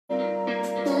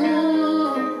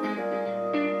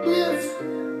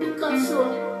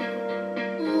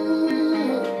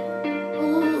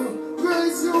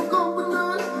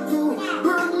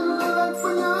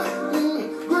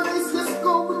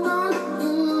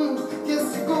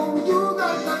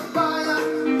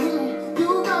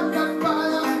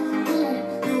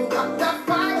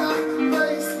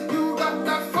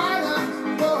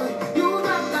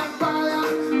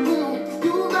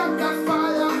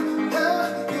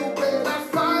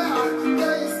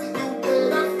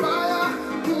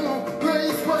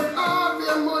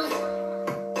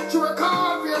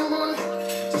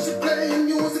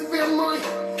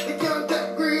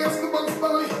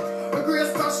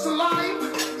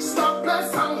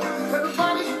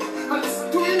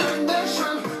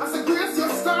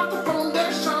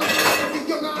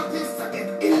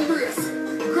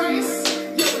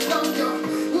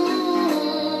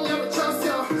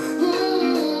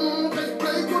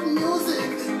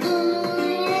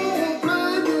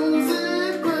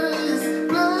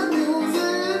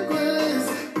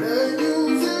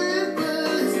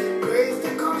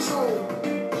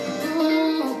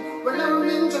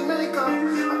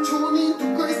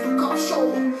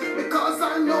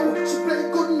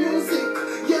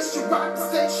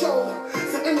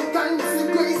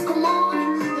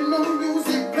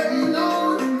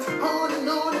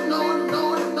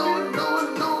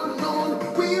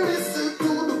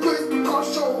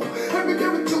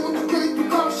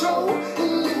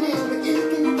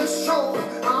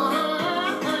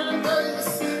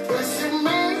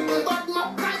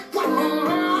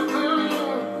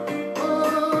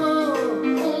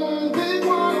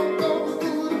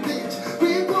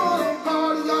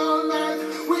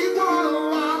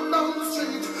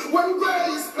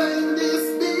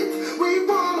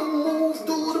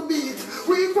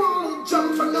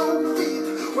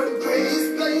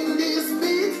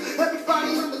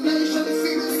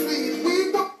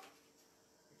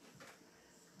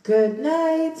Good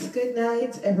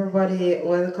night, everybody.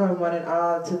 Welcome one and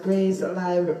all to Grace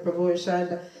Live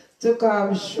Promotion Took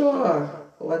Off Show.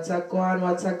 What's a going?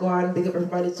 Big up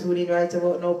everybody tuning right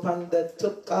about now on the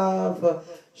Took Off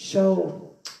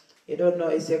Show. You don't know,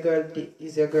 it's your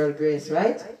girl Grace,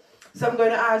 right? So I'm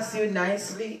going to ask you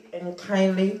nicely and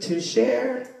kindly to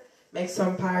share, make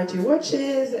some party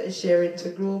watches, share into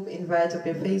group, invite up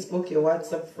your Facebook, your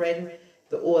WhatsApp friend,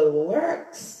 the all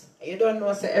works. You don't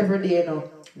know, so every day, you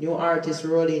know, new artist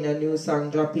rolling, a new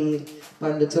song dropping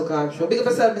on the Took Off Show. Big up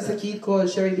yourself, Mr. Keith Cole,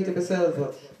 Sherry, big up yourself.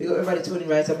 Big up everybody tuning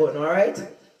right about now, alright?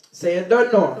 So you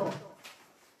don't know.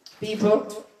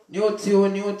 People, new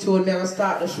tune, never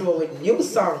start the show with new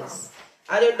songs.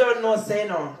 And you don't know, say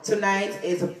no, tonight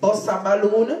is Bossa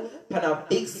Balloon on a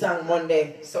big song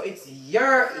Monday. So it's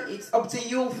up to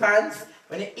you fans.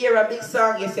 When you hear a big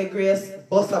song, you say Grace,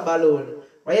 Bossa Balloon.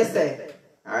 What you say?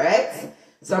 Alright?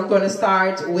 So I'm going to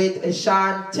start with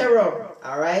Sean Terror,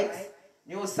 alright?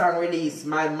 New song release,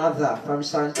 My Mother, from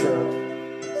Sean Terror.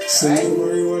 Right?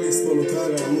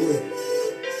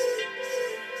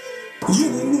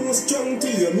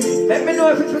 Let me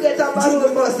know if you forget about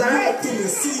balloon bus, alright? Come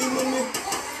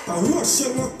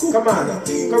on.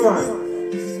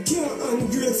 Can't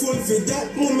ungrateful for that,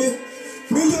 mommy.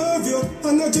 Me love you,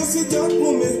 and not just for that,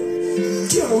 mommy.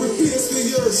 Can't replace the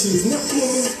girl, she's not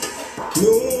mommy.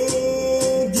 No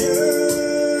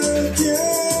girl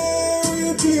can't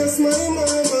replace my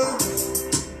mama.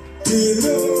 The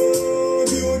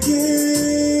love you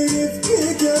give, me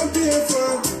can't pay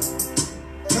for.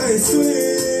 I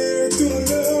swear to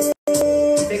love.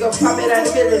 Big up Pamela in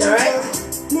the building, alright?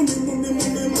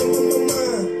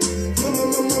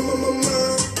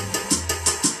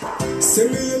 Say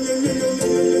me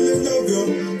love you.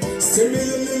 Say me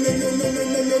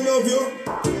love you.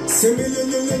 Say me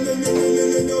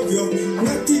love you.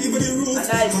 Not even the roof. I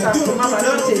don't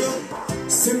love you.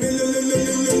 Say me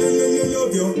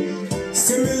love you.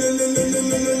 Say me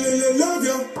love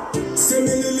you. Say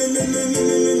me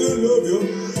love you.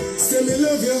 Say me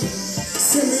love you.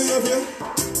 Say me love you.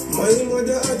 My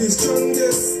mother are the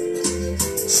strongest.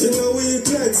 She know weak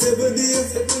like 7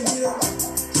 days.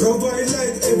 Provide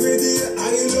like every day. I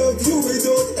love you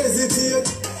without hesitate.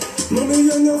 Mommy,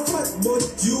 you're not fat, but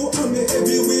you are me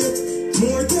heavyweight.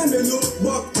 More time you look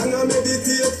back and I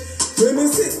meditate. When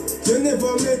me sit, you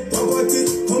never met poverty.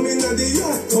 Come in at the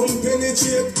yard, come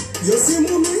penetrate. You see,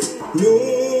 mommy? No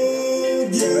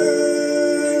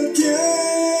girl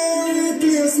can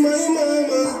replace my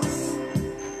mama.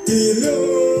 The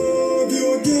love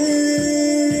you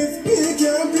give, me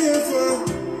can't pay for.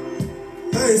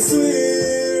 I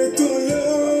swear to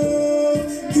love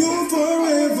you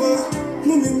forever.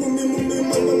 Mommy, mama.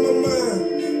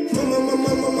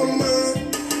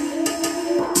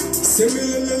 Say me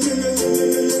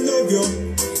love you.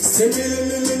 Say me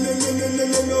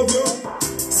love you.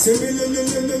 Say me love you.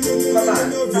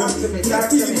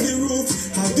 Not even the roof.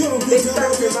 I don't put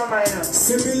above you.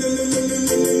 Say me love you.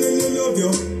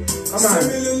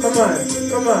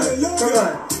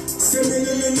 Say me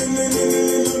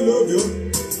love you.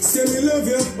 Say me love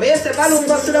you. Where you say balloon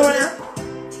bus to the one here?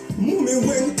 Mommy,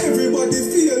 when everybody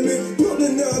feel me,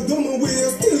 nothing now done my way,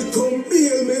 still come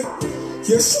bail me.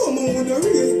 You show me when I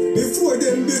real, before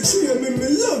them betray me, me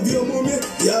love you, mommy,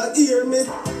 you hear me.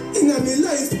 In my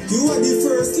life, you are the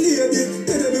first lady,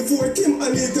 dead before Kim,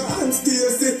 Anita and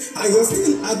Stacy. And you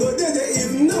still, I go dead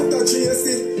even after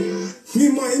Tracy. Me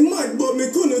mind mad, but me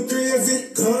couldn't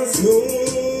crazy, cause no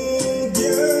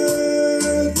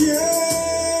girl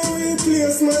can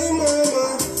replace my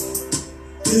mama.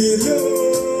 The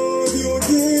love you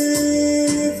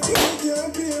give, you can't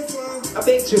pay for. A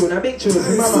big tune,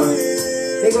 mama.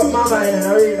 Big up mama in a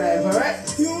real life, alright?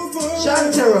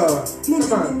 Sean Terror,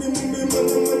 come on.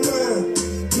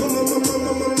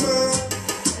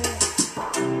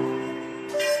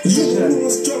 You don't know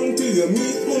strong till you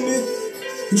meet mommy.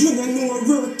 You don't know a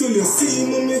work till you see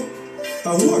mommy. I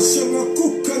wash and I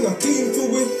cook and I clean for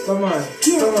it. Come on. I'm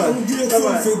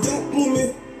grateful for that mommy.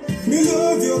 Me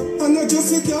love you and not just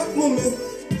for that mommy.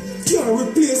 Can't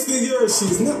replace the girl,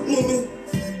 she's not mommy.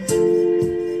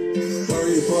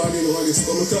 Sorry, pardon what is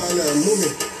coming to her mommy.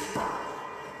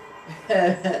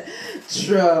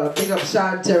 True. Big up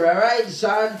Sean Terror, alright?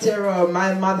 Sean Terror,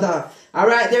 My Mother.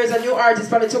 Alright, there's a new artist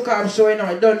from the Took Off Show, you know.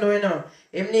 I don't know, you know.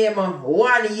 Him name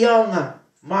One Young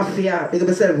Mafia. Big up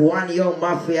yourself, One Young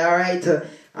Mafia, alright?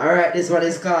 Alright, this one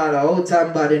is called Out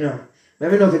and Bad, you know.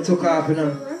 Let me know if it took off, you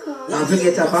know. Don't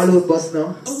forget a balloon bus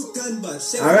now.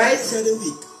 Alright?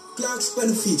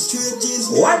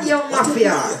 One Young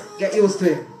Mafia. Get used to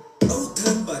it. Out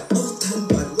and bad, well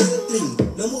clean.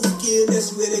 No move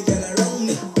careless where they get around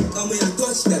me. Come when you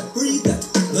touch that.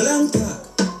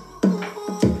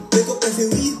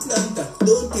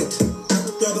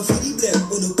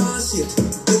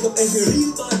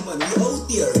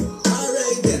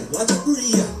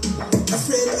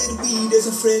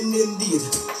 friend indeed.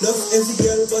 Love every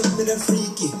girl, but me not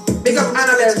freaky. Big up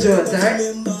Annabelle Jones, alright?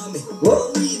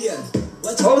 What?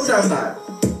 Oh, somebody.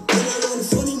 When I run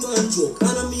funny man joke,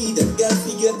 and I mean that girl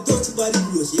figure touch body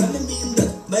bruise. Yeah, I mean that.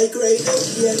 My cry out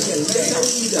here, girl. That's how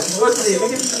we that. What's it?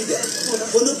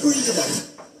 Wanna breathe that.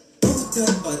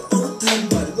 Out and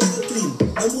bad, well clean.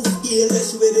 I move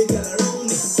careless with the girl around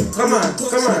me. Come on,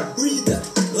 come on. Breathe that.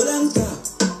 No long talk.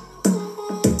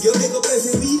 You make up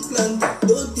every weed plant,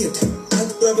 don't it? And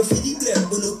grab a feedy blend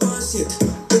when you pass it.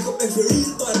 Make up every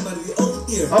real bad man, we out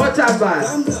here. Out and bad.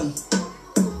 Blam blam.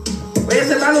 Where's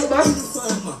the balloon, boss?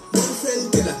 Farmer, one friend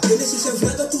killer. Genesis and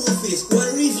flag a two-face.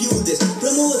 One review this.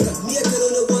 Promoter, me a tell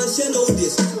on the one share know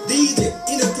this. DJ,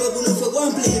 in a club, we no for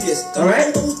one play this.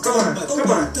 Alright? Come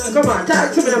on.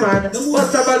 Talk to me, man.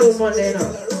 What's the balloon Monday now?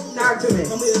 Talk to me.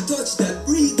 I'm gonna touch that,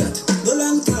 breathe that. No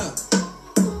long talk.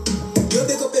 You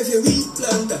pick up every weed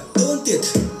planter, don't it?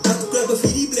 And grab a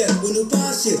feedy blend when you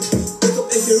pass it. Pick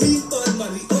up every real bad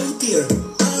man, we out here.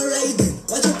 Alright then,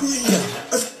 watch a prayer.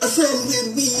 A friend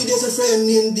with weed is a friend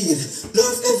indeed.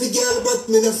 Love every girl, but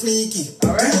me not freaky.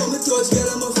 Alright. You want me touch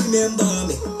girl, I must remember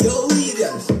me. Yo,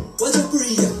 weedian, watch a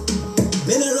prayer.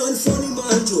 Men I run funny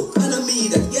man joke, and I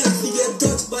mean that. Yeah, we get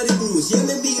touched by the bruise. Yeah,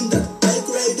 me mean that. I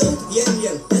cried out,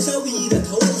 yeah. That's how we that.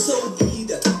 How else how we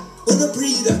that? Wanna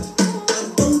breathe that.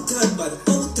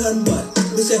 Out and bad.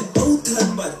 We say out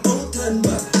and bad. Out and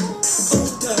bad.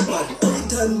 Out and bad.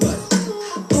 Out and bad.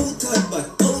 Out and bad.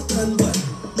 Out and bad.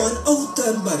 Man, out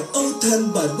and bad. Out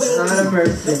and bad. Well, not a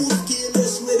mercy. I move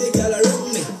careless with the girl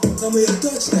around me. Come here,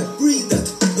 touch that, breathe that.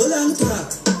 No long talk.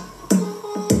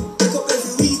 Pick up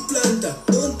every weed planter,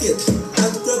 don't it?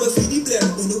 And grab a feedy blend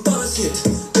when you pass it.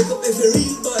 Pick up every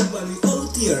real bad man, we out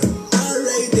here.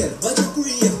 Alright then, watch a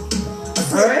prayer.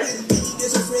 Alright.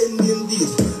 There's a friend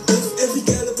indeed. Every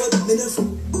girl but me not.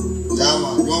 Yeah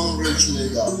man, young rich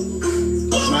nigga.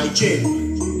 My chain,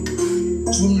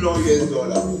 $2 million.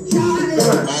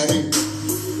 My ring,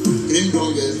 $3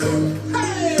 million.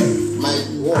 My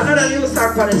watch. Another new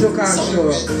song for the Tucam show.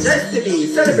 Destiny,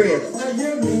 celebrate.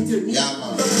 Yeah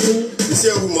man. This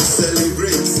year we must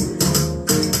celebrate.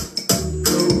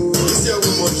 This year we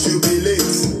must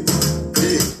jubilate.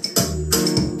 Hey.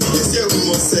 This year we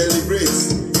must celebrate.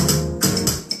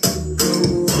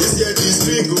 This year this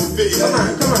drink will pay. Come on.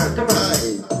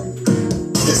 Aye.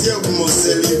 This year we must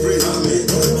celebrate. Amen.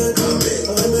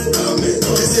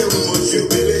 This year we must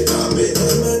jubilate. Amen.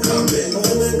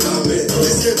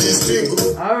 This year this drink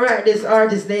will. Alright, this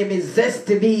artist's name is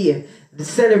Zesty.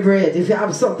 Celebrate. If you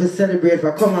have something to celebrate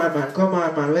for, come on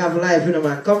man. We have life, you know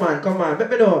man. Come on. Let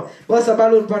me know. What's a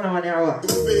balloon for now on your hour?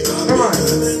 Come on.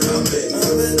 Amen.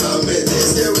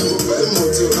 This year we will buy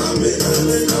more too. Amen.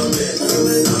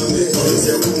 This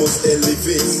year we must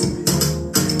elevate.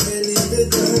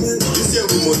 This year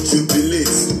we must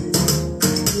jubilate.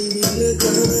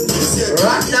 This year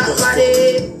Rock that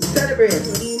body. Celebrate.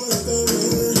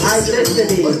 I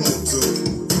Destiny.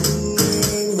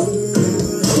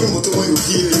 When you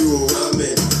kill you,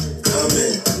 amen.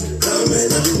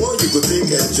 And the one you go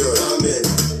take enjoy, amen.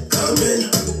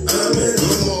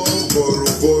 No more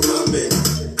borrow, amen.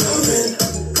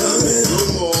 No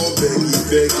more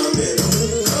beg, amen.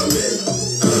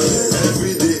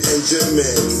 Everyday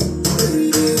enjoyment.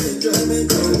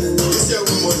 This year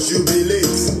we must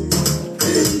jubilate.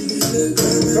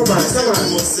 Come on.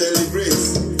 We must celebrate.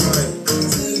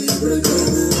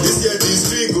 This year the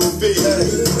street go pay.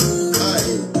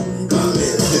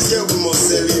 This year we must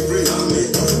celebrate. Amen.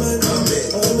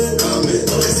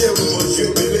 This year we must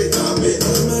jubilate. Amen.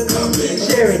 Keep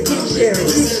sharing. This year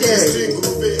the street go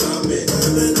pay. Amen.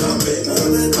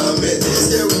 This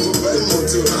year we go buy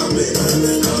motor. Amen.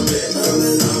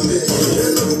 This year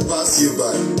no go pass you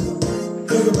by.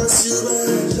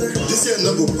 This year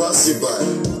no go pass you by.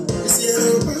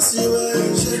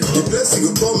 The blessing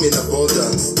will come in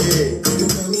abundance. The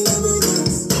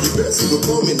blessing will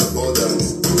come in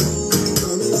abundance.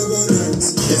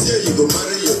 This year you go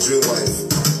marry your dream wife.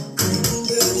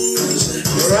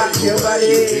 Rock your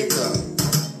body.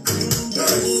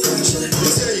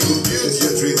 This year you go build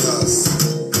your dream house.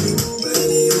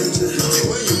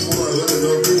 When you poor, when you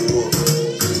not go poor.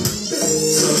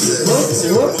 This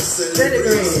year we must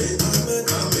celebrate.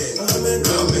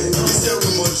 Amen. This year we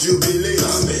must jubilate.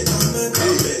 Amen.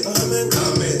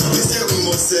 This year we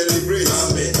must celebrate.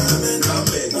 Amen.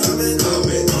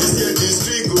 This year the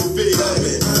street go pay.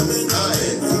 Amen.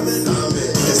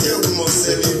 This year we must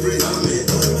celebrate. Amen.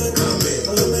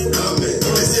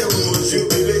 This year we must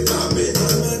jubilate. Amen.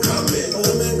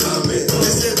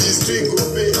 This year the street go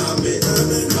pay. Amen.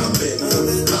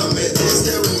 This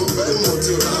year we go buy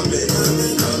motor. Amen.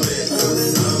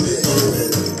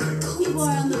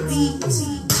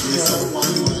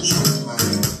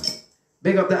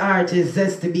 artist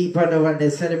Zesty B on the one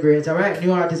they celebrate, alright?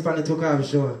 New artist on the Took Off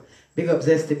show. Big up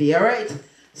Zesty B, alright?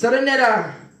 So the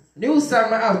nether new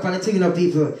song I have on the thing of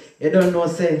people. You don't know,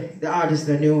 say, the artist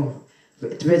are new.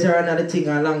 It's better another thing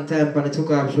a long time on the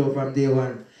Took Off show from day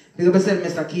one. Big up yourself,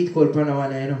 Mr. Keith Cole on the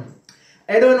one, you know.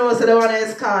 I don't know, so the one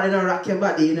is called, you know, rock your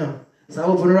body, you know. So I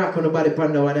open the rock on the body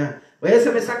on the one. But you say,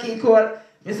 Mr. Keith Cole?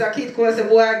 Mr. Keith Cole said,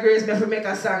 boy, Grace, me for make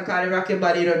a song called Rock Your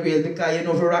Body, you know, Grace, because you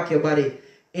know for rock your body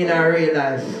in our real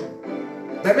life.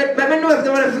 But me know if they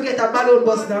want to forget a balloon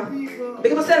bus now.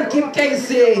 Because myself, Kim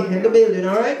Casey in the building,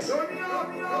 alright?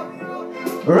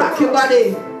 Rock your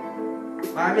body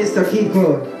by Mr. Keith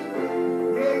Cole.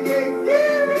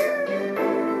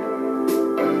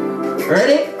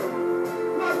 Ready?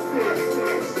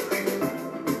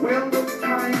 Well, the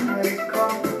time has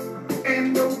come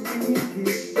and the week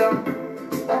is done.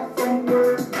 Off from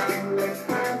work and let's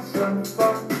have some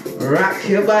fun. Rock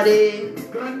your body.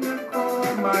 Gonna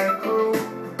call my crew,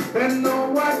 they know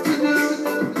what to do.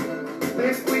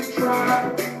 If we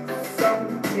try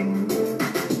something new.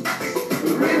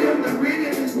 The rhythm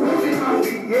is moving on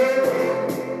the air.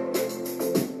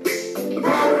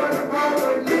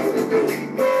 Forward, listen to the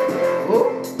air.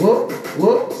 Whoa.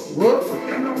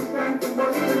 And no time to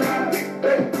bust the line.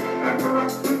 And for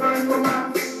us to find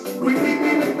romance, we keep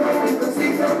it going to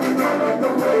see something all of the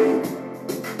way.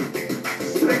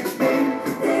 Let's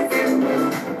dance and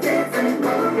move, dance and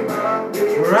move your body.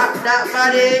 Rock that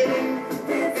body.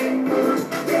 Dance and move,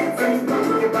 dance and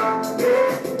move your body.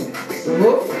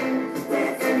 Whoa.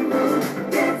 Dance and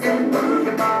move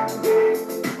your body.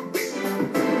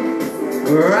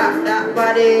 Rock that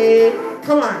body.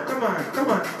 Come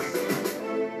on.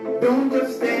 Don't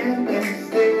just stand and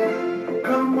stare.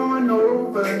 Come on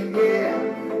over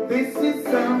here. This is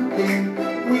something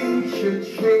we should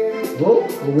share. Whoa.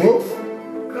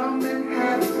 Come and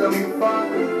have some fun.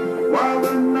 While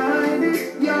the night is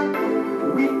young,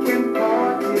 we can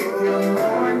party till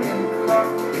morning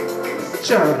comes.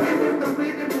 Sure. The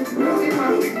rhythm is moving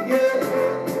on the air.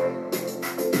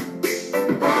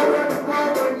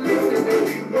 Forward, listen to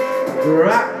the air.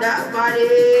 Rock that body.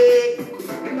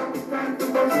 And no time to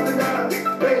bust the dust.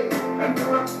 Hey, and for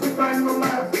us to find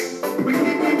romance, we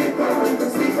keep it going to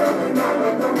see something all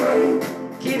of the way.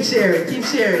 Keep sharing.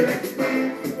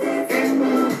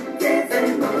 Dance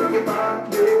and move your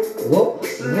body. Whoa.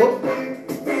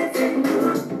 Dance and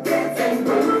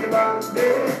move your body.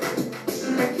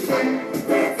 Let's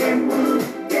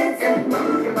dance and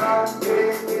move your body.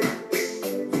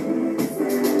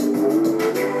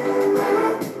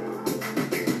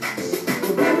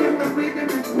 The rhythm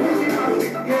is moving on the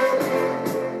air.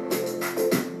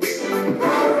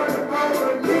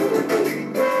 Forward, listen to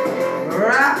the air.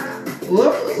 Rock.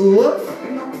 Whoop.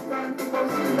 And no time to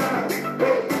bust the dust.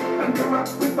 Hey, and for us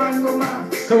to find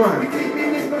romance. Come We on. keep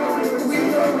it going, cause we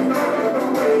going all of the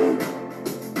way.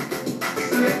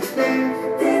 Let's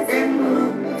dance and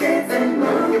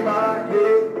move your body.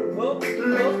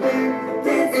 Let's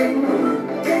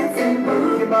dance and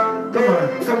move your body.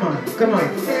 Come on.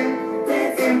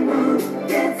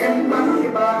 Dance and move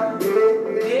your body.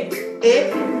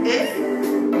 Eh.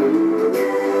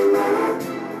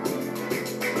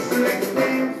 Let's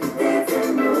dance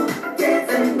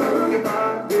and move your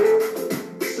body.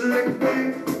 Let's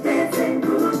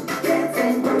dance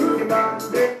and move your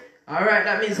body. Alright,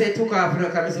 that means they took off, you know,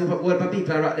 because I say all the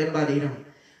people rock them body, you know.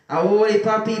 A whole heap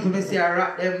of people, I say I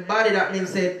rock them body, that means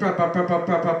say proper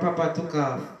took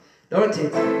off. Don't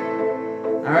it?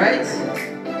 Alright?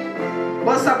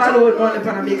 Bust a balloon on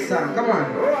the big song, come on.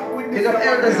 Pick up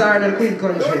Elder Zion and Queen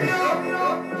Country.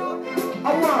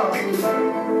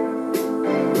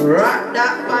 Rock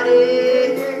that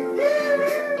body.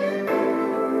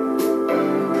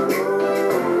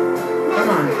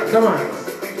 Come on.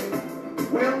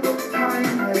 Well, the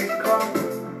time has come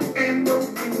and the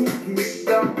week is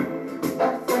done.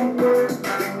 Off from work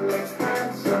and let's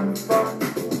have some fun.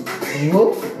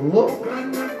 Whoa.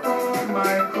 Gonna call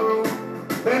my crew,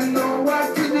 they know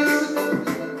what to do.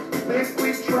 If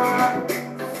we try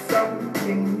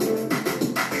something new.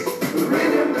 The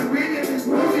rhythm is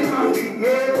moving on the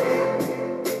air.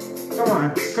 Come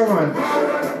on. Forward,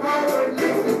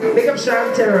 listen to Big up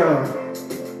Shantero.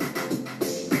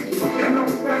 and no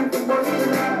time to bust the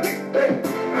line. Hey,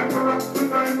 and for us to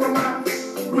find romance,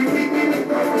 we keep it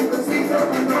going to see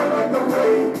something all of the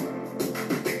way.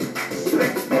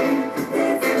 Let's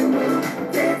dance and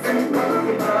move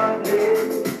your body.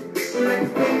 Let's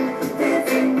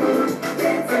dance and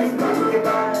move your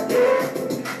body.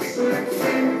 Let's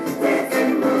dance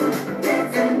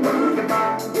and move your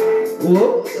body.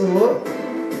 Whoa.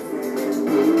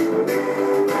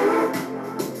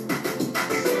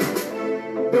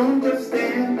 Don't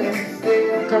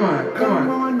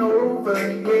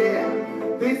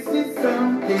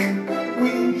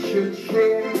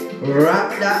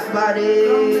Rock that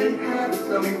body.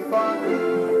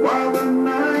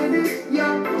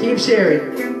 Keep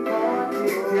sharing.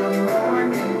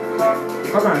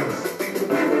 Come on.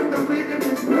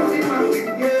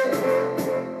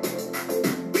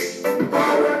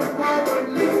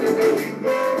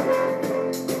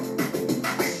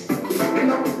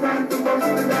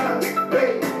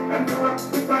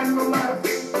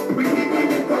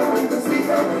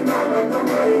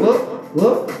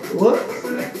 Whoop.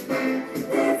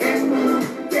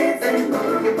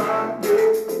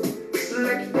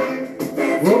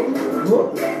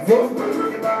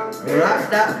 Rock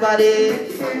that body.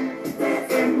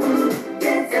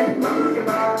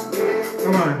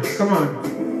 Come on.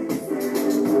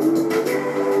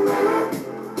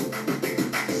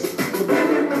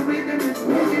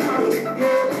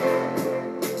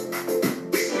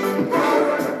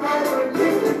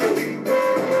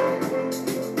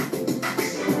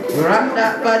 Rock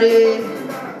that body.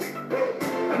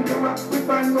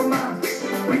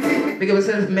 Big up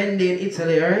yourself, Mendy in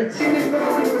Italy, alright?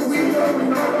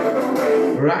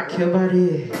 Rock your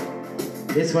body.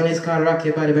 This one is called Rock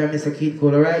Your Body by Mr. Kid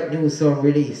Cole, alright? New song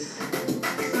release.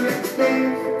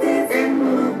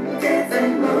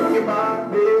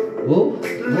 Whoa.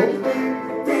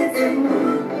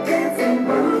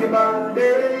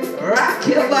 Rock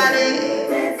your body.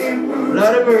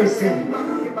 Lord of mercy.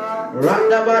 Rock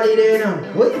that body there now.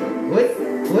 Wait.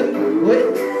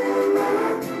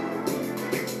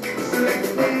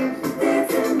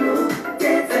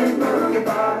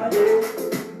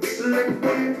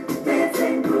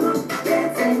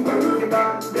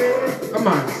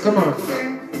 Come on.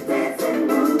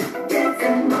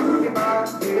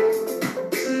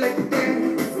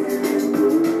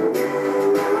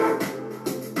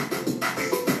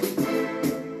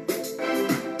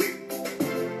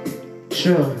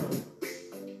 Sure.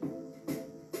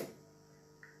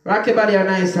 Rock Your Body a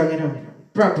nice song, you know.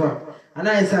 Proper. A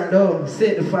nice song though.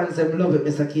 Say the fans them love it,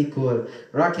 Mr. Kid Cole.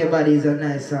 Rock Your Body is a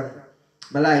nice song.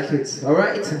 I like it.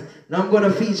 Alright. Now I'm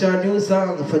gonna feature a new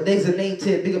song for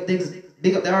Designated. Big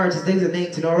up the artist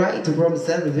Designated, alright, from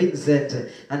St.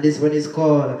 Vincent. And this one is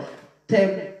called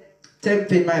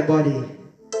Tempting My Body.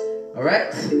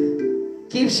 Alright?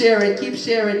 Keep sharing.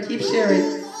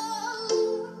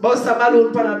 Bust a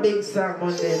balloon for a big song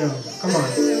one day now. Come on.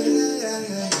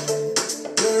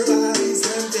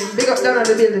 Big up down on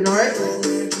the building, alright?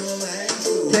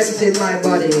 Tempting my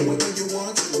body.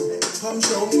 Come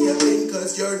show me a thing,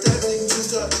 cause you're tempting to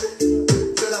touch.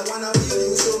 Girl, I wanna feel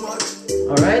you so much.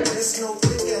 Alright? There's no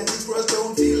flick and deep rush,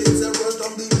 don't feel it's a rush,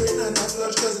 don't be green and not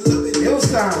flush, cause love it. Yo,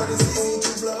 sir. But it's easy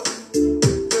to bluff.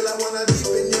 Girl, I wanna deep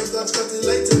in your guts, cause the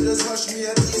light to just hush me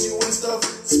and tease you and stuff.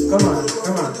 Come on.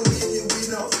 To give you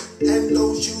enough. And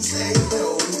don't you say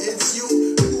no, it's you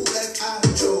who I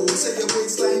chose. Say your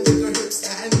waistline, take your hips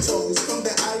and toes. From the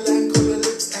island, color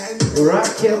lips and rock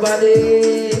your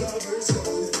body.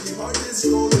 The heart is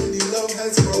cold and the love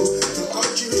has froze. The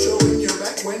art you show in your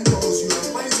back when pose.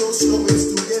 Your mind so slow it's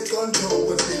to get control.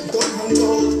 But then don't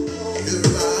untold. Your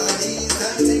body's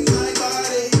tempting my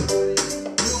body.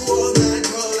 You all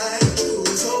natural and true.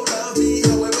 So love me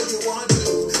however you want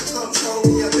to. Come show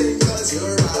me a thing, cause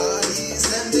your body's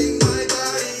tempting my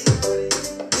body.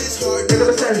 It's hard to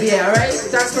Yeah, alright?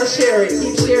 Thanks for sharing.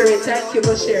 Keep sharing. Thank you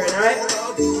for sharing, alright?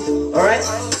 Alright?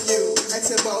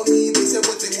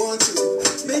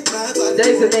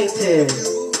 Designated.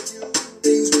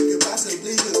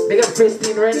 Big up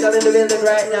Christine Rendell in the building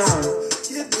right now.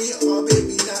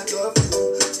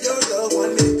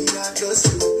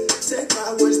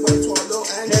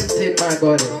 Tempted my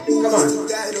body. Come on.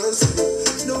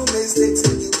 No mistakes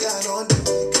and you got on.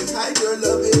 You can hide your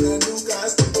love in a new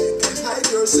costume. You can hide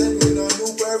your scent in a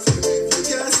new perfume. If you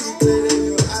can't see clearly, in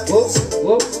your eyes.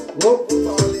 Whoa.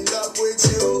 Fall in love with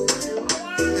you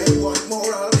and want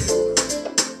more of you.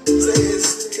 Say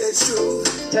it's true.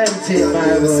 Tempted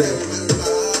my body.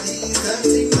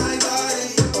 Tempting my body.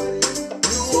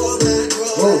 You all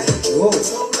natural and true.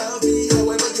 So love me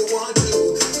however you want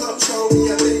to. Come show me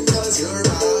a thing, cause your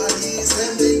body's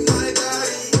tempting my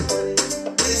body.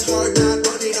 It's hard not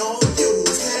running on you.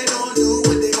 Can't undo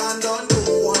what they want on you.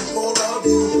 Want more of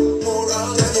you, more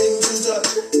of that thing to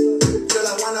touch. Girl,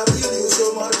 I wanna feel you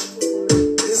so much.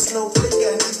 It's no flick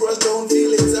and deep rush, don't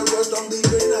feel it's a rush. Don't be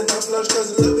green and not flush,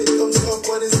 cause love it comes tough,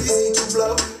 but it's easy to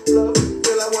bluff.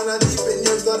 Girl, I wanna deep in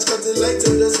your guts, cause the light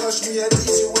to just hush me and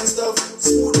tease you and stuff.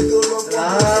 Smooth the girl up,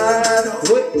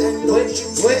 and don't you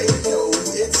say no.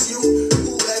 It's you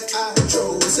who I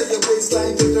chose. Say your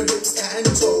waistline, take your hips and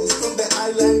toes. From the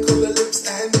island, color lips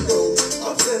and nose.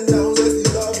 Ups and downs as the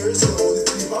lovers go.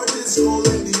 The heart is cold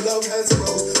and the love has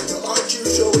froze. The art you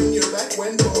show in your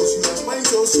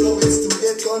slow is to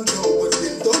get control, but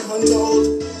been done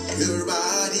untold. Your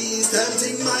body's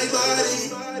tempting my body.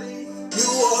 You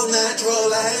all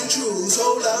natural and true,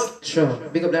 so love. Sure,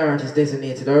 big up the artist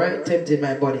designated, alright? Tempted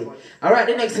my body. Alright,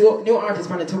 the next new artist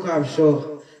on the Took Off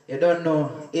show, you don't know,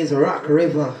 is Rock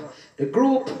River. The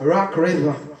group Rock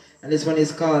River. And this one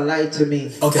is called Lie to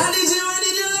Me. Okay. Rock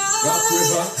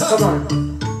River. Come on.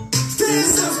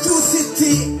 Taste of two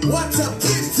city, what a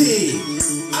pity.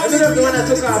 I big up the one that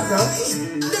took off now.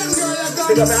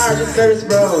 Big up the artist Curtis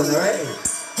Brown, alright?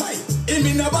 In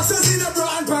me no bosses in a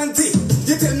bra and panty.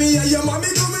 You tell me and your mommy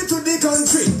coming to the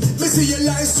country. Me see your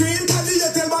live stream, can you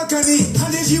tell balcony?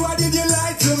 And did you or did you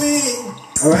lie to me?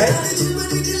 Alright? What did you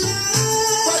do?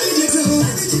 What did you do?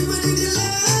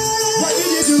 What did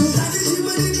you do? What did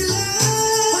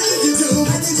you do?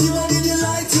 What did you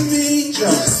lie to me?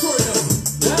 Sure.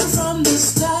 Then from the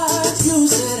start you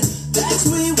said that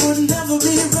we would never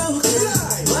be broken.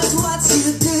 But what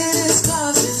you did is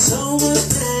causing so much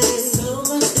pain. So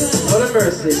much pain. Lord of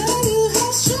mercy. You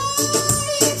have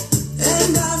strayed,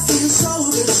 and I feel so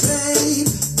betrayed.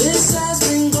 This has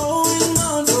been going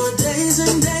on for days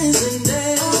and days and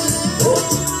days.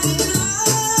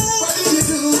 What did you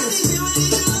do? What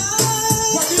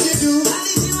did you do?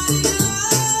 What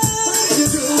did you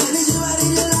do? Why did you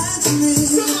lie to me?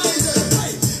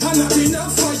 I'm not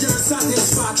enough for your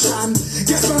satisfaction.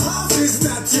 Guess my half is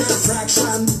not your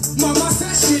fraction. Mama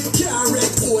says shit can't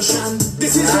wreck ocean.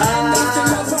 This is why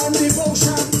love and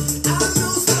devotion. I'm no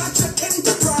Star Trek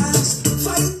Enterprise.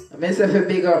 Fight. Myself a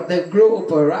big up the group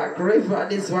Rock River.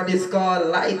 This one is called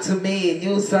Lie to Me.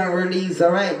 New song release,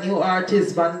 alright? New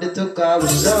artist on the Took Off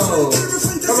show.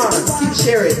 Come on, keep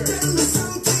sharing. Tell me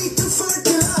something to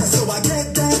fertilize, so I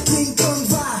get that King Kong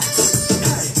vibes.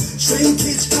 Hey,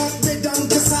 shrinkage, cut red on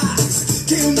the size.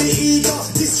 Kill me ego,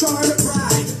 destroy the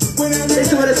pride. When I'm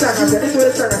Listen what the song I said. Listen what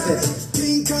the song I said.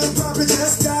 King Kong probably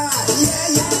just died. Yeah,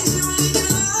 yeah.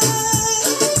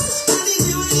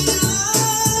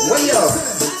 What yo?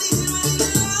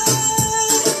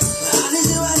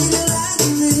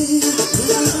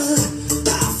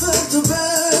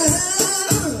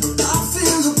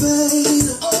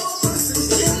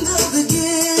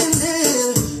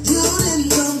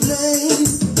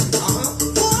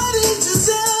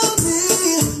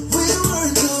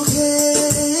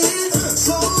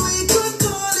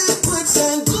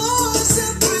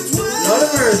 Lord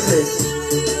of mercy.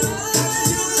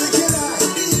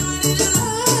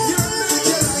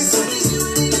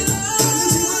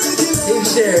 Keep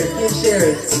sharing, keep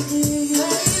sharing.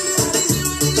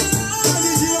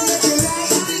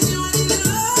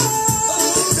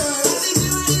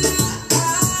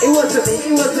 It wasn't me,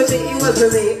 it wasn't me, it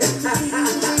wasn't me.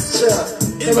 Sure,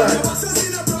 come on.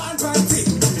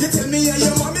 You tell me and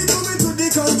your mommy coming to the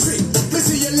country. Me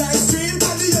see your live stream,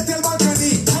 can you tell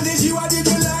balcony? And did you or did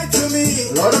you lie to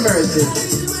me? Lord of mercy.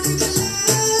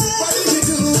 What did you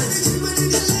do? What did you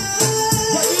do?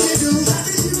 What did you do?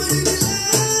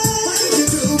 What did you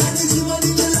do? What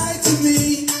did you lie to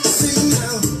me? Sing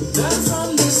now. Then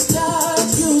from the start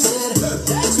you said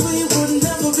that we would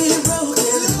never be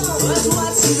broken. But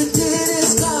what you did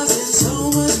is causing so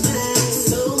much pain.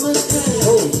 So much pain.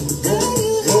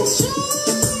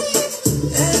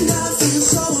 And I feel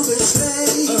so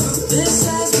betrayed. This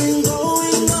has been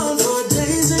going on for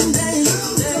days and days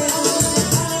and days.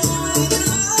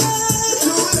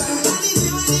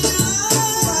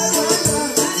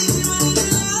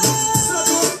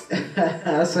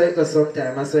 I saw it go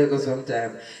sometime, I saw it go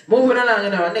sometime. Moving along, you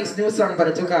know, our next new song by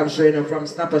the Took Off show, you know, from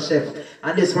Snapper Chef.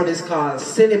 And this one is called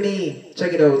Silly Me.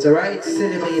 Check it out, alright?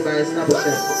 Silly Me by Snapper Chef.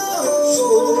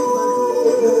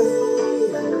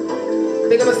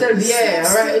 Big up yourself, yeah,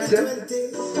 alright?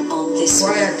 On this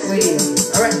Quiet Queen.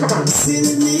 Alright, come on.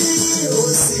 Silly me,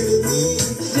 oh silly me.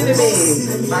 Silly Me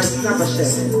by Snapper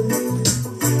Chef.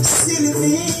 Silly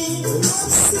me, oh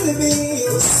silly me,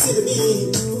 oh silly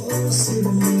me, oh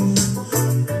silly me.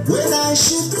 When I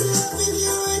should be loving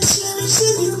you and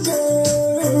cherishing you,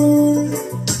 girl.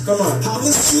 Come on. I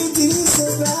was treating you so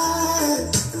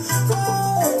bad.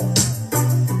 Oh,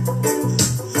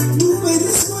 do me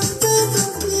this one favor,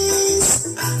 please.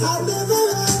 I'll never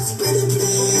ask pretty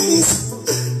please.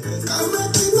 Come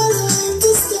back in my life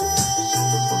to stay.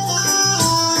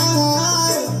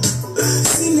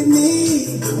 Silly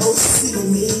me, oh silly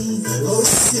me, oh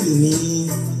silly me.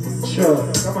 Sure,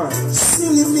 come on.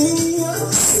 Silly me,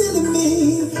 oh silly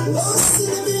me, oh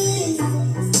silly me.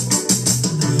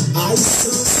 I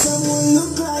saw someone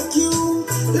look like you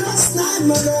last night,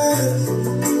 my girl.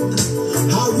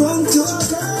 I run to a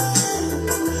girl,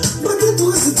 but it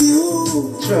wasn't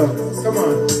you. Sure, come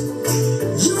on.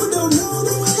 You don't know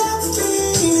the way I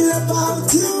feel about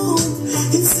you.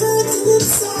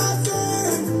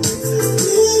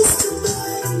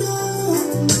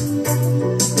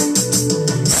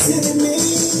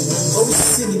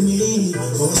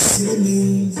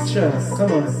 Sure,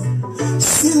 come on.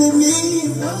 Silly me,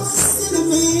 oh silly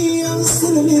me, oh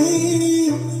silly me.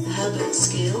 Herbert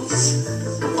skills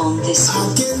on this I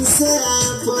can say I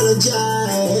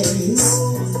apologize.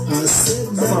 I said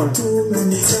that too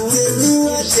many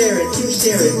times. Keep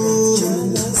sharing.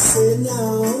 And I say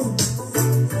now,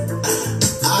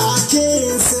 I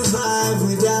can't survive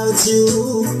without you.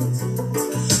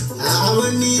 I'ma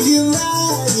need you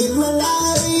back in my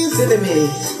life. Silly me.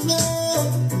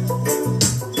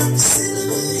 Silly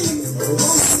me,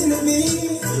 oh silly me,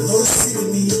 oh silly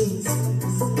me.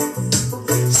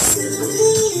 Silly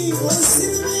me, oh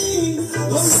silly me,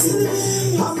 oh silly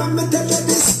me. I'm gonna tell you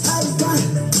this icon.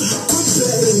 Quit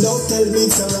playing, don't tell me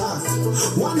it's a rock.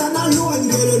 One and alone,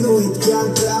 girl, you know it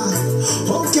can't clock.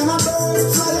 How can a bird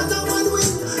fly on one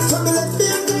wing? From the left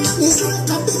being gone, it's like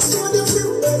a big stone you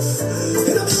flip.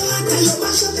 In a heart, you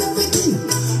mash up everything.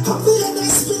 I'm feeling I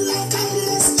spin like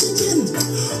endless chicken.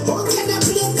 How can I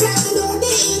play driving on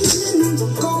the engine?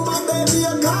 Come on, baby,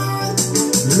 you're gone.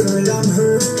 Girl, I'm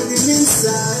hurting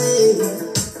inside,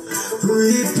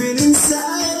 weeping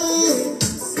inside.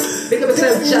 Pick up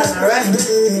yourself, John, alright?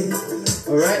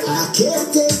 Alright? I can't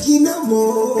take it no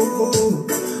more.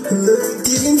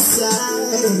 Hurting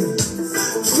inside,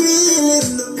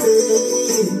 feeling the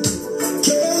pain.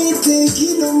 Can't take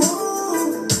it no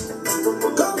more.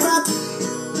 Come back.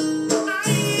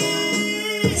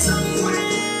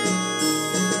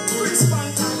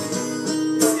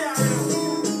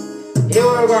 Here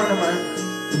we're going, man.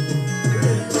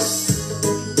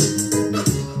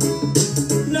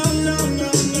 No, no, no, no. No, no, no.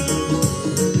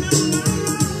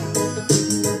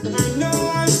 I know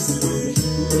I see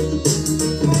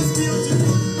most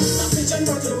beautiful. That bitch and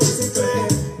body wasn't clear.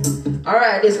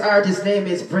 Alright, this artist's name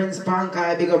is Prince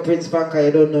Bankai. Big up Prince Bankai.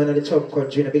 You don't know in the chum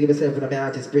country. Big up yourself and my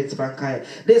artist Prince Bankai.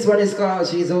 This one is called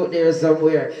She's Out There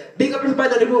Somewhere. Big up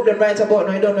everybody in the group them right about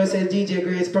now. You don't know, say DJ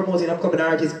Grace promoting upcoming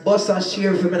artists. Bust a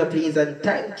share for me, please, and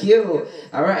thank you.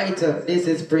 Alright, this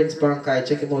is Prince Bankai.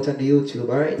 Check him out on the YouTube,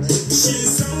 alright?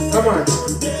 Come on.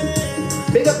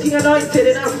 Big up King Anointed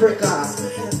in Africa.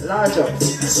 Large up.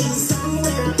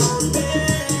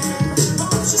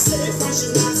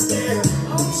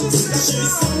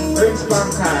 Prince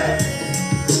Bankai.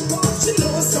 She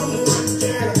knows someone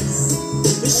cares.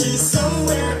 She's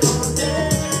somewhere out there.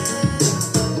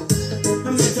 I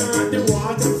met her at the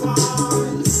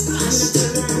waterfalls, and I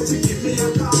tell her to give me a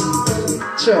call.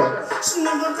 Sure. She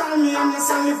never call me on the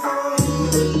sunny phone.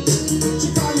 She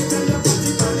call me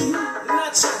telepathically,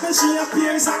 and she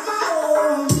appears at my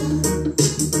home.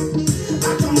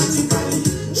 Automatically,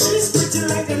 she's pretty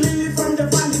like a lily from the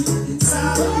valley. So I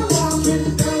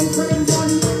walking down Grand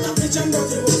Valley. That bitch and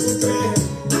dirty wasn't there.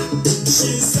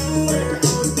 She's somewhere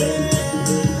out there.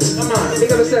 Come on,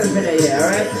 pick up yourself in there, yeah,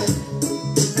 alright?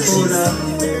 Hold up.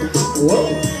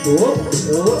 Whoa, whoa,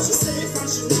 whoa. She's safe and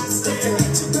she's not scared.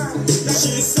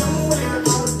 She's somewhere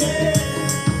out there.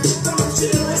 Don't you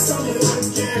know someone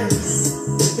cares?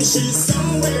 She's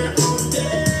somewhere out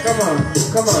there. Come on,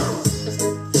 come on.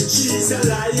 She's a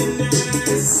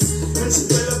lioness, and she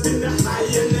dwell up in the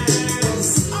highness,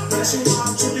 and she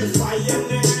walk through the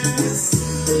fireness.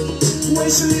 When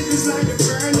she live is like a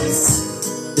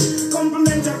furnace,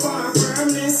 compliment her for her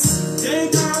firmness.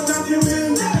 Take out of your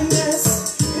wilderness,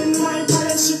 in my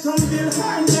palace she come build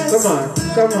her nest. Come on,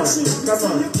 come on, come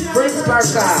on. Prince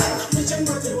Bankai.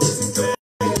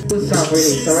 Good song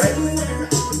release, alright?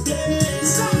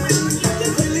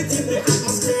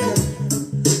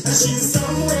 She's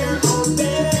somewhere out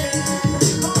there.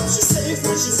 Oh, she's safe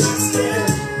and she's not scared.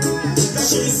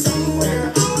 She's somewhere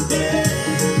out there.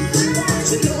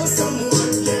 She knows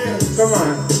someone cares. Come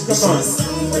on, come on.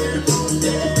 Somewhere out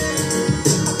there.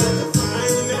 I gotta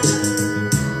find her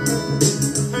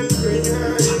and bring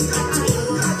her in. I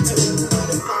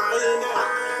gotta find her.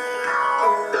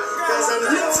 'Cause I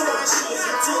know why she's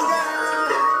getting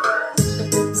there.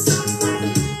 Somewhere.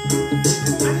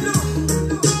 I know.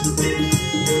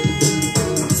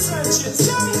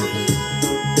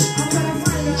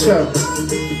 Sure.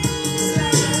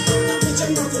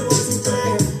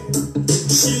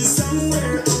 She's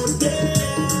somewhere out there.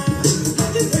 I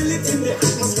can feel it in the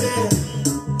atmosphere.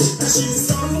 She's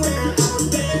somewhere out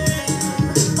there.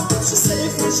 Oh, she's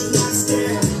safe and she's not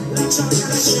scared. Like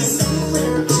chocolate, she's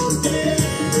somewhere out there.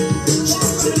 She's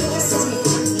still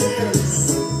someone cares.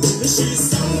 She's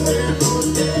somewhere out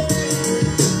there.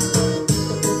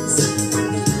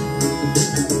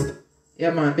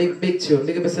 Yeah, man, big tune.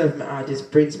 Big up yourself, my artist,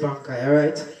 Prince Bankai,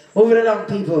 alright? Moving along,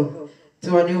 people,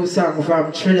 to a new song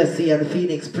from Trinity and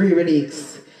Phoenix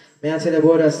pre-release. May I tell you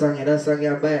about that song? Yeah, that song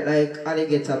you bite like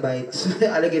alligator bite.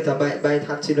 Alligator bite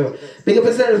hot, you know. Big up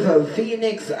yourself,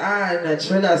 Phoenix and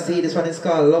Trilla C. This one is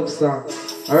called Love Song.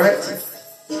 Alright?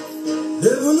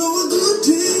 Never know a good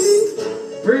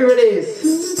thing. Pre-release.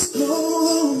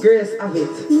 Grace have it.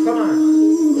 Come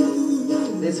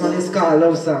on. This one is called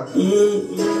Love Song.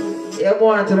 You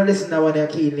want to listen to that one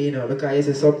keenly, you know, because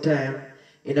you see sometimes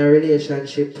in a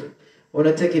relationship, I want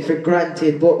to take it for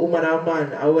granted, but woman and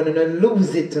man, I want to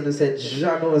lose it and say,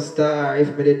 Jano star,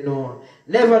 if me didn't know.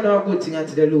 Never know a good thing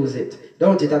until they lose it.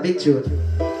 Don't it? A big tune.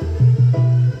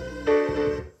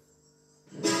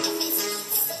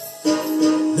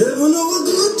 Never know a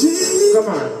good thing. Come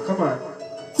on, come on.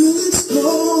 It's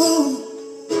gone.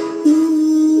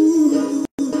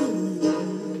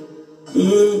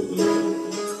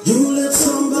 You let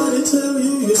somebody tell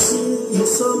you you're seeing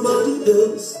somebody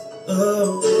else.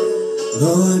 Oh,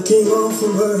 now I came off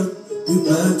from her. You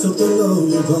packed up and now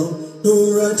you're gone. No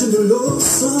right to the love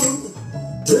song,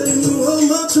 telling you how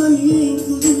much I need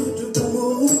for you to come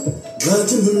home.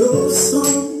 Writing the love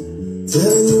song,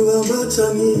 telling you how much I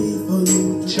need for you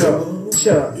to come home.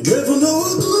 Sure. You never know a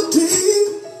good thing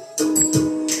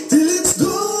till it's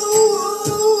gone.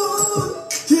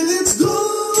 Till it's gone.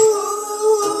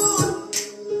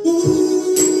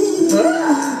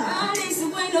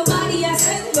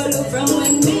 From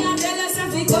when me I tell us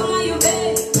if we come on you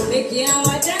bed, we can't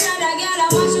watch another girl. I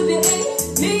want you be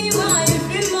me want you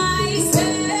feel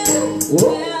myself.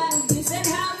 Yeah, you said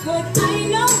how could I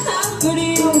know how could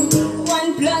you?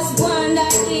 1 + 1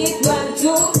 that equal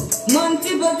 2.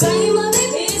 Multiple times I'll be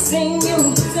missing you.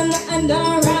 So nothing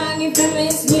done wrong if you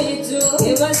miss me too.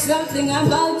 It was something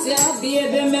about you,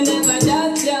 baby. Me never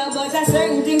doubt you, but there's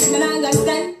certain things me not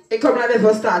understand. It come like me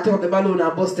first start up the balloon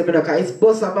and bust them, because it's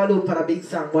bust a balloon for a big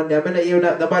song one day. I mean, you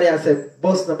know, nobody has said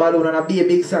bust the balloon and a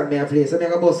big song me a play. So I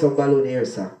can bust some balloon here,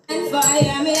 sir. And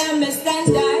fire me and me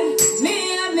standard.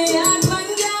 Me and me and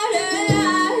one girl.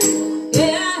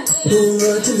 Yeah. Don't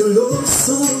write in the love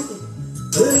song,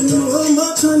 telling you how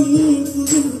much I need for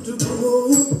you to come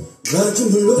home.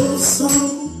 Writing the love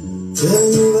song,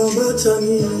 telling you how much I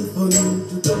need for you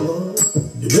to come home.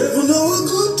 You never know a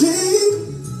good thing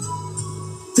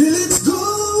till it's gone.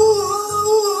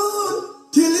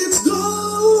 Till it's gone.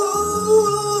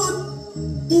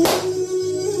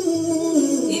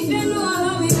 If you know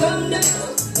how we come down,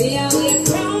 we are away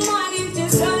from morning to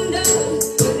sundown.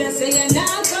 But they say you're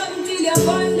not come till you're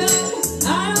gone down.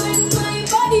 All when my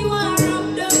body want rub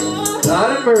down.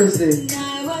 Lord of mercy. I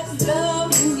was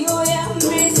loving you, yeah,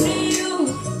 missing you.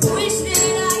 Wish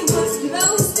that I was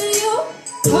close to you,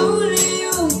 holding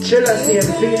you. Trilla C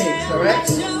and Phoenix, alright?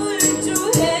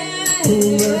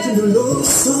 Writing the love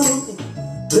song,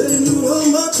 telling you how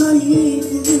much I need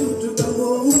for you to come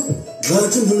home.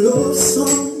 Writing the love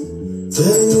song,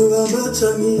 telling you how much I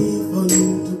need for you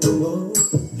to come home.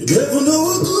 You never know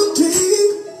a good thing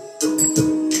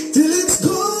till it's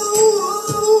gone.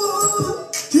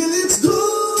 Till it's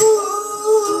gone.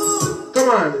 Come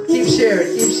on, keep sharing,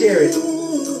 keep sharing.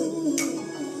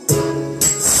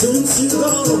 Since you're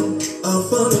gone, I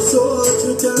found it so hard to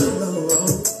carry on.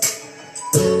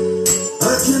 I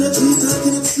cannot eat, I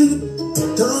cannot sleep,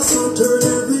 toss and turn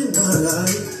every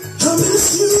night. I miss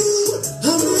you,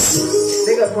 I miss you.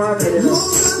 Big up Mohammed, you know.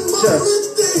 More each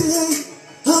day.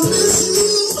 I miss you,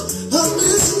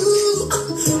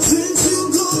 since you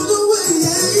gone away.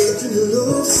 In a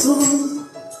love song,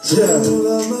 Sure.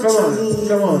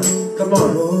 Come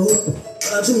on.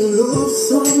 Writing a love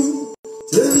song,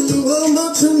 telling you how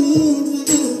much I need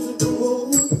for you to come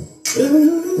home.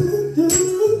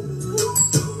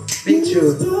 Big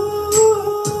tune.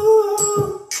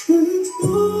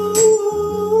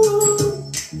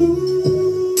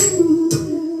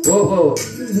 Whoa.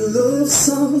 A love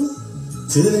song,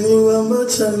 telling you how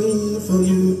much I need for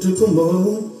you to come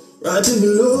home. Writing a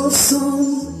love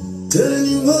song, telling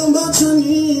you how much I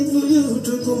need for you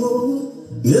to come home.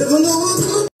 Never know a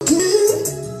good thing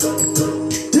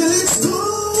till it's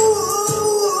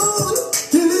gone,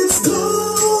 till it's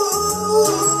gone.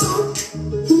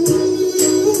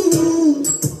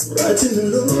 Writing a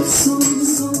love song.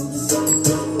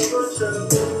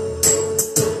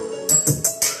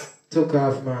 Took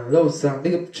off, man. Love song.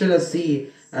 Big up Trilla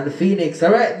C and Phoenix.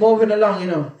 Alright, moving along, you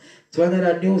know, to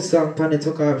another new song on the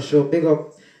Took Off show. Big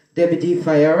up Debbie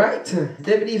D-Fi, alright?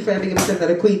 Debbie D-Fi, big up yourself to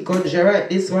the Queen Country, alright?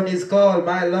 This one is called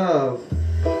My Love.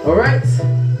 Alright?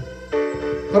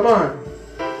 Come on.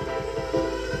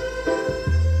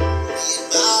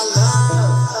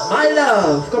 My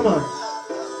love, come on.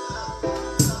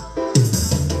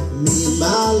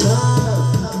 My love.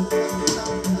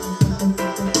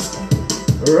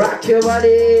 Rock your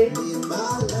body.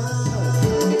 My love.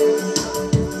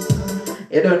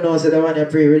 You don't know, so the one you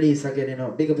pre-release again, you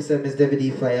know. Big up yourself, Miss Debbie D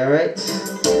Fire, alright?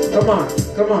 Come on,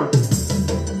 come on.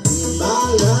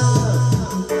 My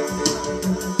love.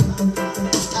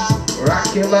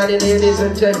 Rock your body, ladies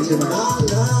and gentlemen. My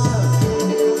love.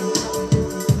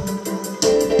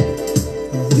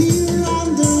 We're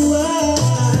on the world.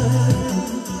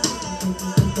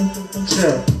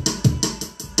 Sure.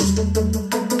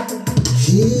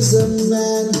 He's a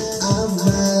man of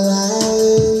my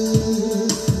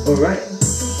life. Alright.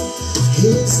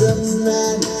 He's a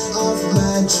man of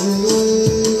my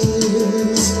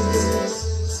dreams.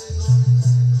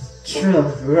 Sure.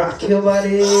 Rock your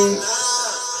body.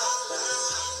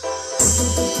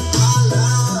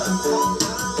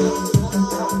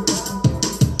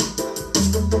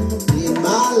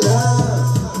 My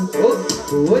love. Oh,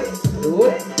 wait,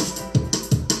 wait.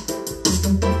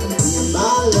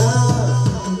 My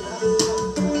love.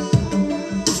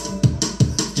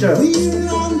 Sure. We're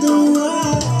on the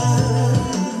world.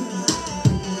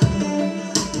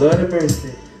 Lord have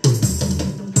mercy.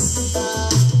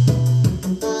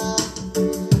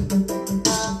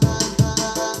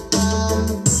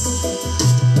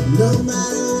 No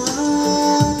matter what,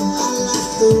 I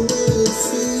like the way it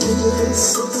feels.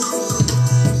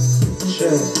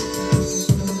 Sure.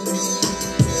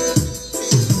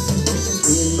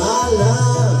 In my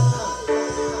love.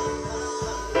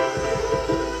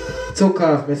 Took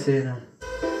off, me say now.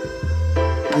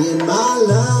 In my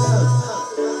love.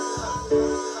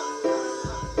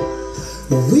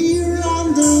 We're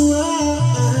on the world.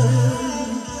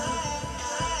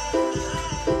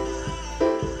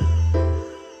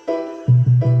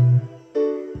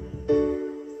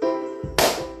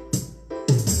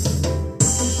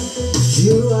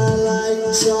 You are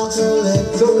like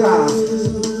chocolate Took off.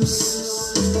 mousse.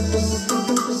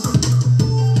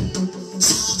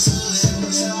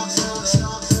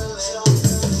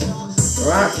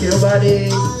 Rock your body.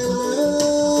 I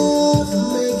love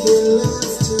making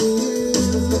love to you.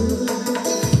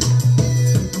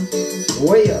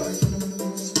 Way up.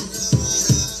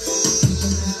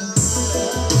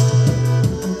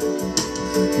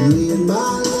 Me and my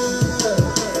love.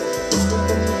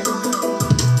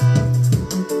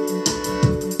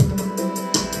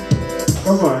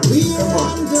 Come on, We come are on.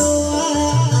 on the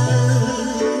world.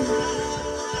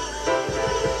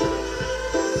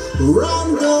 Run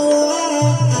the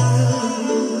world.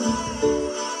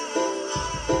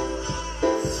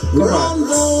 Come Run on. the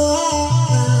world.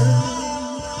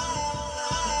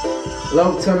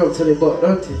 Long turn up to the butt,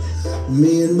 don't it?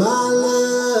 Me and my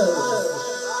love.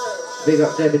 Big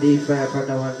up Debbie D Fire from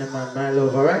the one, the man, my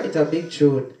love. Alright, it's a big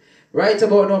tune. Right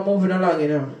about now, moving along, you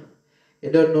know.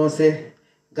 You don't know, say,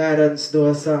 Guidance do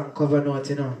a song, cover note,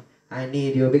 you know. I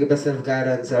need you. Big up yourself,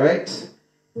 Guidance, alright?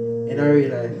 In a real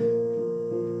life.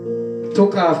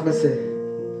 Took off, me say.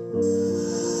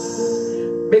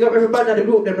 Big up everybody in the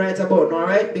group, them right about now,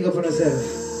 alright? Big up on yourself.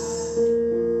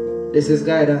 This is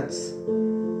Guidance.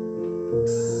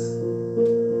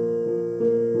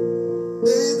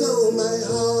 There go my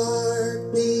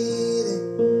heart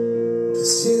beating,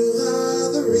 'cause you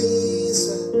are the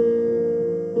reason.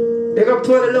 Big up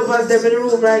to all the lovers them in the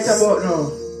room right about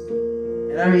now.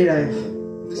 In a real life.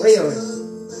 Where you at?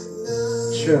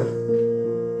 Sure.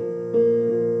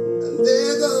 And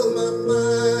there go my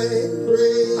mind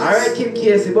racing. Alright, Kim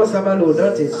Casey, bust a balloon,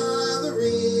 don't it? Are the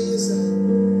reason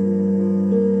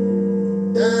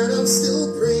that I'm still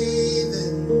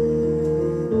breathing.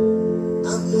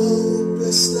 I'm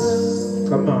hopeless now.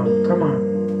 Come on, come on.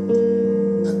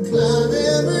 I climb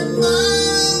every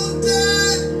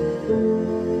mountain,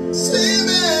 swim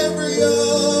every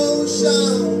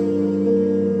ocean,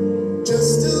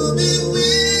 just to be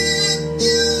with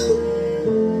you.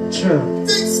 Sure.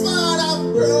 Fix what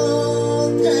I'm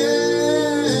broken.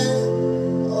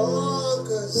 Oh,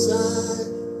 'cause I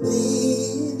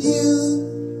need you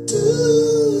to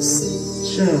see.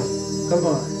 Sure. Come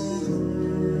on.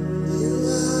 You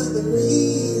are the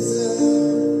reason.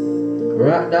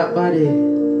 Rock that body.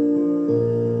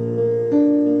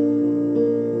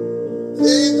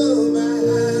 There go my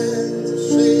hands are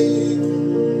shaking,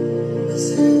 'cause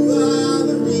you are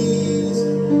the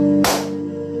reason.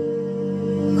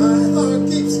 My heart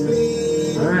keeps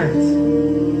bleeding. Alright.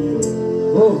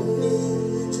 Oh,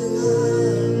 Need you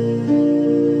now.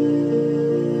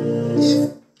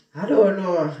 If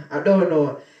I don't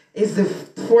know. It's the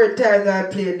fourth time I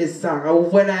play this song. Or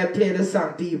when I play the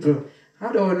song, people.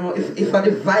 I don't know if I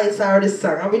the vice or the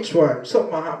song, or which one.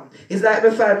 Something happen. It's like me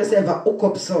find myself a hook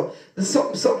up, so there's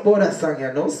something about that song,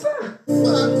 you know, sir. I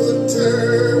could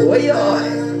turn Oh,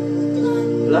 yeah.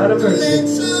 Lord of mercy. Make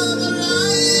sure the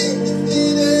light is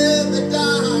in the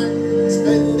dark.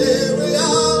 Spend every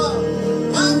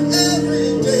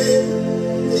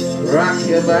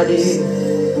your body.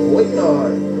 What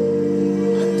Lord?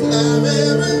 Climb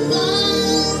every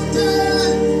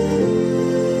mountain,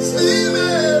 swim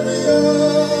every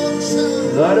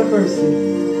ocean. Lord of mercy.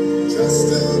 Just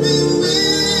to be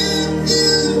with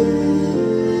you.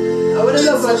 I would have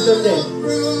loved us someday.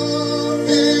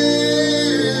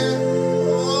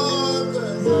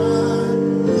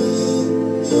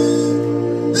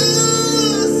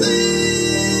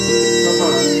 Come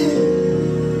on.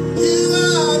 You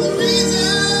are the reason.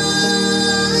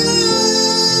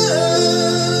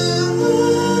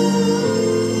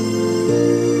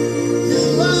 You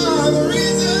are the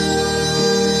reason.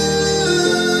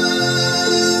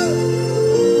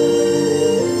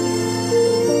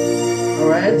 All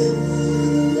right.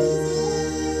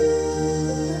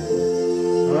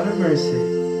 Lord of mercy.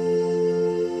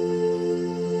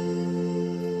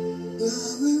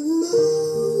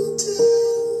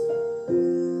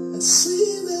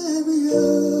 Swim every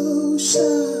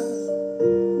ocean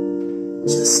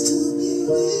just to be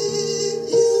with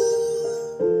you.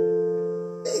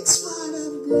 It's what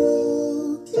I'm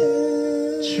broken.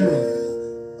 True.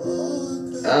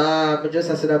 I just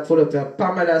said I pull up here.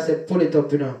 Pamela said pull it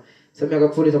up, you know. So I'm going to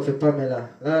pull it up for Pamela.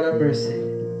 Lord of mercy.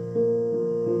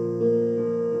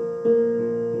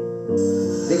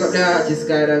 Big up the artist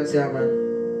guidance here, man.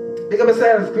 Big up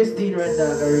yourself, Christine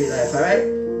Randall in real life, alright?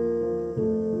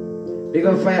 Big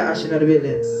up Fire Ash in the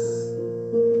building.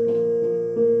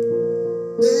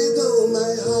 There go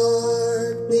my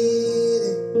heart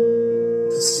beating,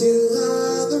 'cause you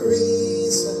are the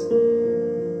reason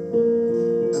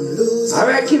I'm losing.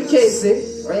 Alright, Kim Casey.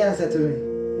 What you answer to me?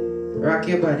 Rock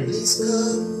your body. Please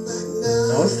come back now.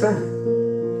 No, sir.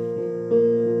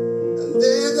 And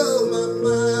there go my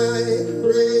mind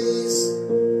race.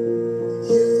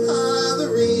 You are the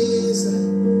reason,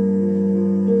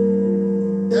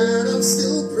 and I'm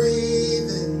still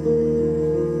breathing.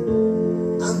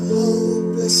 I'm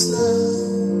hopeless now.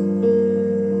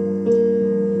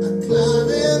 I climb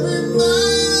every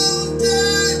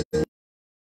mountain,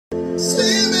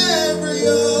 swim every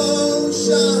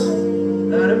ocean,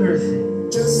 Lord of mercy.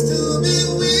 just to be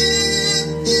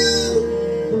with you.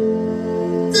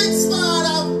 Fix what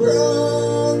I'm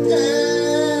broken.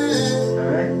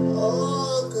 Alright.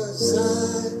 Oh, 'cause I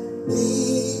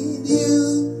need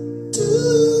you to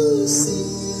see.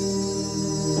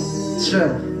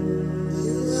 Sure.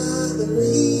 You are the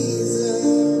reason.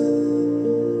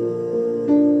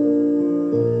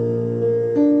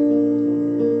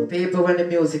 People, when the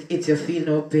music hits, you feel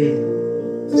no pain.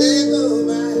 There go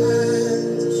my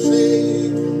hands to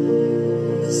shake,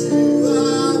 'cause you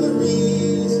are the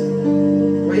reason.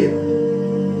 Wait.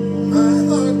 My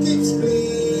heart keeps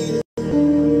bleeding.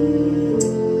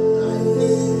 I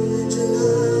need you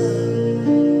now.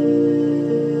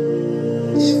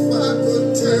 If I could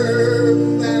turn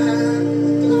back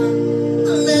the clock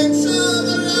and make sure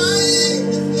the light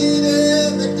is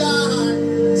in the dark,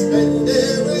 spend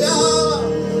every hour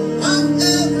of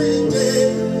every day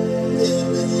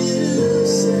giving you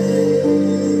say.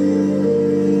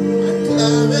 I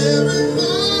climb every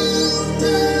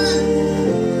mountain,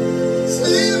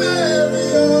 swim every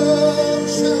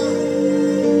ocean,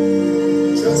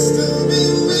 just to be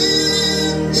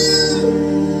with you.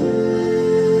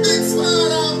 It's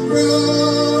what I'm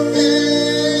broken.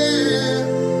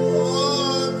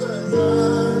 Oh, 'cause I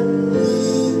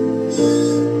need you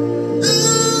to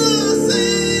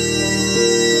see.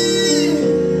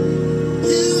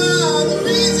 You are the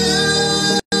reason.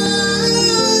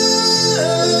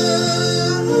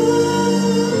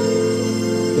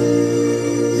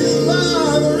 You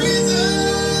are the reason.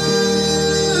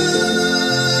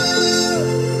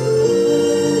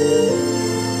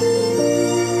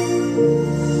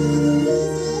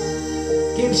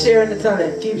 Keep sharing the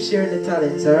talent. Keep sharing the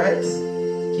talents, alright?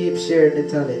 Keep sharing the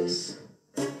talents.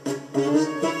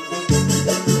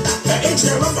 Hey,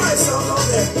 share my voice sound out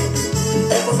there.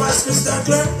 Hey, my voice crystal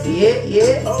clear. Yeah,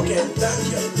 yeah. Okay, thank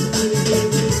you.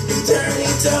 Turn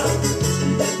it up.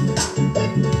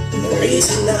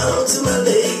 Reaching out to my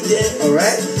lady.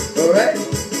 Alright, alright.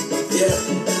 Yeah.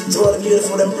 To all the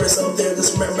beautiful empress out there,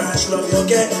 just remember I love you,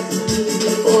 okay?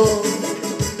 Oh,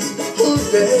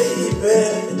 baby.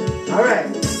 Alright.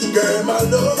 Girl, my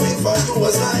loving for you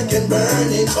was like a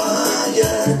burning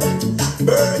fire.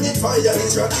 Burning fire,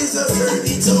 this rock is a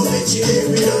 32 which you hear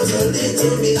it does a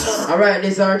little bit. Alright,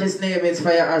 this artist's name is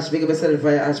Fire Ash. Big up yourself,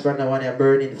 Fire Ash, brand one here,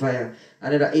 Burning Fire.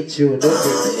 Another hit you, don't you?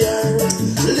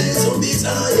 Little bit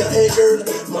higher, hey girl.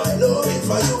 My loving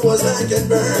for you was like a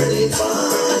burning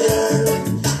fire.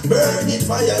 Burning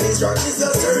fire, this rock is a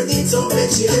 32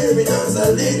 which you hear it does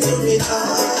a little bit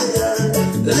higher.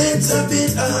 Little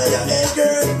bit higher, hey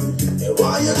girl.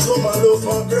 Why you to my love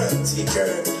for granted,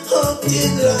 girl?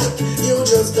 Acting like you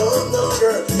just don't know,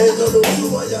 girl. And no look you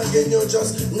why again, you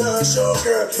just not show,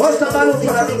 girl. What's the balloon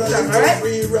for that big song, alright?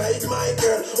 Rewrite my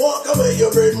girl. Walk away, you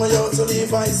break my heart to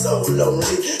leave I so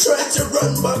lonely. Try to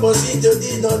run back, but see you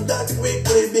did not that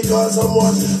quickly. Because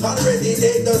someone already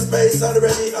take the space,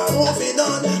 already I'm moving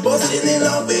on. But still in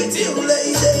love with you,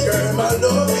 lady. Girl, my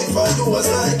loving for you was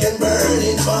like a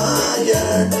burning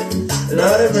fire.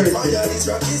 Lord of mercy. Fire, this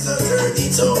rock is a dirty,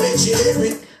 so make she hear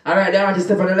it. Alright, the artist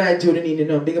step on the line tuning in, you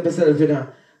know. Big up yourself, you know.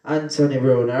 Anthony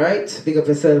Brown, alright? Big up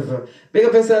yourself. Big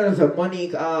up yourself,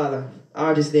 Monique All.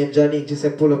 Artist name Janique, just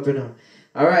say pull up, you know.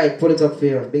 Alright, pull it up for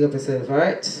you. Big up yourself,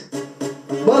 alright?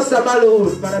 Bust a balloon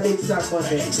for the big song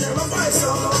Monday.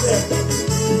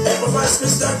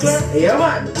 Yeah,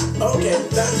 man. Okay,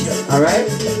 thank you. Alright?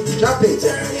 Drop it.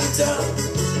 Turn it up.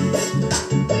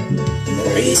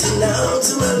 Reaching out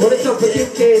to my Put it up for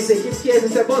Kim Casey. Kim Casey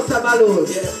say bust a balloon.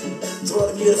 yeah. To all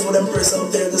the beautiful empress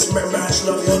out there, just remember I should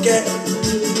love you, okay?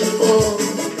 Oh,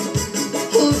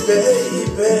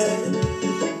 baby.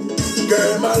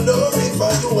 Girl, my loving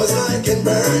for you was like a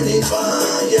burning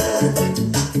fire.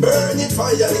 Burning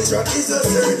fire, this rock is a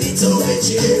dirty to make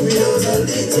you hear it goes a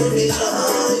little bit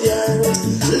higher.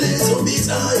 Little bit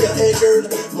higher, hey girl.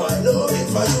 My loving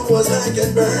for you was like a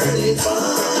burning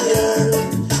fire.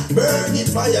 Burning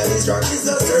fire, this rock is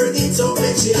a dirty to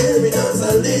make you hear it goes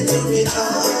a little bit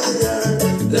higher.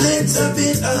 Little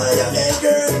bit higher, hey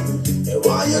girl. Hey,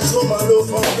 why you to my love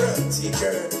for granted,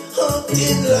 girl?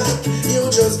 Acting like you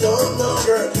just don't know,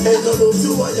 girl. And no love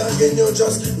you why again, you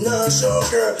just not show,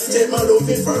 girl. Take my love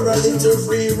in for a little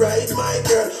free ride, my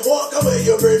girl. Walk away,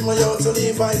 you break my heart to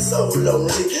leave I so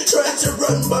lonely. Try to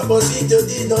run back, but see you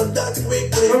did not that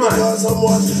quickly. Because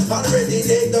someone already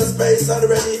take the space,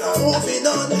 already I'm moving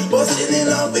on. But still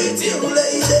in love with you,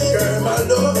 lady. Girl, my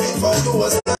loving for you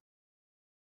was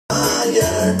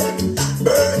fire.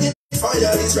 Burning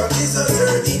fire, this rock is a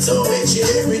dirty to make you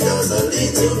hear it does a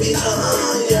little bit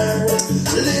higher.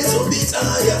 Little bit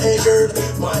higher, hey girl.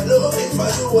 My loving for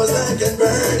you was like a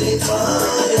burning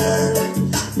fire.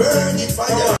 Burning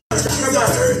fire, this rock is a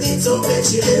dirty to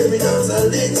make you hear it does a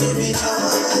little bit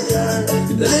higher.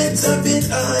 Little bit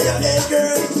higher, hey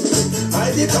girl. I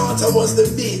did thought I was the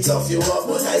beat of you up,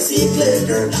 but I see clear,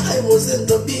 girl. I wasn't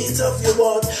the beat of your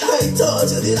walk. I thought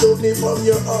you did love me from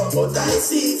your heart, but I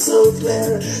see it so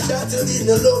clear that you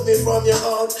didn't love me from your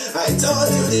heart. I thought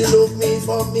you did love me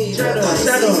for me, but I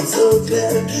see it so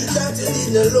clear that you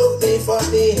didn't love me for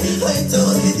me. I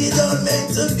thought we did not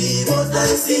meant to be, but I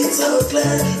see it so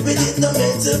clear we did not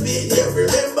meant to be. You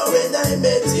remember when I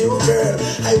met you, girl?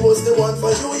 I was the one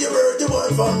for you, you were the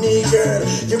one for me, girl.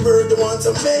 You were the one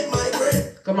to make my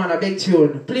great. Come on, a big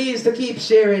tune. Please to keep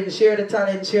sharing, share the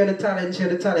talent, share the talent, share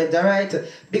the talent, alright?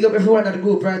 Big up everyone at the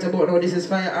group right about now. This is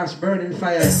Fire Ash, Burning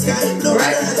Fire.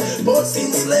 Right? But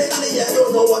since lately, I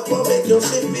don't know what will make you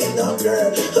flipping up,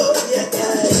 girl. Oh, yeah,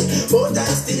 but I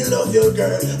still love you,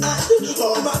 girl. And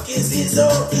all my kisses,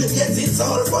 oh, yes, it's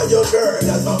all for you, girl.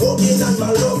 That's my walking and my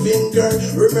loving, girl.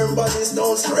 Remember this,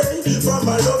 don't stray from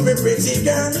my loving pretty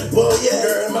girl. Oh, yeah,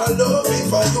 girl, my loving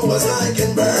for you was like a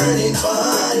burning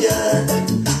fire.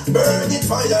 Burning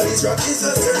fire, this rock is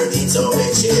a dirty to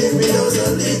make you hear it goes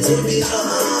a little bit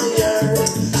higher.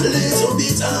 Little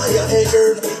bit higher, hey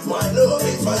girl. My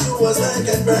loving for you was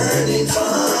like a burning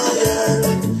fire.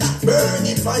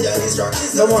 Burning fire, this rock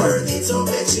is a dirty to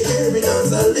make you hear it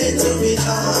goes a little bit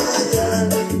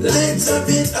higher. Little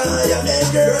bit higher, hey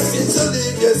girl. Since you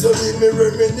leave, yes, you leave me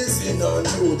reminiscing on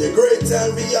you. The great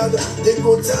time we had, the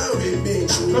good time we been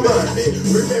through. Baby,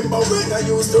 remember when I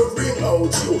used to bring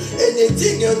out you.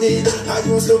 Anything you need, I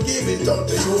used to give it up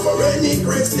to you. For any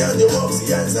Christian, the walks,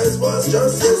 the answers was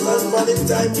just yes and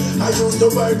Valentine. I used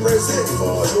to buy present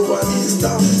for you and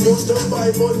Easter. Used to buy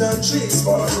banana trees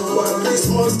for you and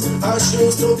Christmas. I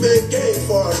used to bake cake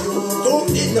for you.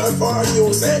 Cook dinner for you.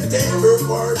 Set table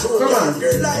for you.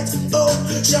 Younger light, oh,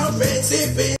 champagne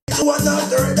sipping to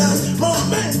another. That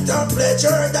moment of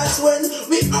pleasure. That's when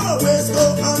we always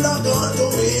go and log on to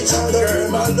each other.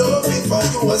 My loving for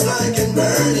you was like a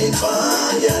burning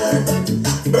fire.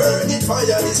 Burning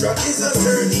fire, this rock is a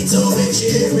dirty to make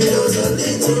you hear it goes a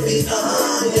little bit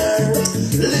higher.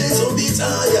 Little bit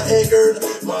higher, hey girl.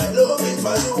 My loving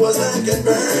for you was like a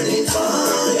burning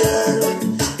fire.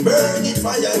 Burning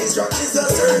fire, this rock is a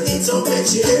dirty to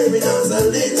make you hear it goes a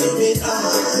little bit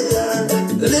higher.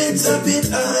 Little bit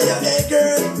higher, hey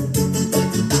girl.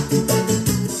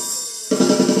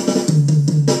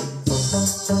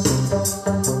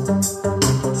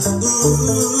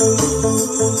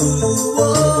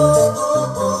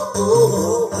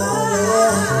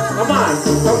 Come on,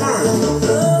 come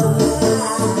on.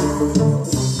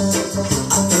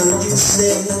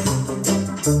 said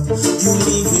you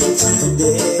leave here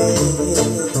today.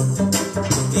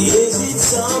 Is it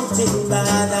something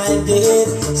bad I did?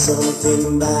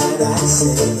 Something bad I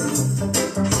said?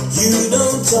 You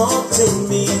don't talk to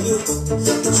me.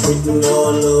 It's written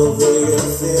all over your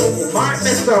face. Mark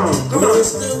this song. Come on.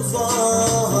 First of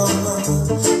all,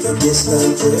 you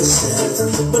discount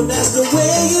yourself, but that's the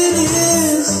way it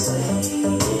is.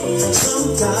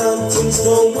 Sometimes things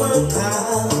don't work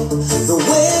out the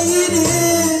way it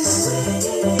is,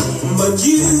 but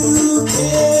you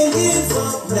can't give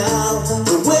up now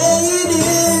the way it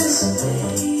is.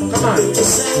 Come on. Pick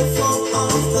yourself up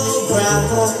off the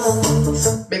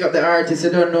ground. Big up the artist, you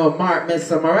don't know Mark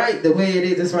Messom, alright? The way it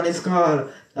is, this one is called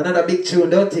another big tune,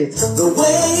 don't it? The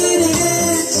way it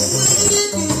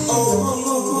is. Oh,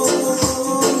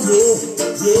 yeah.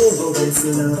 Oh, this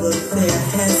love affair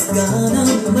has gone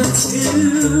on much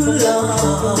too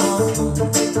long.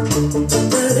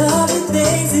 But all the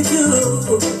things you do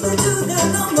that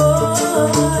no more.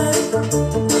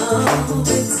 Oh,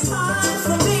 it's hard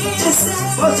for me to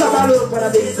say. What's up, Balloon, for the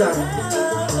big song?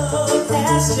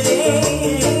 Has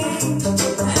changed.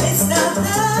 It's not the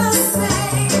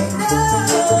same. No,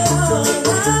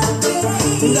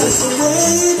 that's the way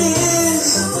it is.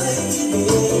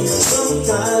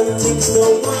 Sometimes things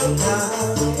don't work out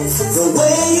the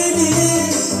way it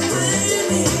is,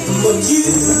 but you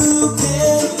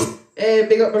can. Hey,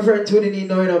 big up my friend tuning in, you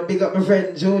know, big up my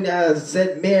friend Junior,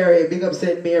 St. Mary, big up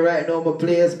St. Mary right now, my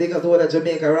place, big up the whole of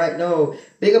Jamaica right now,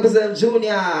 big up myself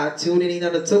Junior, tuning in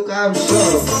on the Took Off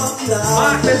Show.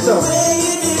 Mark Messom.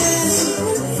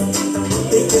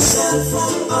 Pick yourself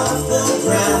up off the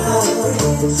ground,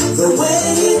 the way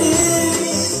it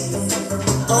is.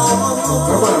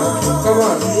 Oh, come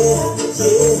on.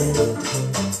 Yeah.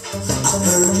 I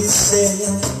heard you say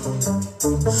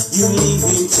you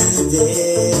leaving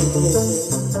today.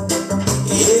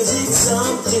 Is it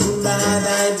something bad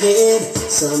I did?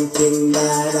 Something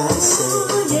bad I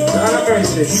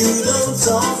said? You don't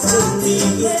talk to me.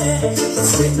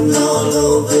 It's written all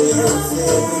over your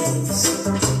face.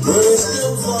 First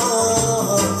of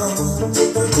all,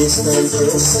 you distance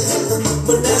yourself,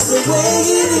 but that's the way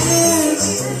it is.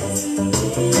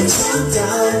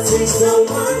 Sometimes things don't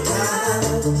work out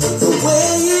the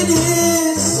way it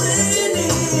is,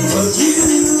 but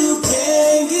you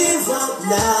can't give up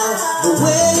now the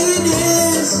way it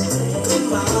is.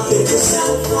 Pick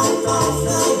yourself up off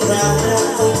the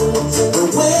ground the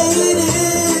way it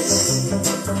is.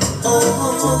 Oh,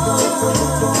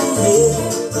 yeah.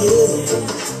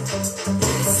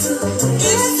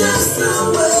 It's just the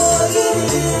way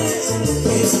it is.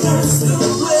 It's just the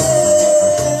way.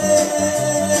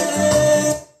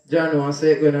 John wants to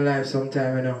go in life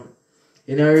sometime, you know.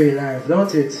 In a real life,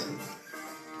 don't it?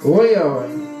 Oh, yeah.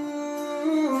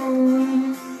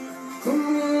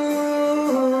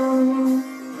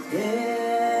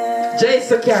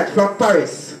 Jason Cat from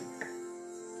Paris.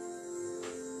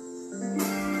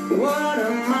 What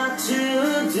am I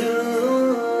to do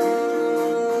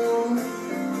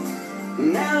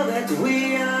now that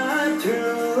we are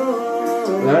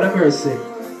through? Lord of mercy.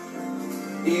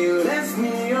 You left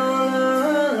me all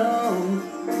alone,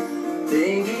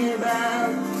 thinking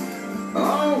about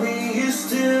all we used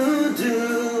to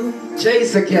do.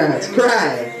 Jason Cat,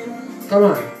 cry. Come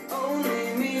on.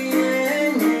 Only me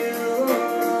and you.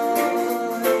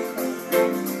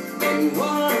 And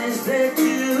what is there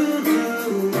to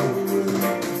do?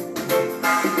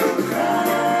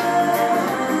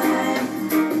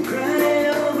 Cry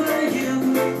over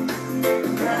you.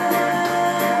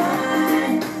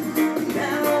 Cry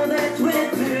now that we're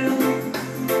through.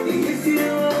 If you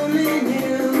only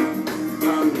knew,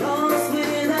 I'm lost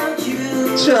without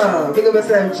you. Sure, big up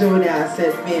yourself, Junior,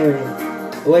 St. Mary.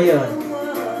 Where you on?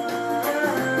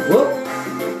 Whoop.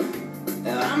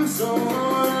 I'm so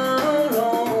all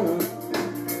alone,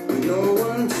 no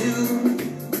one to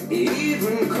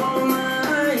even call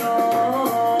my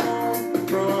own.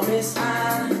 Promise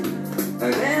I'll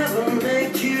never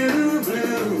make you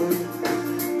blue.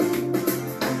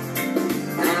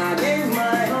 I gave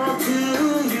my all to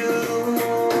you,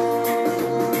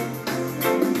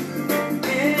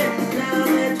 and now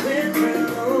that we're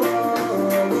through,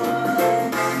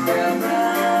 have I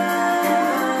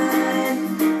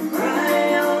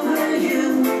cry over you,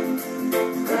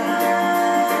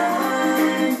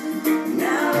 cry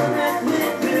now that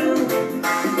we're through.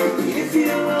 If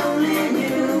you only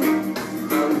knew,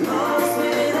 I'm lost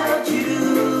without you.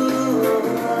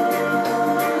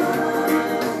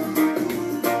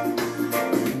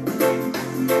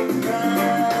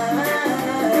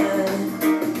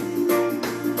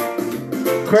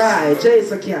 Cry,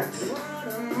 Jason Cat.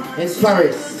 In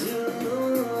Paris.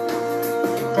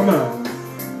 Come on.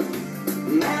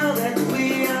 Now that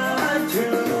we are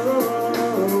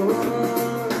through,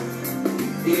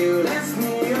 you left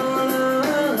me all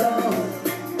alone.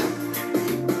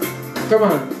 Come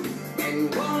on.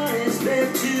 And what is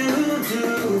there to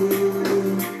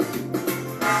do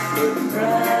but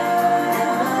cry,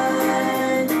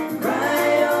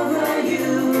 cry over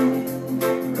you,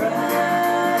 cry.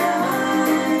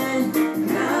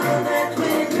 Now that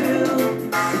we're through,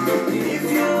 if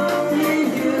you only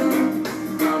knew,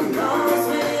 I'm lost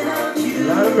without you.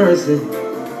 Lord of mercy.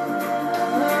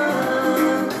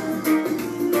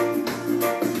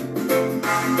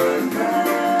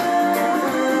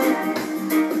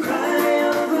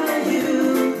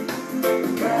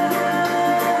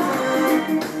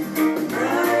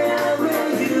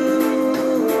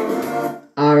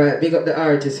 Alright, big up the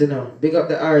artist, you know. Big up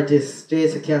the artist,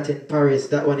 Jason Cat in Paris.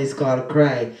 That one is called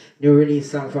Cry. New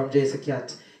release song from Jason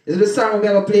Cat. This is the song we're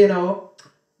going to play now.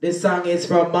 This song is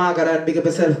from Margaret. Big up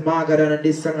yourself, Margaret. And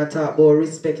this song I talk about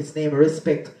respect. Its name,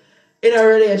 Respect. In a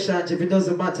relationship, it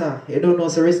doesn't matter. You don't know,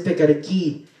 so respect are the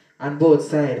key on both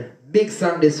sides. Big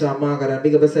song this from Margaret.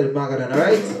 Big up yourself, Margaret.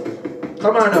 Alright?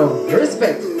 Come on now.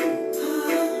 Respect.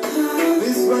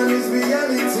 This one is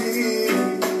reality.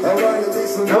 I want to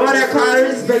listen. Now what I call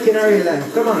respect in a real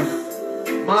life. Come on.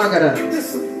 Margaret.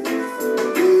 Listen.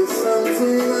 There's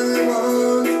something I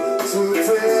want to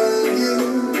tell you.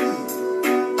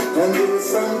 And there's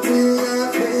something I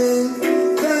think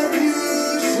that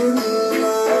you should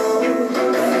know.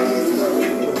 I need love,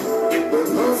 but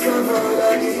most of all I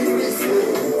need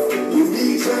respect. You need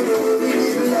each other when we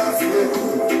need the last breath.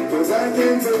 Cause I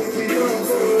can't take it on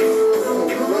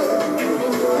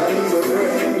I need a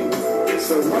friend,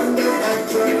 someone that I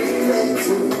can relate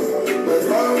to. But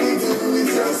all we do is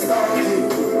just talking,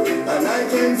 and I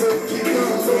can't take it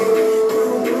on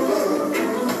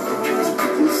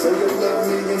You say you love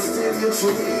me and still you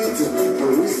treat. You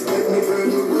respect me, girl,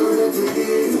 you wouldn't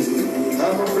forget.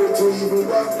 I'm afraid to even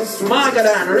walk the street.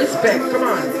 Margaret, respect, come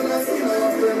on.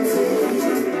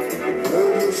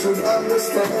 Girl, you should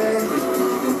understand.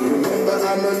 Remember,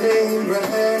 I'm a name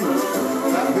brand.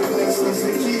 Happiness is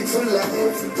the key to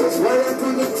life. That's why I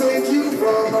couldn't take you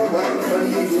for my wife. I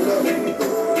need love,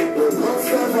 but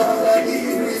most of all I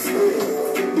need respect.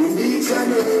 You need each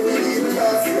and every little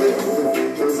aspect.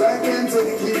 Cause I can't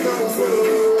take it on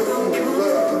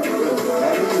I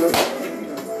need love,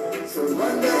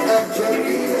 someone that I can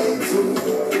relate to.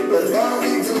 But all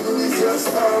we do is just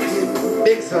argue.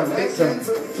 Big son, big son.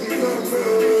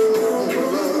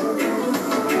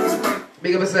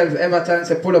 Big up yourself every time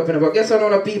say pull up in the book. Guess what,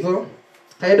 no people?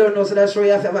 I don't know, so that's why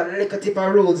you have to have a little tip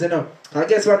of rules, you know. I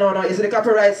guess what, no, you see the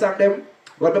copyright song them,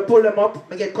 but me pull them up,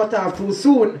 me get cut off too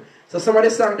soon. So some of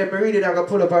the song them, me read it, I go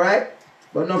pull up, alright?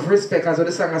 But enough respect, as well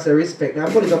the song I say respect. Now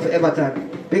pull it up every time.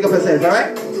 Big up yourself,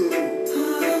 alright?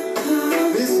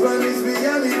 This one is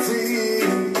reality.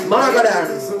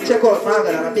 Margaret, check out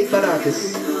Margaret, a big bad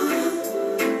artist.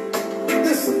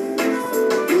 Listen,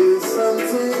 there's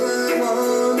something I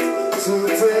want to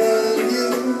tell you,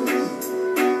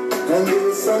 and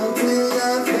there's something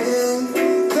I think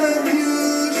that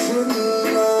you should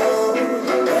know.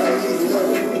 I need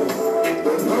love,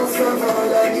 but most of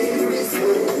all I need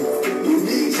respect. You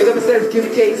need Big up yourself, Kim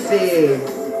Casey.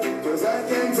 cause I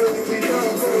can't take it on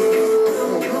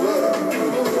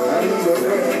I need a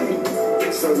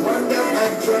friend, someone that I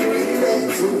can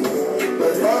relate to.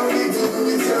 But all we do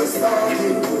is just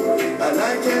talking, and I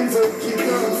can't take it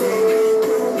on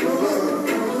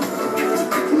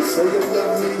You say you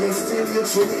love me and still you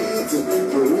treat.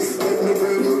 You respect me,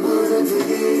 girl, you wouldn't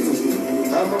forget.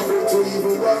 I'm afraid to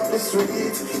even walk the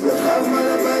street. You have my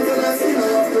mind and I see no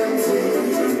plenty.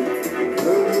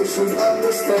 Girl, you should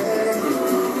understand.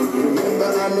 Remember,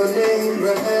 I'm a name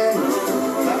brand.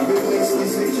 Happiness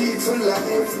is the key to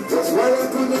life. That's why I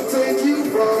couldn't take you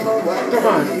for my wife. Come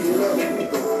on.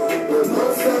 But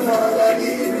most of all, I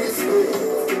need respect.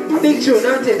 A big tune,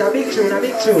 not it, a big tune, a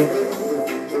big tune.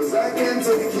 Cause I can't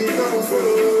take it on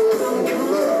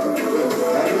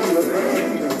I need a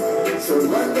friend,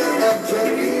 someone that I can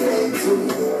relate to.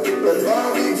 But all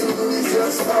we do is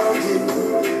just argue,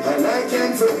 and I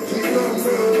can't take it on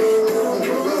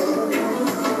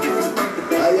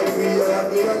I agree, you're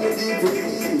happy on the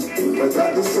degree, but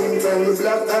at the same time you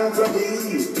black Anthony.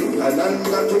 And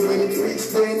unlock it when it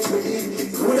reaches day 3.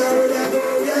 Could I rather go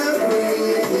your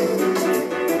way?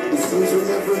 It seems you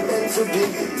never meant to be,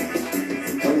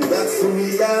 and that's the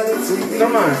reality.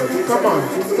 Come on, come on,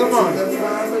 come on.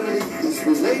 This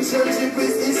relationship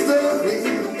is history.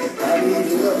 I need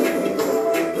love,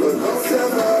 but most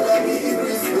of all I need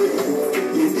respect.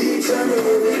 You need each and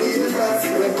every little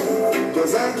aspect.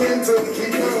 cause I can't take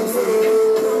it no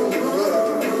more.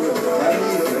 I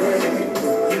need a friend,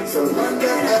 someone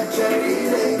that I can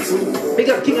relate to. Big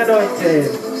up King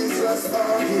Anointed.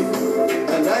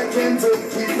 And I can't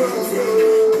take it no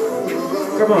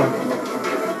more. Come on.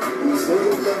 You say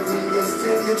you love me, but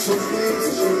still you choose me.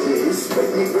 You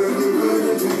respect me, girl, you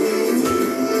really to me.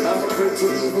 I'm afraid to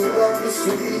even walk the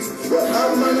streets, but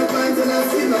I'm on the mind and I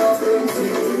feel empty.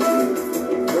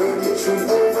 Girl, you should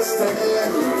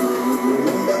understand.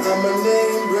 Remember, I'm a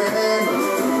name brand.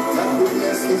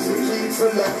 Happiness is the key to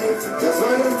life. That's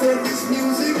why I take this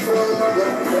music from my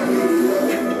God.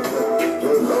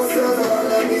 But most of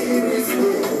all, I need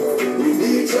respect. We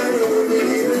need each other, we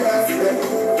need respect.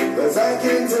 Cause I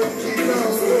can't take it no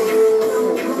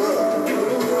more.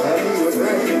 I need a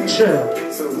friend. Sure.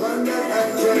 Someone that I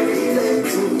can relate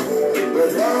to.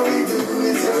 But all we do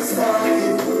is just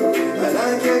argue. And I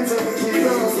can't take it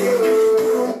no more.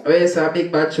 Oh yes, a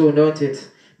big bad tune, don't it?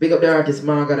 Big up the artist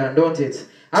Margaret, don't it?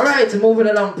 Alright, moving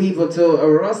along people to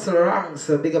Russell Ranks.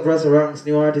 Big up Russell Ranks,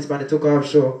 new artist on the Took Off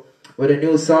show with a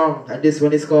new song. And this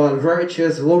one is called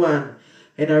Virtuous Woman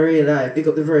in a Real Life. Big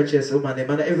up the virtuous woman. They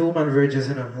man, every woman virtuous,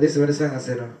 you know. This is what the song I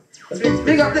said, you know.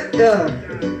 Big up the...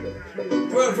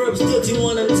 Proverbs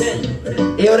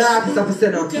 31:10. Yo, the artist have to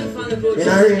say now. In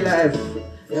a real life.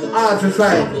 Hard to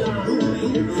find.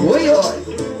 What you on?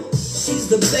 She's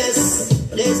the best,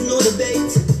 there's no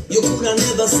debate. You could have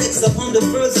never sex upon the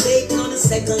first date, not the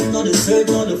second, not the third,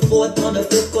 not the fourth, not the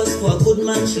fifth. Cause for a good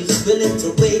man, she's willing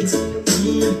to wait.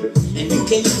 And you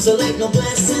can use her like no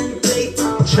glass and plate.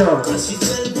 Sure. Cause she's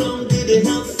well grounded in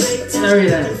her faith. In a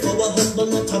real life. For a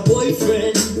husband, not a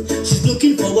boyfriend. She's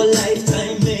looking for a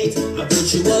lifetime mate. A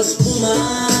virtuous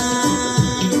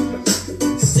woman,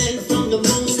 sent from the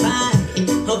Most High.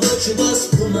 A virtuous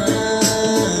woman,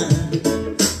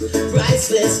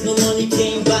 priceless, no money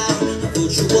came by. A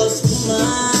virtuous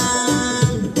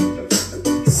woman,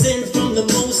 sent from the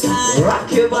Most High.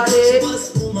 Rock your body. A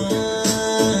virtuous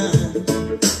woman,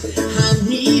 I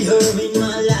need her in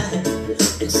my life.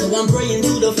 And so I'm praying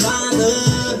to the Father,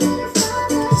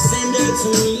 send her to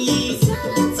me.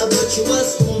 A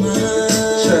virtuous woman.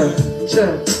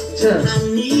 Sure. I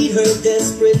need her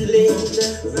desperately.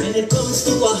 When it comes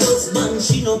to a husband,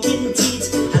 she no pin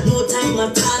teeth. At no time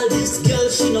at all, this girl,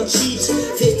 she no cheat.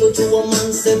 Faithful to a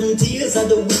man 70 years of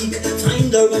the week.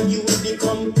 Find her and you will be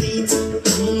complete.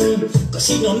 Cause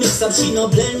she no mix up, she no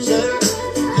blender.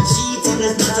 And cheating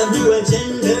is not a new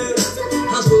agenda.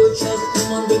 A virtuous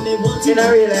woman when they want In a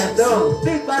real life, though.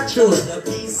 Big bad tune. a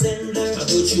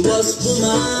virtuous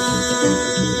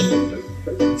woman,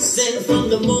 sent from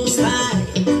the Most High.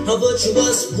 A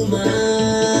virtuous woman,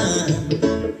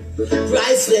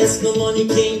 priceless, no money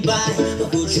came by. A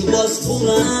virtuous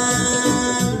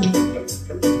woman,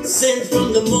 sent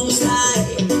from the Most High.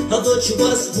 A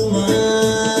virtuous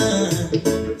woman,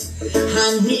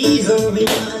 I need her in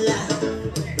my life.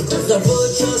 Cause a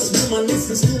virtuous woman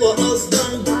listens to her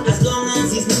husband. As long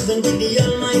as he's moving with the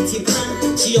almighty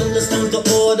plan, she understands the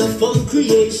order from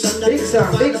creation. Big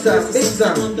song.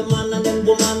 The man and then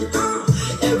woman.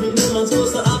 Every woman's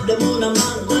supposed to have the moon and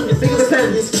man. Big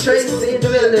defense, straight in the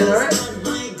building, alright?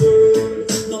 My girl,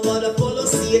 no other follow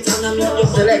Satan and not your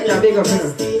Selector, big up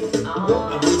here. A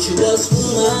virtuous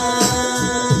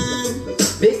woman,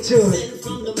 Big tune. sent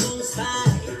from the Most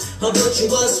High. A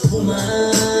virtuous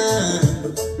woman,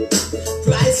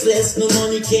 priceless, no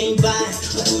money came by. A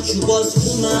virtuous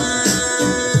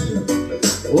woman,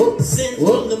 sent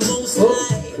from the Most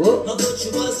High. A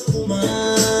virtuous woman,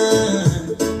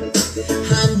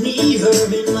 I need her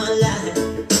in my life.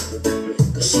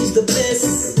 Cause she's the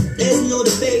best, there's no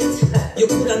debate. You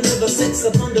could have never sex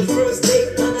upon the first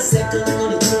date, on the second,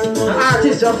 on the third, on the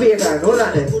Artist of Vegan, hold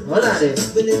on it.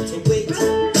 willing to wait.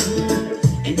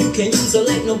 And you can use her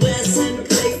like no glass and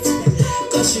plate.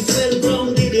 Cause she's well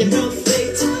grounded in her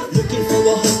faith. Looking for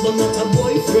a husband, not a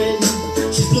boyfriend.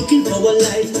 She's looking for a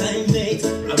lifetime mate.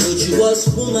 A virtuous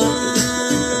woman,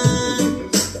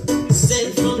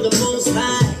 sent from the Most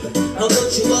High. A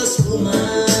virtuous woman,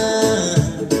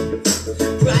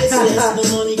 priceless, no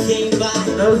money came by.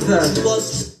 No, sir.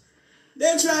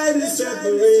 They try to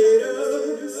separate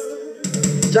us.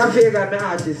 John Vegan, my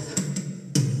artist.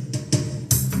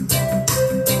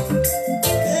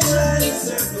 They try to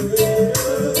separate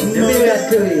us. Let me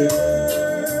get to it.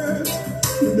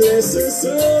 Bless her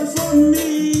soul for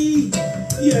me.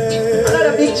 Yeah.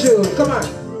 Another big tune, come on.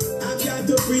 I've got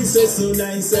a princess so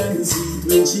nice and sweet.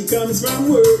 When she comes from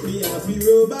work, me have to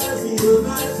rub her feet.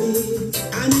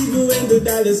 And even when the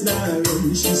dollar's not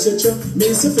around, she's such a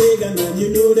Mr. Fagan, and you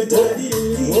know that I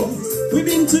didn't leave. We've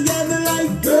been together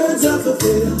like birds of a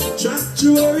feather. Track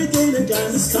through everything and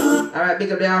kind of star. Alright,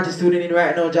 big up the artist tuning in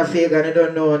right now, Jafega, I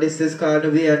don't know. This is called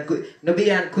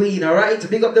Nubian Queen, alright?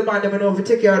 Big up the man, them know to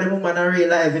take care of the woman in real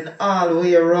life in all the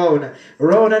way around.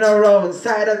 Round and around,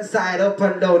 side and side, up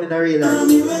and down in a real life.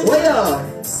 Way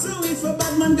up! So if a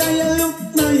bad man guy you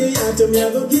look, now you have to me, I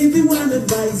go give him one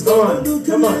advice. Come on,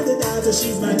 come on. The daughter,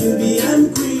 she's my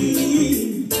Nubian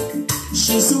queen.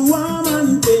 She's so warm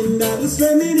and tender, the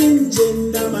feminine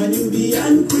gender, my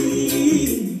Nubian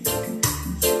queen.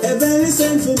 Heaven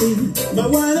sent for me, my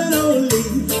one and only,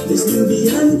 this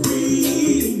Nubian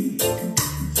queen.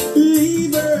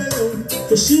 Leave her alone,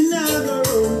 cause she not her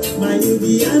own, my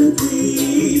Nubian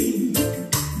queen.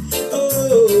 Oh,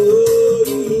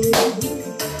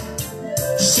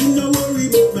 she no worry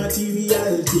about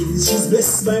material things. She's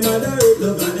blessed by mother earth,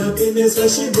 love and happiness that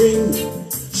she bring.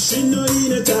 She no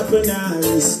in a top and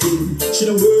her skin. She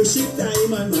no worship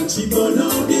diamond man, she burn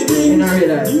out the ring.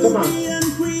 Come on. Nubian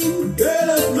queen, girl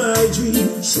of my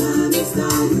dream. Shining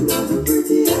star, you are the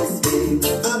prettiest thing.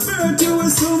 A virtue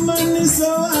is so money,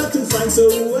 so hard to find. So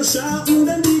who was sharpened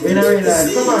and deep in real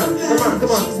life. Come on, come on,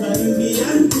 come on. She's my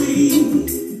Nubian queen.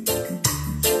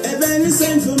 Heaven is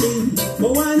sent for me, my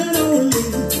one and only,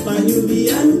 my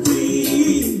Nubian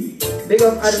queen. Big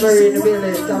up Admiral in the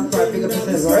building, top 5, big up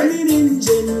yourself, alright?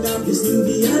 This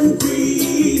Nubian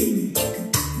queen.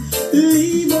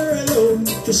 Leave her alone,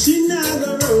 cause she not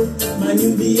her own, my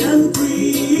Nubian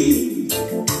queen.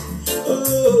 Oh,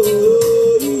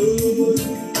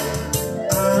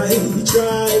 I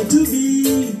try to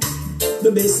be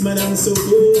the best man I'm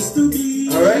supposed to be.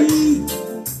 Alright.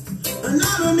 And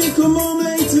now when me come home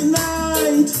late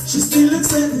tonight, she still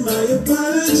accept my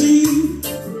apology.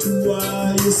 To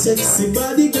all you sexy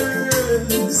body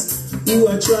girls who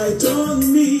are try to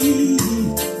on me,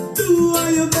 do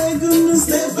all you beg them to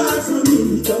stay far from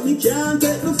me. Cause me can't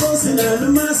take the fuss and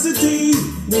animosity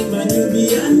with my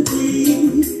Nubian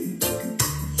queen.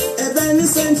 Heaven is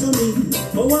sent for me,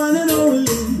 my one and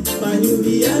only, my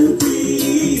Nubian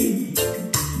queen.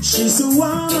 She's so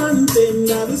warm and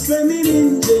tender, the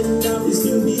feminine gender, this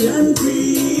Nubian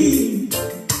queen.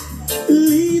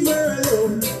 Leave her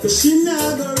alone, cause she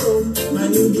not her own, my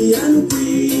Nubian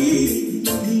queen.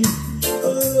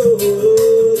 Oh,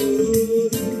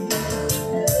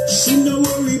 she no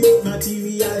worry about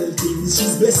material things.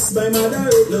 She's blessed by mother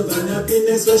earth, love and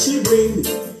happiness what she bring.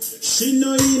 She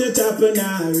no in a top and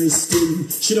her skin.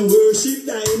 She no worship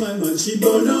diamond man, she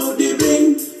burn out the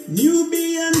bling.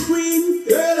 Nubian queen,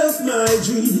 girl of my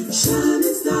dream.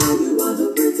 Shining star, you are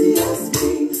the prettiest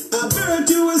thing. A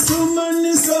virtue is so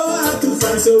money, so hard to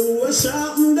find. So who was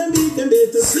sharpened and beat them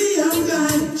better see I'm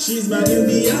blind. She's my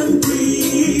Nubian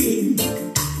queen.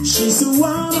 She's so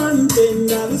warm and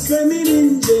tender, the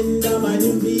feminine gender, my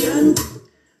Nubian.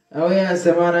 Oh yes,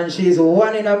 man, and she's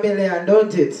 1 in a million,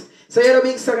 don't it? So you know the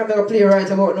big song I'm going to play right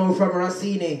about now from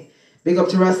Rossini. Big up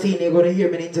to Rossini, you're going to hear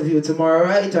me in an interview tomorrow,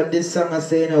 right? And this song is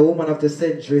saying a woman of the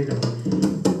century.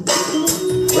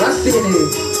 Rossini.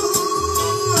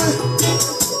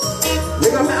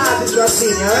 Big up my artist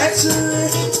Rossini, alright?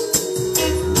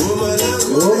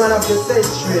 Woman of the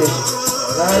century.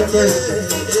 Lord of mercy.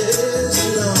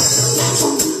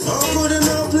 How good and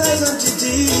how pleasant it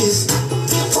is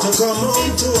to come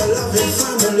home to a loving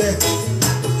family.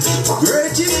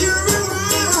 Great is your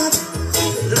reward,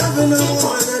 loving a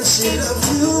woman and she loves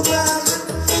you back.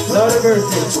 Lord of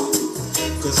mercy.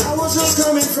 Cause I was just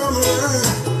coming from her,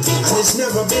 and it's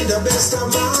never been the best of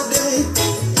my day.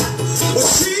 But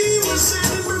she was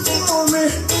standing before me,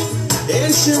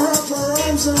 and she wrapped her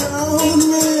arms around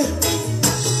me,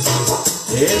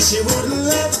 and she wouldn't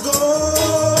let go.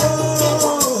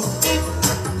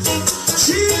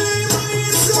 She lay my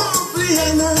head softly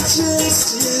in her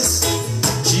chest, yes.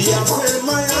 She have felt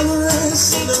my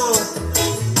unrest now.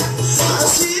 I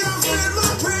see her felt my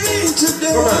pain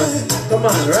today. Come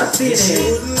on, Rossini. She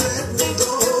wouldn't let me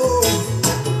go.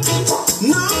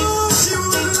 No, she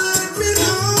wouldn't let me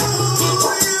go.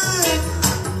 Yeah.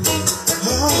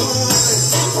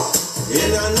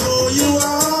 And I know you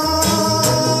are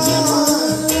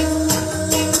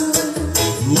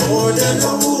more than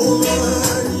a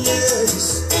woman,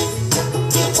 yes.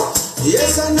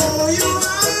 Yes, I know you are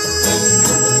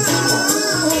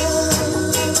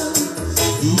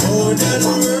more than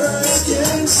words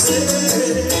can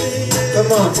say.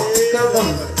 Come on, come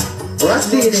on.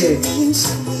 Rossini.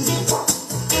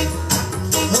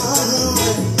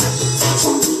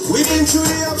 We've been through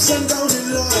the ups and downs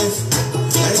in life,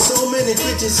 and so many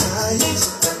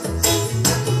criticize.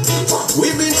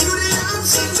 We've been through the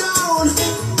ups and downs.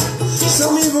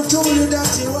 Some even told you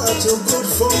that you are too good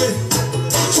for me,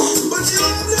 but you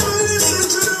have never listened.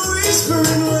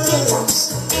 whispering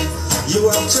words. You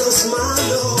are just my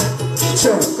love.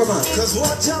 Sure, come on. Cause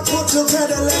what you put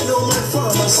together, let no man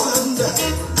form asunder.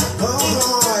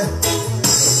 Oh,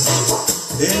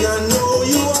 and I know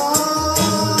you are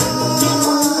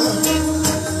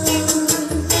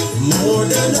more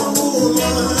than a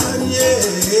woman, yeah.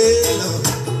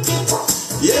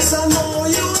 Yes, I know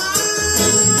you are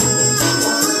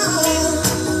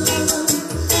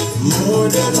more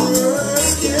than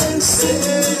words can say.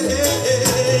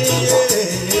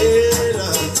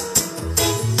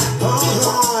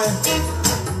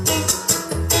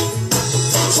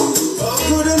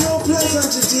 Good and no pleasant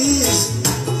it is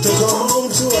to come home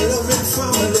to a loving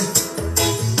family.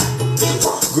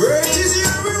 Great is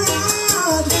your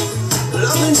reward,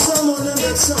 loving someone and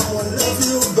that someone love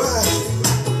you back.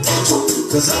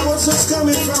 Cause I was just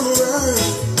coming from work,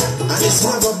 and it's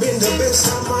never been the best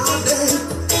of my day.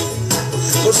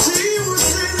 But she was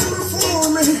standing before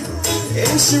me,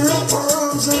 and she wrapped her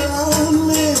arms around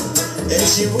me, and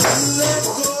she wouldn't let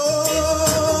go.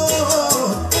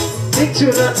 Big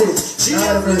tune at this. She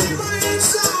had me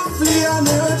softly on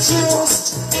her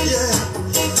chest, yeah.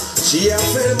 She had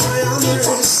felt my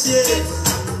unrest, yeah.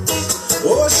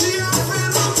 Oh, she had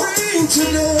felt my pain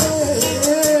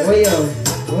today. Oh yeah.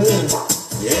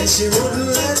 Yeah, she wouldn't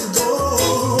let go.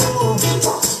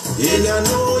 And I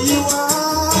know you are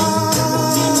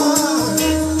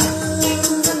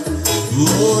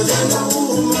more than a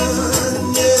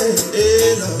woman, yeah.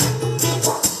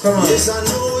 Come on. Yes, I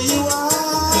know you are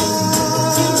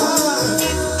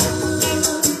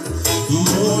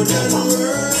more than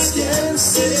words can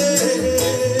say.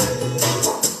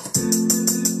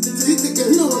 You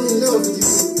know I'm in love with you.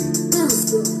 Paris,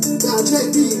 bro. Now,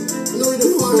 JB, I know you're the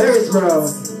one. Paris, bro.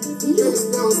 Paris,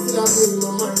 bro, still out in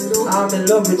my mind, you know? I'm in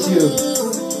love with you.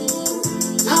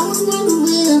 I was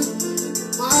wondering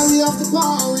why we have to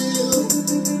quarrel.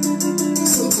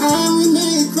 Sometimes we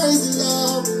make crazy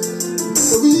love,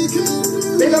 so we can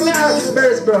do. Big up me artist,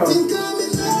 Paris, bro. Think I'm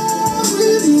in love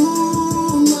with you,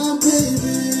 my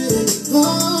baby.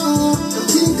 Oh, I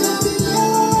think I'm in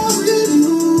love with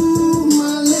you,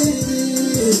 my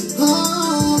lady.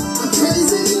 Oh, I'm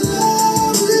crazy in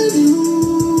love with you,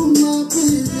 my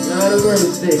baby. Now the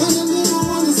words And I this. never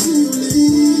wanna see you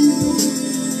leave.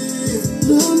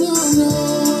 No, no, no.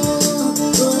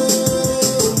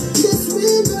 Oh, yes, we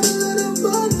got a lot of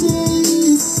bad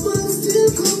days, but I'm still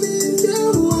coming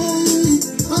your way.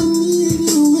 I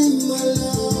need you in my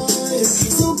life,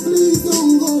 so please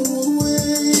don't go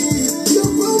away.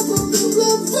 You're both of the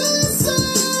blood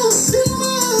vessels in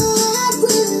my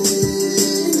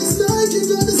brain. It's like you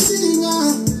got a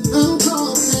singer, I'm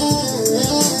calling.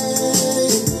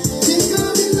 Think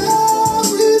I'm in love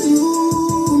with you,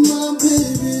 my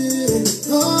baby.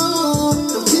 Oh, I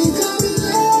think I'm in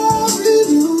love with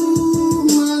you,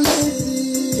 my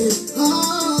lady. Oh,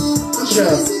 I'm Sure.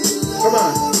 crazy in Come on.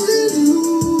 love with you,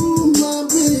 my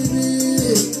baby.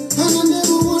 And I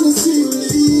never wanna see you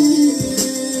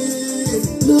leave.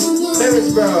 No, no. Paris,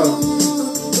 bro.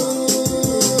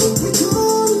 We're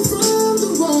coming from the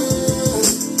world,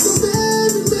 so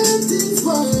baby, make things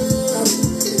work.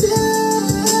 In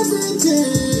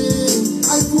everything,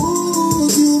 I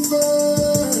put you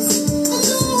first. I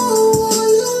know why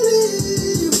you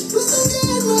leave, but don't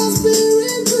get my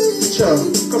spirit free. Sure,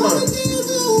 come on. I'll give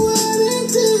you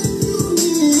anything you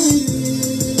need.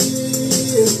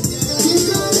 Think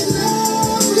I'm in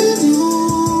love with you,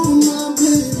 my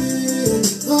baby.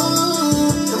 Oh,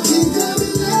 I think I'm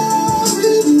in love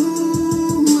with you,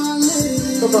 my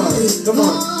lady. Come on, come on. Oh,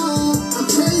 I'm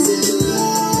crazy in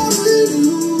love with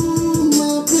you,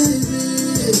 my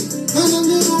baby. And I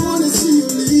never wanna see you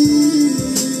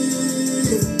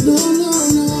leave. No, no,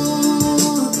 no.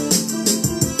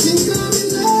 Think I'm in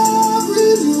love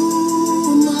with you,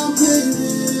 my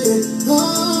baby. Oh,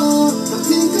 I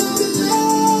think I'm in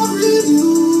love with you,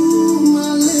 my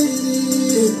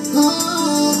lady. Oh,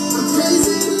 I'm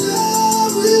crazy in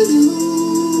love with you,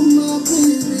 my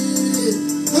baby.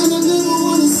 And I never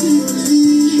wanna see you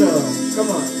leave. Sure, come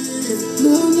on.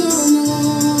 No, no, no.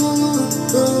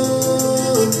 Oh.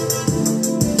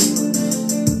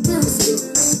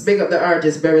 Paris, Big up the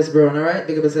artist, Paris Brown, alright?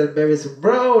 Big up yourself, Paris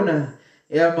Brown.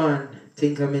 Yeah, man.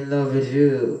 Think I'm in love with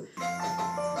you.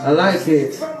 I like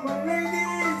it.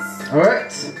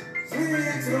 Alright?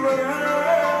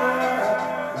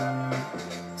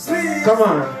 Come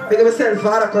on. Big up yourself,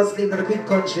 Father, cause live in the Queen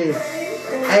Country.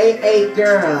 Hey, hey,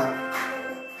 girl.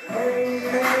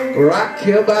 Rock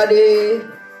your body.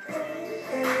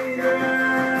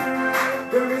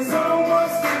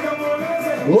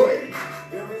 What?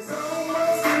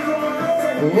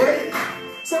 What?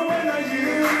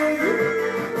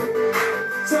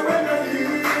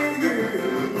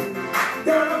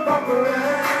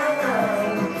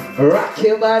 Rock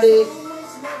your body.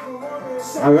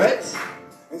 Alright?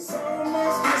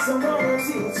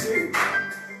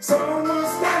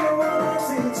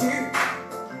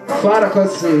 Father could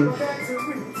sleep.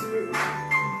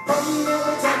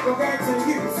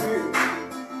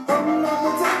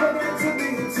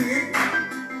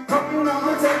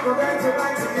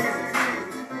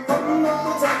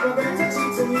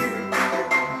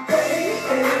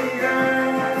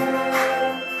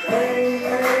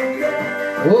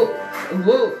 Whoa,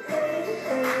 whoa.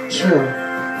 Sure.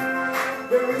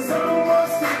 There is so much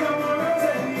thing I wanna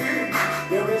tell you.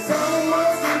 There is so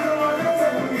much thing I wanna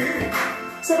tell you.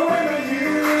 So when are you?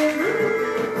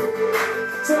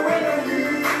 So when are you?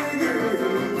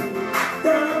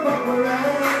 Gonna bump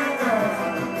around.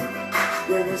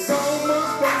 There is so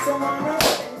much things I wanna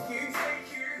thank you.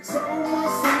 So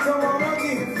much things I wanna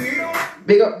give you.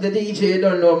 Big up the DJ, you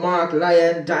don't know, Mark,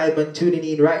 Lion, Diamond, tuning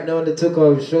in right now on the Took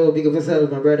Off Show. Big up yourself,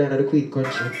 my brother, and the Queen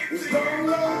Country.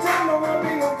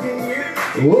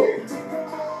 Whoa.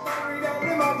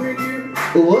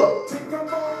 Whoa.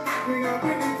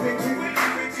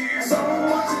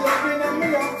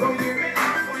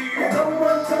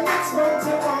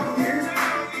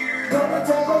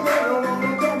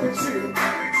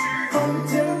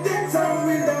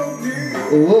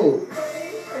 Whoa.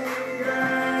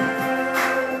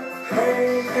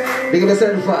 Big up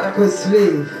yourself for I could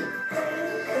sleep.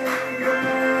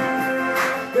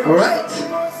 Alright.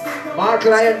 Mark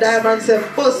Lion Diamond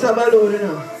said, bust a balloon, you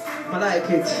know. I like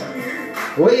it.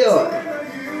 Where you are?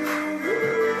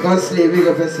 God sleep, big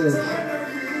up yourself.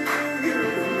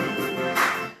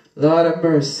 Lord of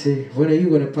mercy, when are you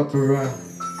gonna pop around?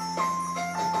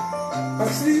 I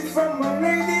sleep from my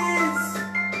ladies.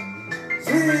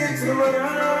 Sleep to my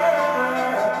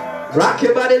eyes. Rock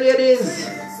your body, ladies.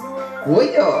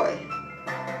 Where you are?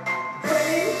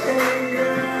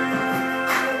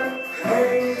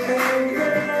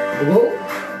 Whoa.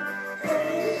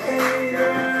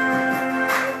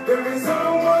 There is so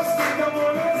much thing I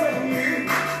wanna tell you.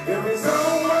 There is so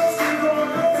much thing I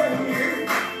wanna tell you.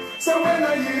 So when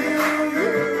are you?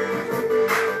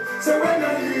 So when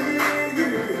are you?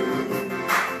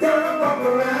 Gonna walk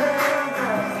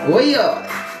around. Where you are?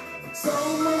 So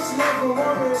much love I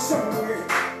wanna show you.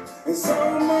 And so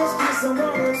much peace I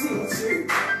wanna teach you.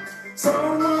 So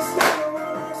much love I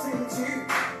wanna teach you.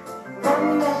 I'm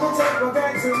not the type of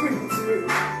guy to read you.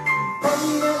 I'm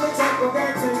not the type of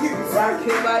guy to use. Rock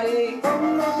your body. I'm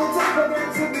not the type of guy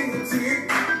to be to you.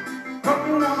 I'm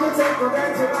not the type of guy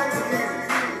to lie to you.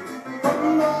 I'm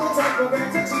not the type of guy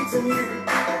to cheat on you.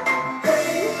 Hey,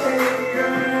 hey,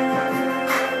 girl.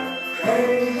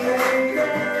 Hey, hey,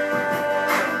 girl.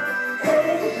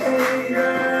 Hey, hey,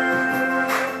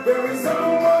 girl. There is so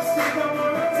much thing I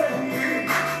wanna tell you.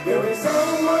 There is so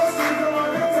much thing I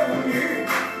wanna tell you.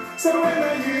 So when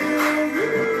are you?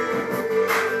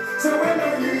 So when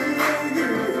are you?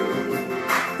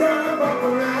 Gonna walk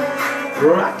around.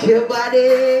 Rock your body.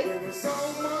 There is so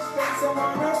much things I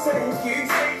wanna thank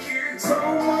you. So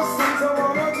much things I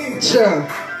wanna give you. Sure.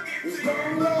 It's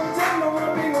long, long time I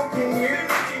wanna be looking you.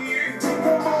 Think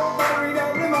about married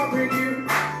and live up with you.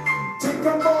 Think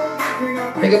about living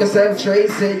up with Big up yourself,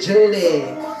 Tracy, Julie. so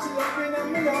much loving and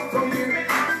me love for you.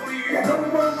 I don't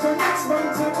want the next one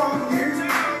to on you.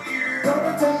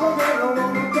 Gonna take a girl, I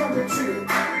wanna come with you.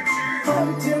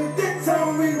 Until the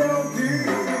time without you.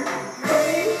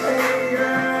 Hey, hey,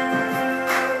 girl.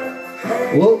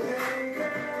 Hey, Whoa.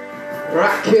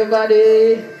 Rock your body.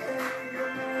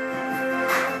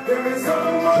 there is so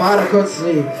much Father could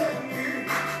sleep.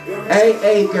 Hey,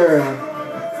 hey, girl.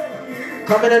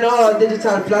 Coming on all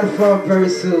digital platform very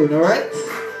soon, alright?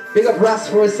 Big up Ross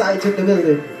for a site in the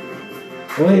building.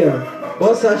 Oh yeah.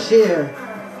 What's our share?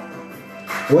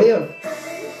 Oh yeah.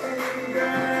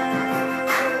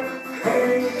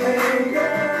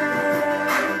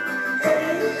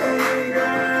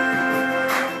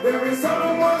 there is so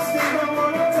much thing I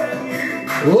wanna tell you.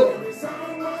 Whoop. There is so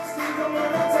much thing I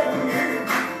wanna tell you.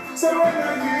 So when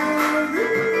are you?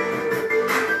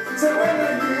 So when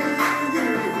are you?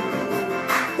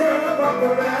 Gonna walk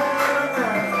around.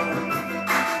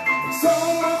 So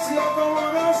much love I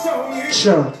wanna show you.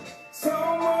 Sure. So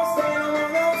much thing I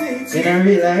wanna teach you. In our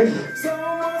real life. So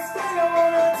much thing I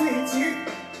wanna teach you.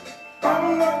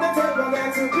 I'm not the type of guy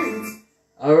to beat.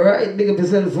 Alright, big up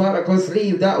yourself, Father could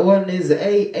sleep. That one is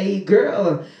a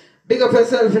girl. Big up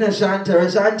yourself in a Shantara.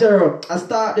 Shantara, I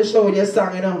start the show with your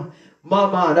song, you know.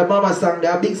 Mama, the mama song,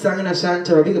 the big song in a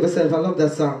Shantara. Big up yourself, I love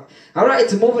that song.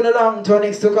 Alright, moving along to our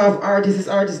next Took Off artist. His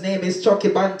artist name is Chucky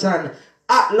Banton.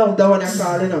 I love that one I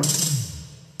call, you know.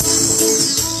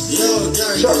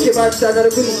 Chuck him outside of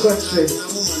the Queen country.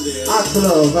 Ask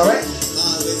love, alright?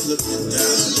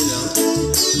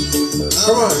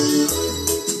 Come on.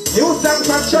 You song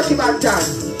from Chucky Bantan.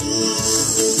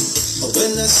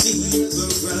 When I see you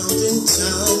around in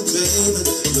town, baby,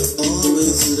 you're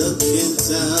always looking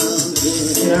down,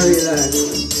 yeah. Yeah,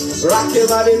 relax. Rock your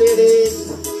body, ladies.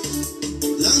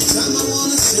 Long time I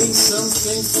wanna say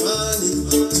something funny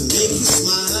to make you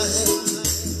smile,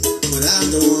 but I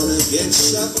don't wanna get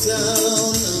shut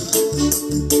down.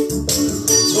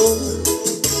 Oh,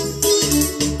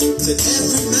 that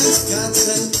every man's got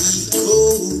an ego,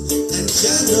 and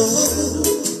you know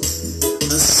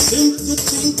a simple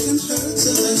thing can hurt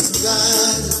a man's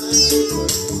pride.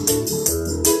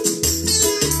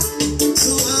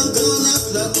 So I'm gonna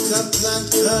pluck up my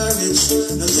courage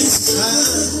this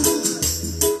time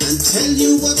and tell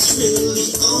you what's really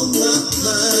on my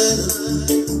mind.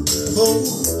 Oh,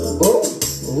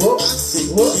 I think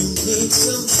you need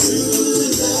some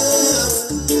true love.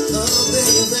 Oh,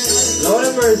 baby. Lord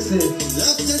have mercy.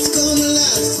 Love that's gonna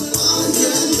last all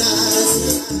your life.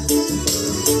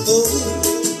 Oh,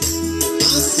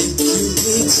 I think you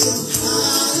need some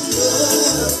hard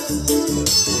love.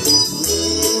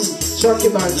 Chucky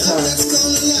Love Bantan. that's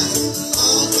gonna last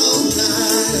all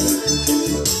night.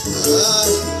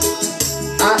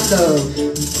 At love.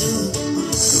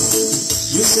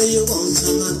 You say you want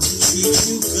a man to treat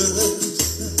you good.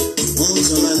 You want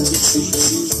a man to treat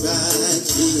you right,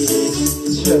 yeah.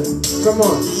 Sure. Come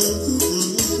on.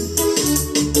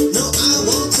 No, I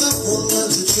want a woman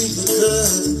to treat me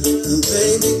good. And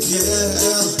baby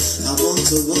girl, I want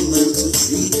a woman to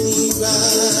treat me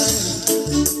right.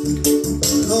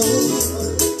 Oh,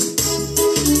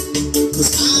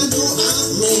 'cause I know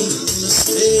I've made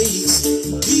mistakes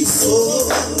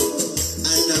before,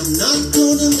 and I'm not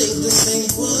gonna make the same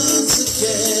ones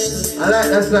again. I like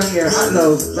that song here. At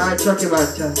love. By Chucky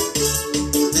Bantan.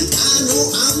 And I know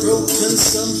I've broken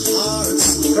some hearts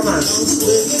Come on. along the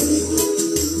way,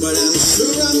 but I'm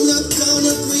sure I'm not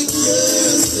gonna break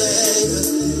yours,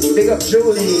 baby. Big up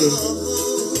Julie.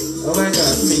 Oh my I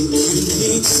God. think you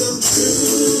need some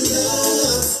true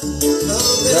love.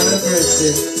 Oh, Lord have baby.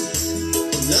 mercy.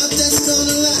 Love that's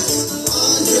gonna last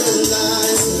all your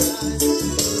life.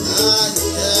 Ah,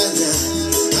 yeah,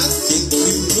 yeah. I think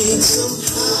you need some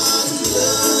hard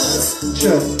love.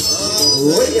 Sure.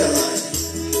 Oh yeah.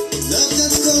 Love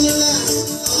that's gonna last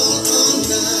all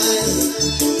night.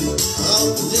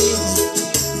 Oh, believe me.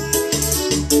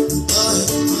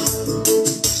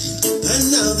 And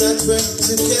now that we're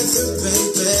together,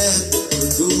 baby, the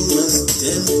rumors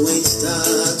them wait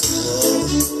start to walk.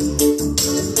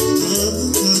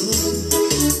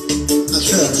 I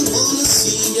really wanna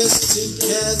see us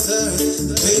together,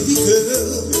 baby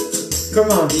girl. Come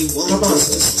on. They want Come on. us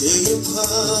to stay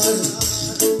apart.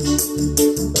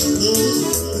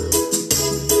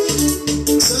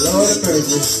 Some Lord have people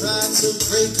mercy. will try to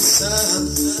break us up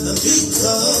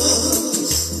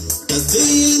because they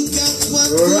ain't got what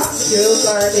we Rock your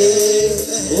got. body.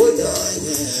 Oh yeah.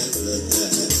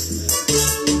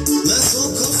 My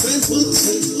so-called friends will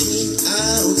take me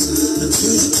out to the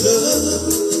club.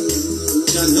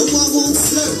 I know I won't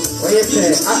flirt. What you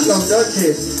say? At love, don't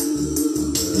it?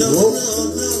 No, Whoop.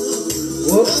 no, no.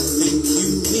 Whoop. I think you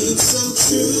need some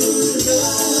true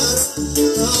love.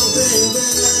 Oh, baby.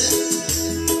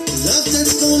 Love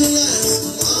that's gonna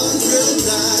last all your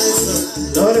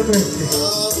life. Lord have mercy.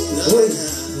 Oh, no, What?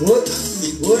 no. What?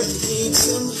 What? Need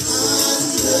some hard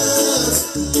love.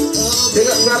 Oh, Big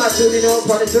up Grandma tuning up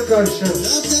on the culture.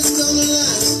 love that's gonna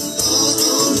last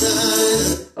all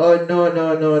night. Oh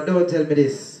no, don't tell me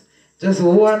this. Just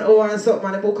 1 hour and something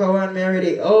on the book of 1 me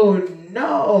already. Oh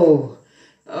no.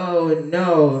 Oh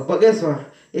no. But guess what?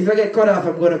 If I get cut off,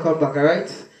 I'm gonna come back, alright?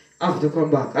 I have to come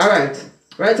back. Alright.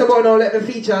 Right about now, let me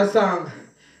feature a song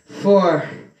for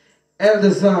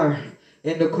Elder Czar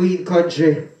in the Queen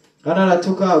country. Another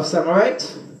took off song, alright?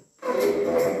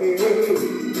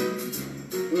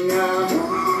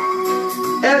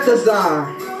 Elder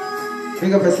Czar.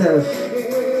 Big up yourself.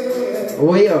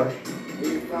 Oh yeah.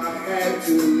 If I had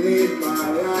to live my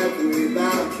life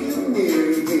without you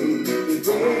near me, the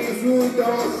days would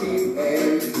all seem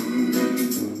empty.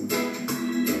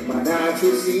 My nights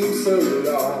would seem so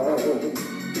long.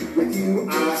 With you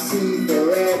I see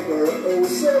forever oh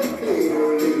so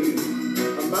clearly.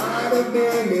 I might have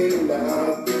been in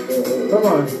love before. Come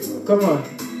on, come on.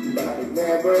 But I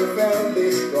never felt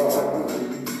this strong.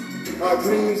 Our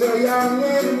dreams are young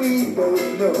and we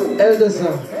both know. Elder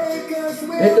Czar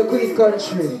in the Queen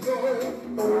country.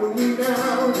 Hold me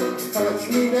now, touch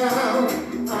me now.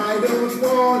 I don't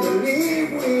wanna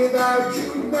live without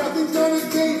you. Nothing's gonna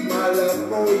take my my love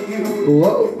for you.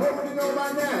 Whoa. Nobody know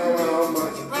by now how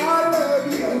much I love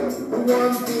you.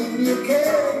 One thing you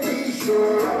can't be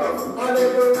sure of, I'll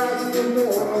ever ask for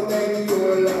more than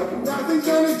your love. Nothing's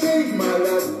gonna change my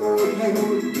love for you.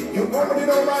 You already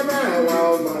know by now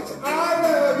how much I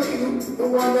love you. The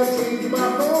one that changed my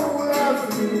whole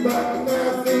life through, but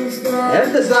nothing's gonna.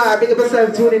 And the Zara, big up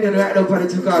yourself tuning in right now for the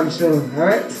Took Off Show.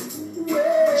 Alright?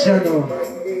 Channel.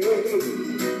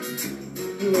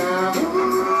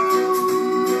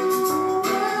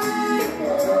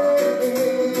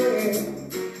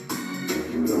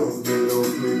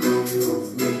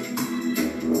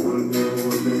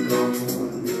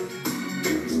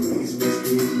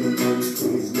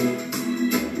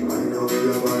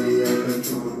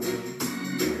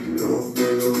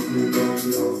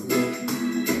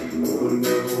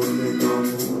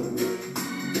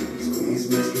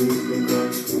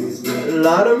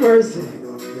 Lord of mercy.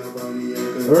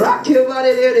 Rock your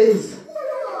body, ladies.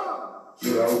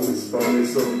 She always found me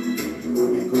so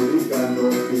goody can no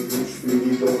be push for the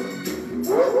door.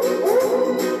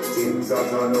 Things are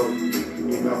turn up.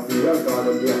 In a fear God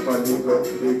of the go.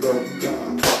 We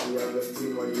have the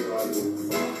team what you are looking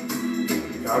for.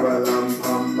 Carol and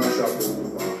Pam mash up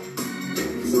over.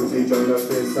 Susie on the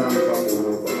face and come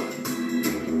over.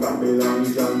 Babylon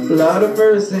John. Lord of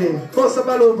mercy. Bust a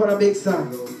balloon for a big song.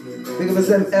 Think of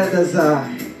myself, Elder Zar.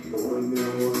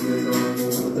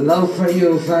 Love for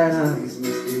you, final.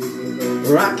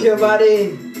 Rock your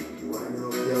body. Wind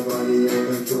up your body and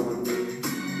control me.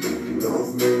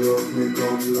 Love me,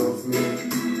 come love me.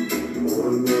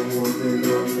 Hold me, come hold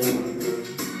me.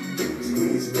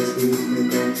 Squeeze me,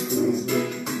 come squeeze me.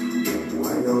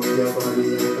 Wind up your body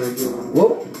and control me.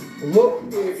 Whoa, whoa.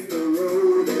 If the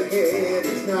road ahead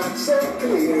is not so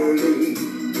clearly,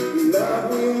 love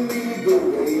will lead the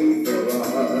way for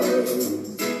us.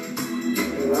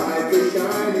 Like a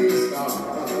shining star,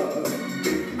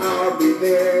 I'll be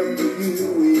there for you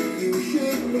if you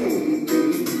should need me.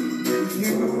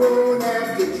 You won't have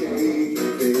to change a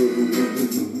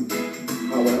thing.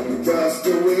 I want you just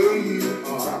the way you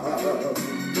are.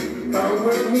 Come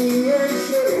with me and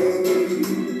share with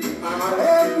you. I'll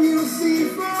help you see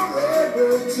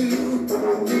forever too.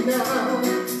 Hold me now,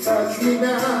 touch me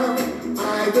now.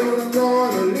 I don't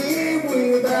wanna live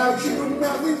without you.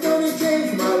 Nothing's gonna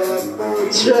change my love for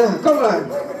you. Sure, come on.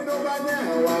 Nobody know by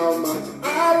now how much I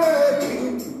love you.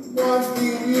 One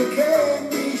thing you can't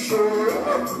be sure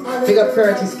of. Big up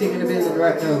Curtis King in the building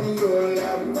right now. Your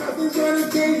love, nothing's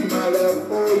gonna change my love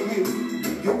for you.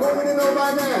 You already know by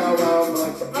now how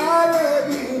much I love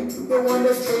you. The one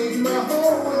that changed my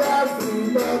whole life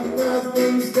through, but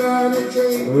nothing's gonna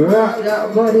change. Rock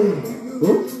that body.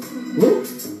 Whoop, whoop.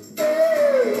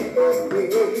 Hey, hey,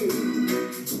 hey.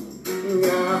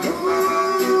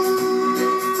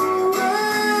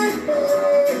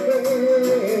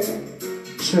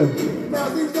 Sure.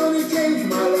 Nothing's gonna change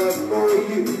my love for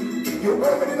you. You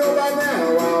already know by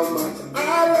now how much I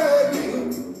love you.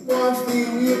 One thing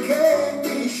you can't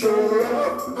be sure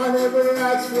of, I never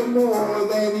ask for more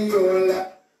than your love.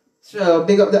 Sure,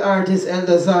 big up the artist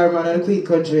Elder Zarman and the Queen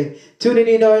Country. Tuning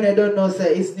in now and I don't know,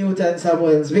 say it's Newton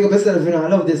Samuels. Big up yourself, you know, I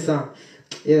love this song.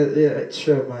 Yeah,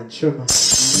 sure man, sure man.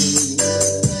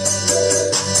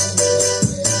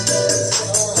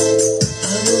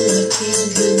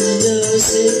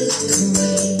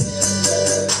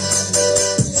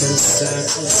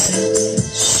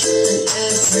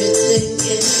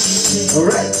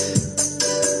 Alright.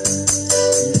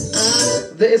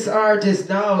 This artist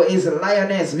now is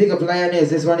Lioness. Big up Lioness.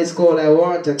 This one is called I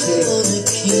Want a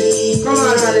King. Come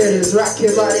on, my ladies, rock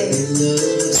your body.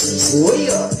 We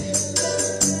are.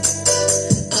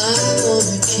 I want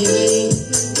a king.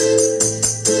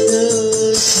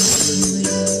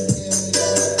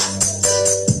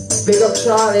 Big up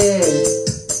Charlie.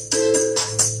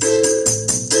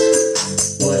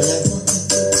 What I want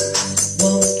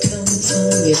won't come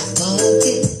from your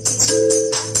pocket.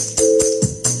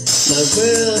 My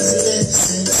world's less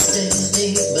and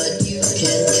steady, but you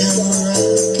can come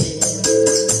rocking.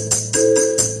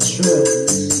 Sure.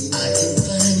 I can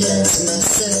finance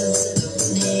myself, don't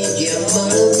need your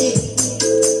money.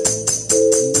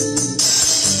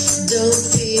 Don't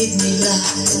feed me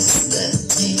lies that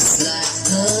taste like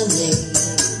honey.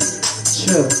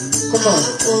 Sure. Come on.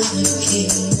 I want a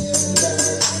king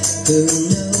who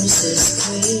knows his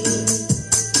queen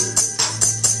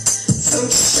from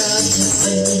start to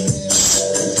finish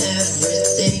and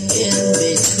everything in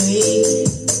between.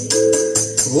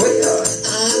 We are.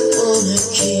 I want a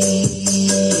king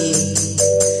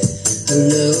who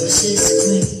knows his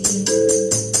queen.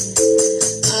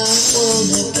 I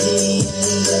want a king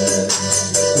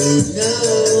who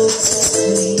knows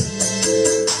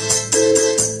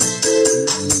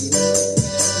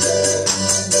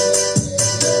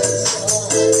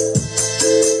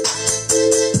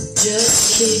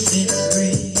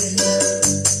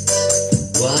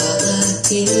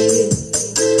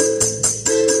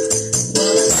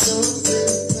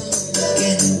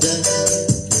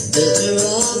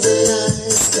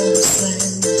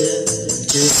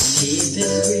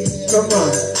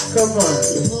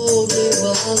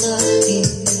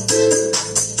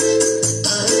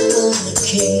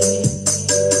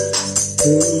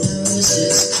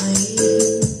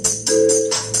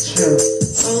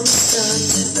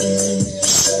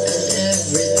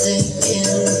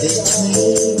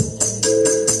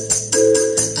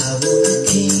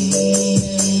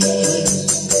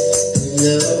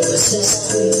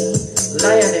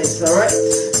Lioness, alright?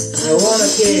 I want a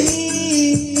king.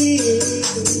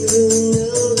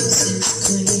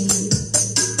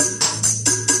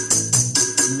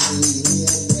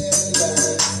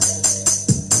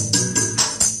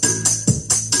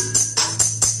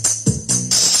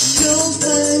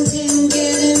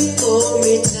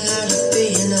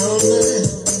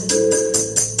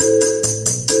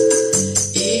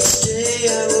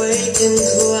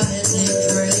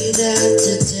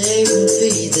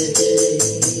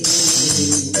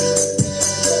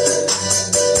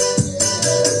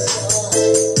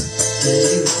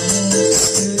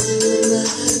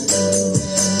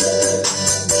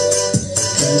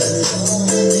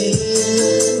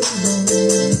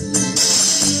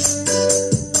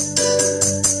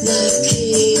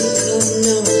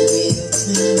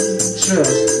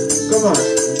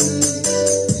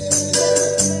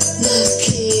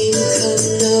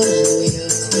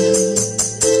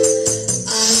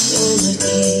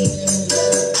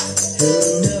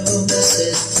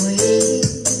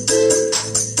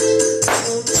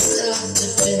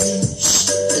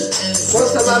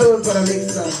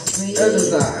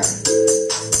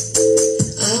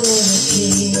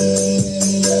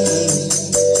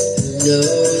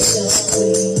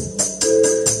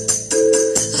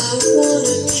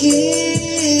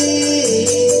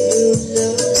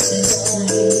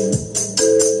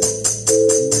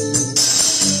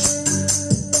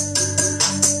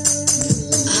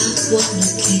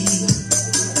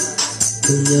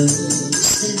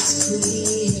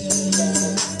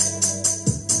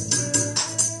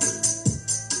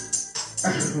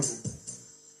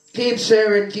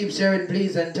 Keep sharing,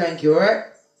 please, and thank you, alright?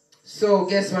 So,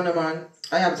 guess what, man?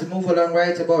 I have to move along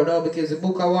right about now because the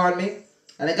book I want me,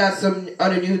 and I got some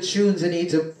other new tunes I need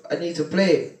to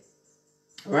play,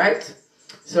 alright?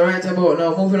 So, right about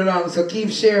now, moving along. So, keep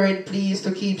sharing, please,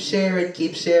 to keep sharing.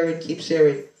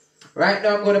 Right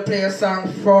now, I'm going to play a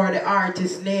song for the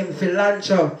artist named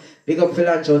Philancho. Big up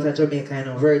Philancho out of Jamaica, you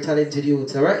know, very talented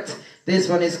youth, alright? This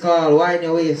one is called Wine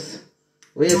Your Waist.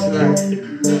 Waistline.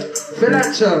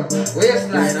 Philancho,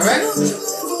 waistline, alright?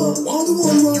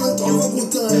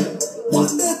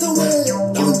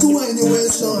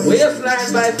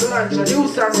 Waistline by Philancho, new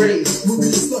song release.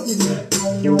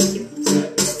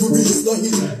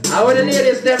 How are the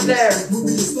ladies them there?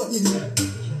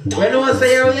 When you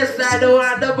say your waistline, don't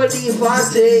want double D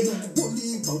party.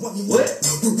 What?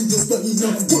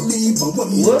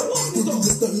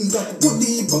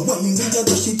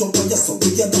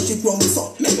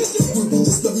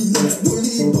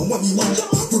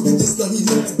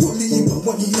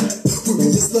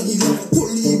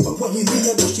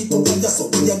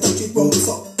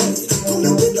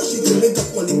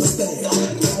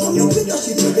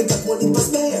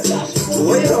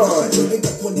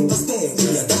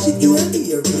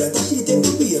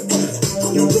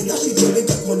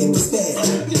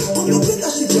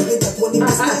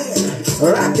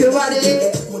 Rock your body.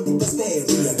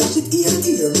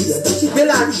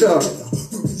 Philancho.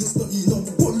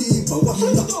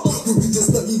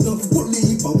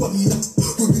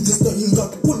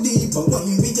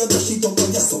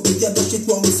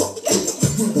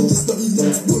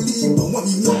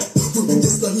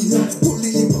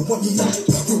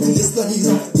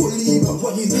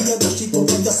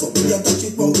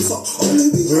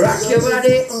 Rock your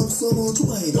body.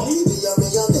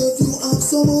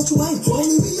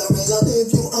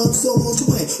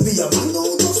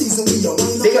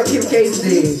 Big up Kim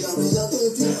Casey.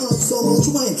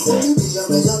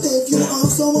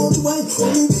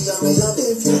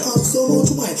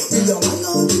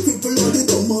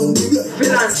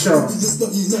 Philancho.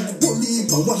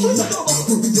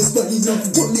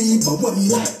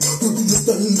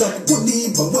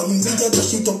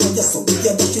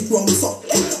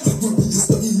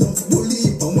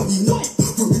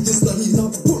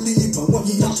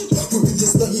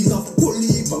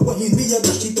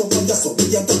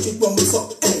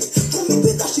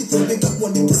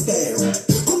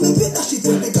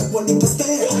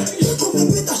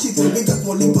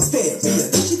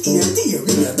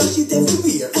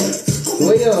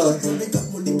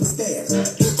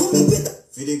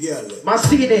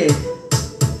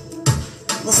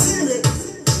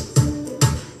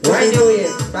 Wine Your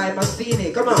Waist by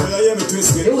Massini. Come on.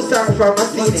 New song from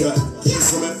Massini.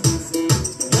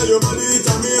 Girl, your body it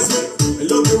amaze me. I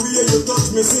love the way you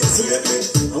touch me since lately.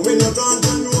 And when you can't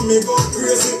know me go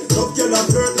crazy. Love girl and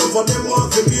flirt, none of them want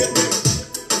to date me.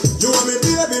 You want me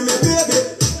baby, me baby.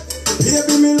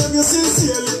 Baby, me love you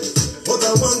sincerely. But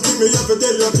I want to me have to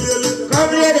tell you clearly. Come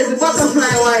ladies, the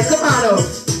butterfly white, come on up.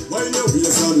 Wind your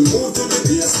waist and move to the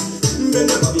place. Bend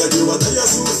your back like you are your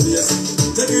shoes lace.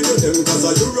 Take it to them cause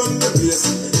you run the place.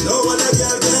 No one a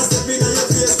girl can step in on your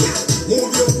face. Move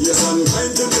your waist and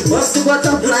wind to the place. What's the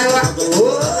butterfly white?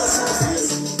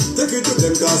 Take it to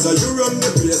them cause you run the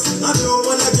place. And no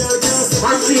one a girl can step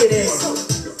in on your face.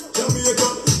 Jamaica,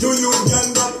 to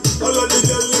Uganda. All of the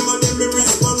girl them and them me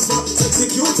response for. Sexy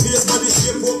cute face body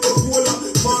shape Coca-Cola.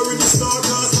 Far with the star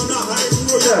cast on a high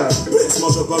roller. Let's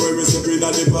smash up our way sipping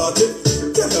at the party.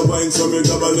 Tell the wine so me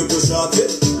grab a little shorty.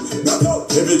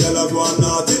 Every girl a go on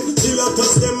naughty. Till I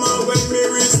touch them all when me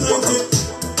reach 90.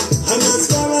 And as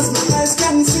far as my eyes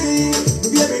can see,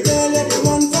 baby girl you're the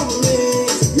one for me.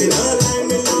 Me not lie,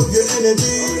 me love your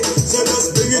energy. So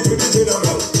just bring it to the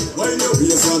general. Wind your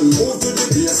waist and move to the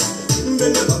base.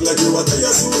 Bend your back like you are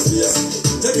your shoes lace.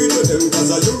 Take it to them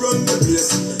cause you run the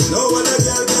place. No other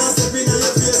girl can step in on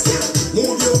your face.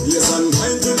 Move your waist and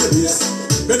wind to the base.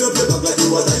 Bend up your back like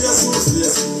you are your shoes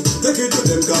lace. Take it to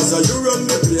them cause you run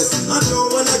the place. And no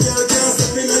other girl can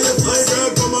step in on your face. Girl,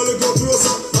 come a little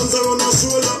closer. Hands around my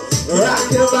shoulder. Rock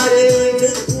your body.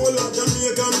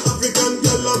 Jamaican, African,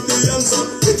 girl love the answer.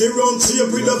 Get it round shape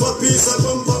with a piece of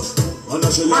bumper. And I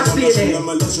show you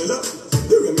my lashes.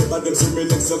 You remember them see me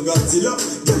next to Godzilla.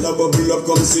 Girl a bubble up,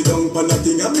 come sit down pan a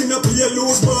thing. I mean a play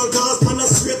loose ball cause man a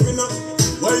straight winner.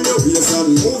 Wind your waist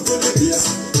and move to the place.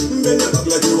 Bend your back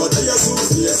like you are your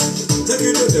shoes lace. Take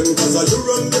it to them cause you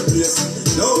run the place.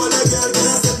 No other girl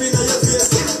can step in on your face.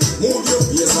 Move your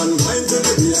waist and wind to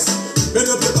the place. Bend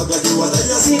up your back like you are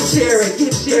your shoes lace. Keep sharing,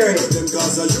 keep sharing. Take it to them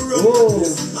cause you run the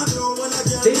place. And no other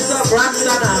girl This up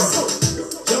Roxana.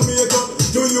 Jamaica,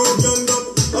 to Uganda.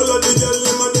 All of the girl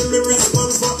them and them me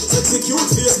response for. Sexy cute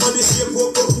face body shape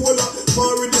Coca-Cola.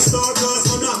 Far with the star cast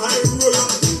on a high roller.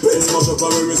 Let's smash up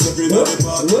our way sipping at the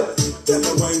party. Tell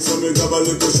the wine so me grab a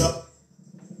little shot.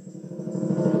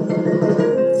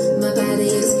 My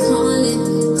body is calling,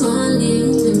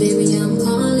 calling, and baby I'm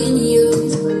calling you.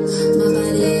 My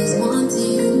body is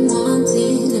wanting,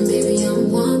 wanting, and baby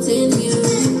I'm wanting you.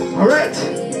 Alright.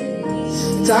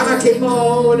 Tana came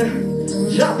on.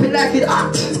 Drop it like it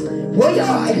hot. Where you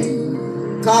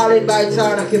are? Calling by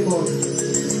Tana came on.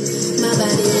 My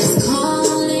body is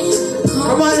calling, calling.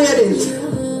 Come on, ladies.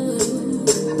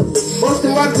 Most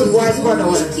of one good wine for the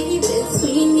one. Keep it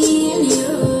between me and you.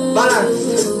 Balance.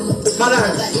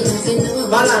 Balance.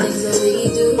 Balance.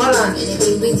 Balance.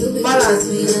 Balance.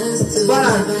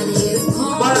 Balance.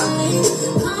 Balance.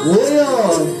 Where you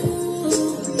are?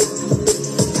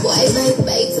 Boy,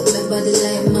 bite up my body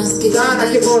like mosquito. Tana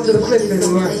came on to the flipping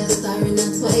one. Star in the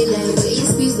twilight. Where you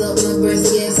squeeze up my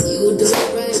breast, yes, you do it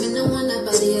right. Me no want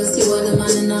nobody else, you are the man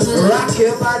in a hurry. Rock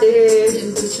your body.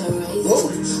 Temperature rise. Whoa,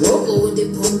 whoa. Go with the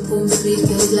boom boom, sweet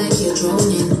feels like you're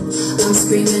drowning. I'm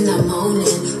screaming, I'm moaning.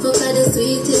 Fuck at the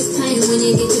sweetest time when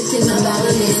you get it in my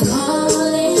body.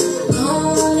 Calling,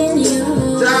 calling you.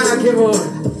 Tana came on.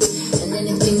 And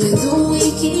anything we do,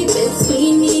 we keep it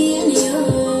between me and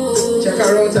you. Check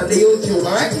her out on the YouTube,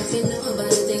 alright? If you know about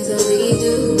the things that we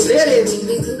do. Ladies.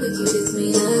 We keep it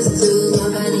between us two. My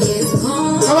body is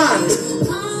calling. Come on.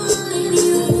 Calling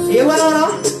you. You want to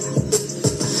know?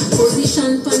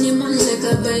 Position pon your man like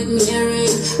a bike me a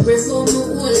ride. Revolve my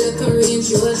whole like a Range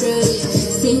Rover.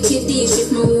 Sink it deep if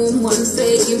my womb one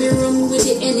side. Give me room with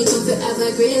the any come to have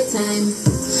a great time.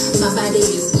 My body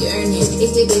is yearning.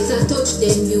 If you get a touch,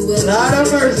 then you will. Lord of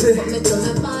mercy. Put me to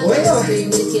my body. Well. Scream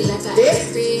lick it like a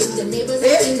ice cream. The neighbors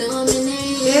already know my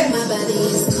name. My body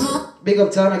is calm. Big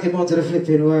up Tana came on to the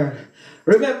flipping world.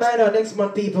 Remember, you know, next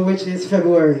month, people, which is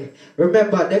February.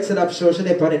 Remember, next up show should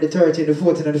be on it the 13th, the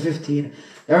 14th, and the 15th.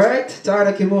 Alright?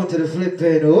 Tana came on to the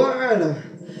flipping world.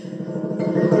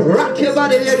 Rock your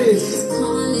body, ladies.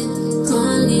 Calling,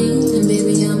 calling, and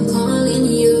baby, I'm calling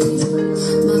you.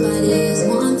 My body is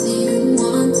wanting,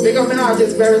 wanting. Big up the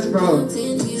artist, Barris Brown.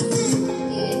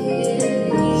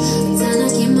 Tana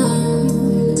came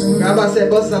on. Grab said,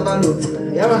 bust a balloon.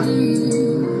 Yeah,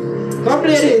 man. Come,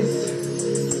 ladies.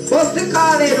 Bust the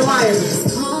calling wine.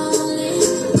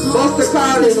 Bust the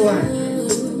calling wine.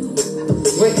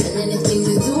 Wait.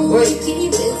 Wait.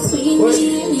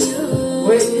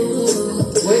 Wait.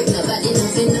 Wait. Nobody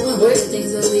nothing know about the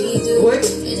things that we do. Wait.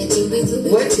 Anything we do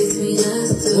between us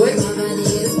two. Wait. My body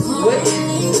is Wait.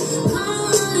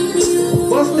 calling you.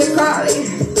 Bust the calling.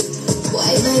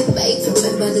 Boy, bite up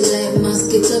my body like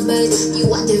mosquito bite. You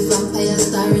want the vampire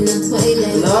star in the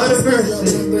twilight. Lord of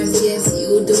mercy.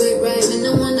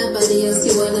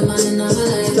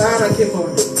 Tana keep on.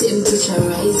 Temperature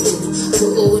rising. To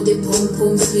all the pum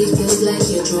pum sweet feels like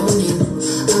you're drowning.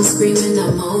 I'm screaming,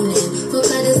 I'm moaning. Fuck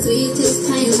are the sweetest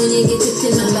time when you get it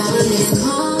in my body.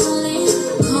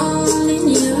 Calling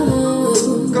you.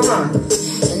 Come on.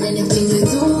 And anything we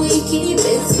do, we keep it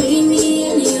between me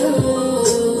and you.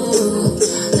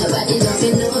 Nobody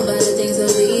nothing know about the things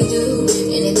that we do.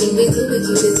 Anything we do, we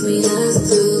keep it between us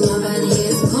two. My body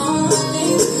is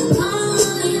calling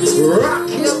you. Rock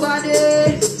your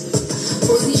body.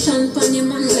 Position pon your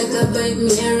man like a bike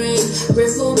me a ring.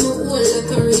 Revolve my whole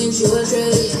like a range you a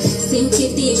drive. Sink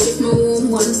it deep, shift my womb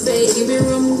one side. Give me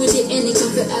rum with the any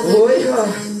comfort as a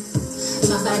time.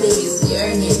 My body is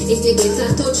yearning. If you get a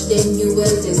touch, then you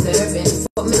will deserve it.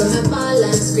 Fuck me on my ball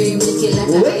and scream, lick it like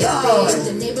a baby.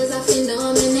 The neighbors are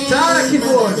phenomenal. My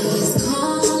body is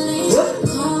calling you.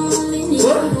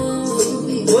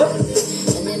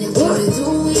 And then if you do,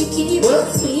 we keep it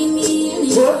between me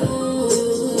and you.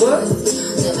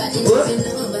 Nobody nothing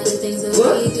know about the things that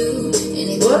we do.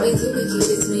 Anything we do, we keep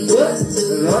it between us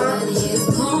two. My body is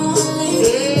calling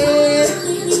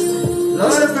you.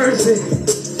 Lord of mercy.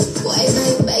 Why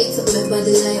bite up my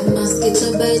body like a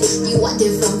mosquito bite? You are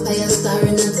the vampire star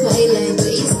in the twilight.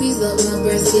 Please squeeze up my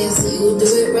breast, yes, you do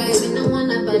it right. When I want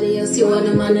nobody else, you are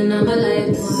the man in my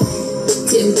life.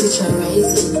 Temperature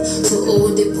rising. To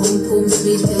all the pum pum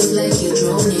sweet feels like you're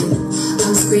drowning.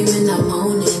 I'm screaming, I'm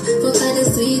moaning. Fuck are the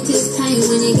sweetest time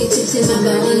when you get it in my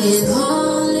body.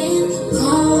 Calling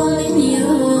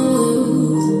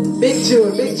you. Big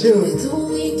tune, big tune.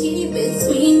 We keep it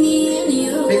between me and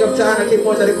you. Big up Tana, keep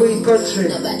one of the Queen country.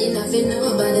 Nobody nothing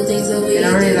know about the things that we in do.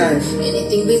 our real life.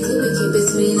 Anything we do, we keep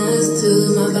between us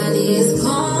two. My body is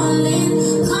calling you.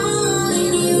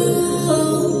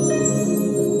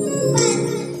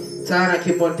 Tana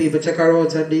keep on, people. Check her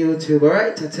out on the YouTube,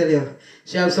 alright? I tell you.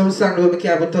 She have some songs that we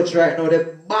can't even touch right now. They're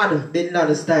bad, they're not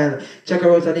the style. Check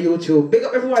her out on the YouTube. Big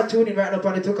up everyone tuning right now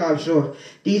on the Took Off Show.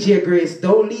 DJ Grace,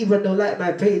 don't leave and don't like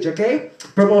my page, okay?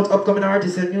 Promote upcoming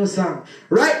artists and new song.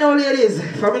 Right now, ladies,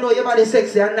 from you know your body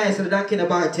sexy and nice and the donkey in the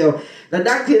bite you. The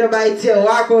donkey in the bite you.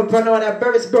 Walk out for now on a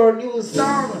Burris Brown new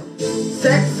song.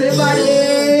 Sexy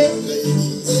body.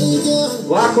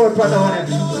 Walk out for now on it.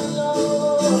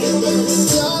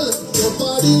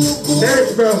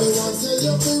 Burris Brown.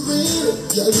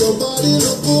 Yeah, your body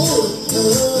look good.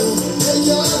 Hey,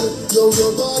 yo,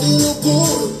 your body look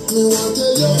good. Me want to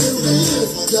tell you the real.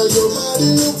 Yeah, your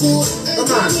body look good. Hey,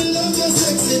 me love your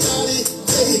sexy body.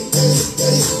 Hey, hey,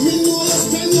 hey. Me know you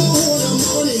spend your whole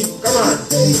money. Come on.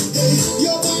 Hey, hey,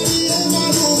 your body ever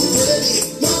look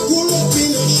ready. Now pull up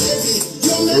in a Chevy.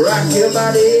 You rock your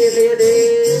body,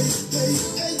 lady. Hey,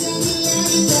 hey, yeah, me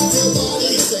like your body.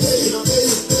 Hey, hey,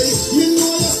 hey. Me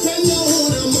know you spend your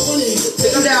whole money.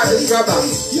 Take them down, this rubber.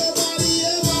 Your body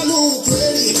ever look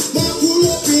ready. Now pull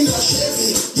up in a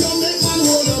Chevy. You make man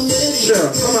hold a melody. Sure,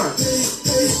 come on.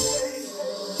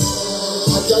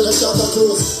 I tell you shut the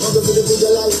close. Now go to the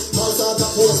video light. I'll start a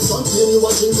post. Something you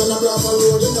watching on a graph and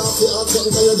road. You can't feel out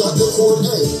something you got the code.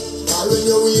 Hey, all when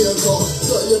you wake up.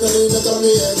 Girl, you don't need to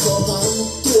make up. And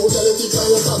two girl, you think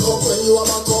you cock up when you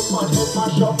have a cup. Man, head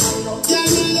mash up. Girl,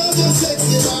 me love your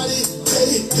sexy body.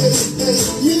 Hey, hey, hey.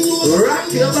 Me know rock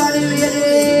your body,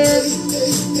 ladies.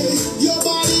 your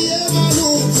body ever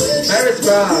look ready. Burris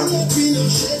Brown. Pull up in a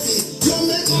Chevy. You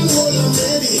make man hold a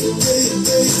melody. Hey,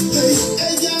 hey, hey.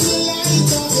 Hey, girl, me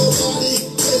like off your body.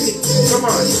 Hey, hey, come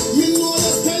on. me know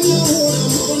you spend your whole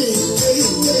money. Hey,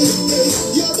 hey, hey.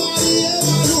 Your body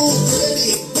ever look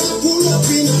ready. Now pull up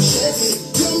in a Chevy.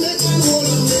 You make man hold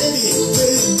a melody.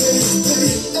 Hey, hey, hey.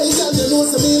 Hey, girl, you know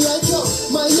me like you.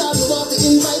 My yard, me want to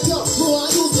invite you. Me want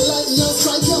use the lightning and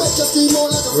strike you. Make you scream out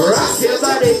like a rock your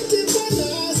body.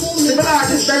 Similar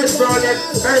artist, Burris Brown,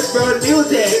 Burris Brown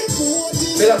music.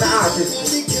 Big up the artist.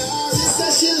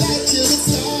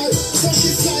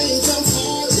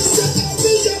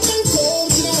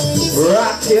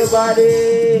 Rock your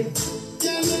body.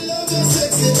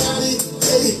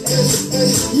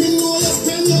 Me know you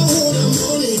spend your whole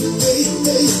money. Hey,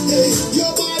 hey, hey. Your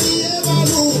body ever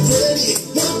look ready.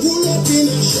 Now pull up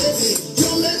in a Chevy. You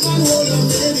make man hold a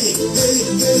melody. Hey,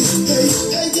 hey, hey.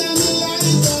 Hey, girl, me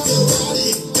like off your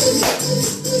body. Hey, hey,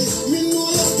 hey. Me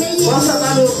know you spend your What's up,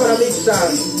 man? For a big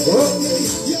song.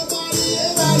 your body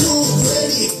ever look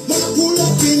ready. Now pull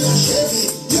up in a Chevy.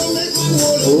 You make man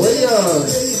hold a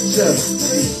melody. Sure.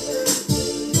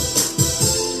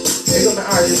 Big up the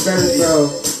artist, Burris Brown.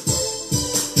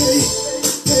 Hey,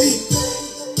 hey,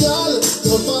 girl,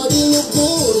 your body look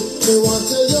good. Me want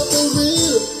tell you the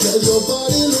real. Yeah, your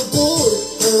body look good.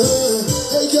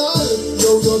 Hey, girl,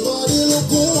 your body look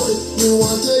good. Me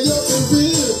want tell you the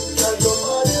real. Yeah, your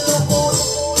body look good.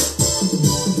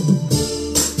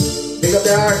 Big up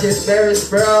the artist, Barris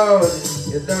Brown.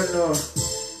 You don't know.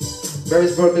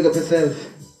 Barris Brown, big up yourself.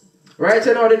 Right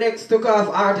now, the next took off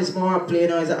artist more I'm playing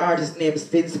now is an artist named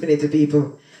Spin Spinity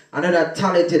people. Another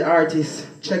talented artist.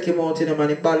 Check him out in the man,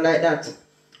 he bad like that.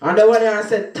 And the one I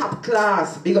said top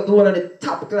class. Big up to one of the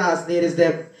top class ladies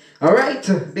them. Alright,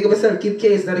 big up yourself, keep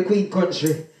case in the Queen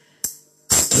country.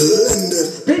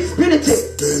 Spin Spinity.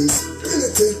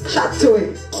 Chat to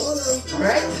him.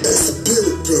 Alright?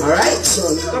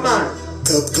 Alright? Come on.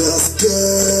 Top class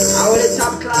girl. How the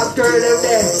top class girl them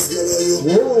there?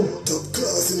 Whoa. Top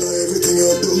class in everything you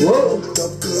do. Whoa.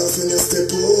 Top class in your step.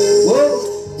 Whoa.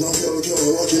 Now girl can't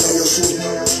walk in on your shoe.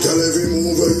 Girl every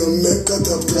move where you make a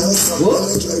top class. When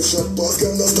you drive shot past,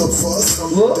 girl not stop fast.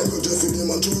 Then you just feed him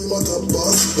and chew him a top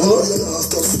boss. I know you not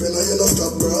stop spin and you not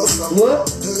stop brass.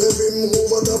 Every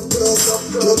move a top class.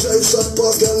 You drive shot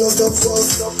past, girl not stop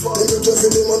fast. Then you just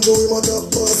feed him and chew him a top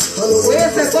boss. I know you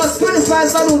where's the first 25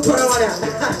 salute for the one there?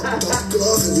 top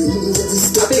class, every move, every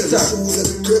step, every shoes,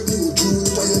 every crepe, new jewel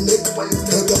for your neck.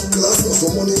 Top class, not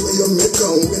for money where you make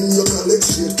and when you collect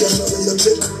shit, cash away your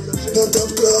check.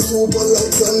 Top class, super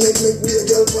lights and neck, make be a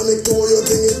girl panic to how you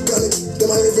think it connect. Them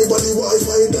are everybody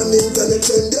Wi-Fi and internet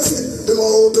chain, they say. Them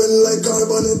are open like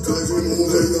carbonate. Every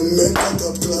move where you make a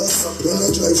top class. When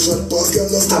you drive shot past, girl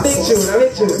not stop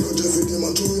fast. Then you just feed him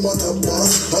and chew him a top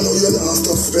boss. I know you not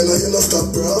stop spin and you not stop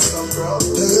brass.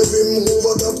 Every move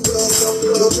a top class.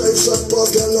 You drive shot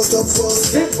past, girl not stop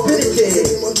fast. Then you just feed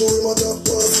him and chew him a top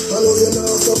boss. I know you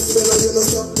not stop spin and you not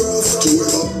stop brass. Chew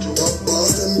him up, top boss,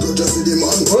 then go just feed him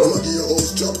and I'ma give your house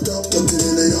drop top, 30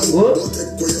 million. Don't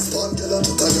take where you start, girl, and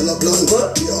to girl a plan.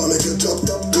 Can't make you drop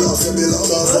top class, you belong.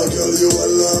 As a girl you a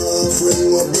laugh when you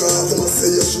a brass. I'ma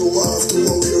say you show off to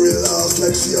how you relax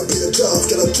like she a play jazz,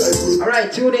 girl a try pull.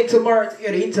 Alright, tune in tomorrow to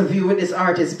hear the interview with this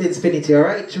artist Spin Spinity,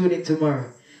 alright? Tune in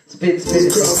tomorrow. Spin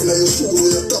Spinity. Cross in your shoes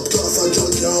with your top class and girl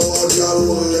can't walk,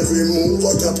 girl. Every move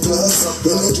a top class.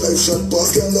 When you drive shot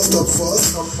past, girl not stop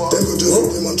fast. Then go just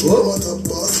hit him and throw him a top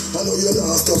boss. I know you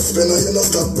not stop spin and you not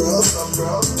stop brass.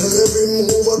 Every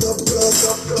move a top class.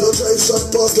 You drive shot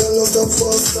past, girl not stop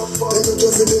fast. Then go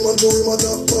just hit him and throw him a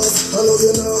top boss. I know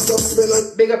you not stop spin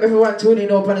and Big up everyone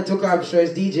tuning up on the Took Off Show.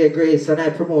 It's DJ Grace and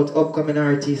I promote upcoming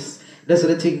artists. That's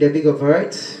the thing they big up,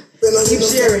 alright? Keep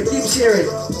sharing, keep sharing.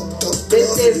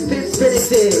 This is Spin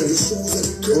Spinity.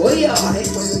 Oh yeah.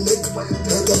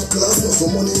 top class, not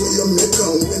for money where you make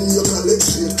and when you collect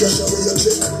shit, cash away your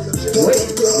check. Top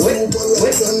class, wait.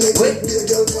 Be a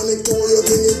girl panic to how you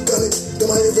think it connect.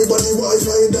 Them are everybody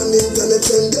Wi-Fi and internet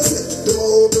chain, they say. Them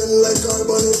are open like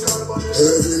carbonate.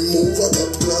 Every move a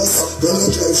top class. When you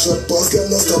drive shot past, girl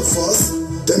not stop fast.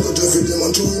 Then go just feed him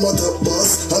and chew him a top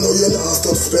boss. I know you not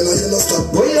stop spin and you not stop.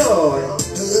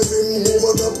 Every move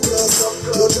a top class.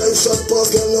 You drive shot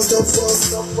past, girl not stop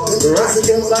fast. Then go just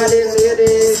feed him and chew him a top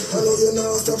boss. I know you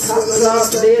not stop spin and you not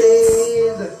stop.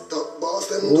 Top boss,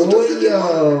 then go just feed him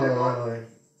and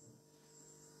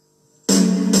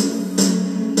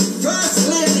First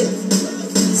lady,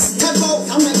 step out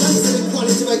and make us see the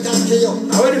quality like that to you.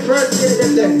 I want the first lady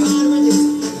them there.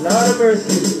 Lord of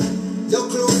mercy. Your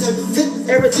clothes them fit.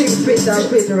 Everything fit and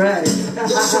fit right.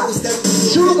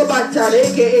 Sugar Bantan,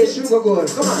 aka Sugar Gold.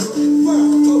 Come on.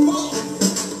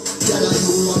 Girl,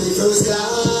 you want me first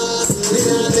class. Me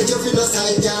nah take you for no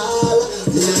side, girl.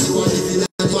 Me and you want live in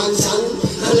a mansion.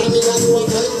 And I mean you want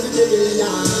fly with the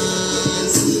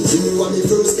millions. You want me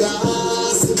first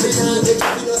class. Me nah take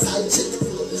you for no side chick.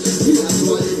 Me and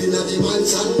you want live in a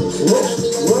mansion.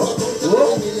 Whoa.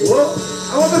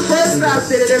 I want the first class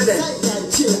to them there.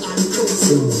 Chill and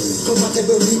cruise.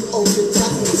 Compatibly out with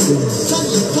tackles.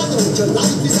 Trying your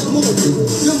life is a movie.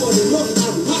 Your money love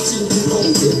and matching the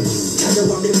mountain. Can you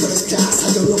want me first class?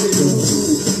 I don't know me love you.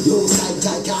 No side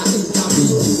I can't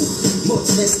interview.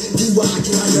 Much less the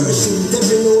walking on your shoes.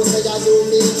 Every know say I don't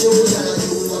need you. Can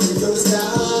you want me first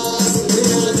class? Me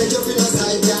not take you for no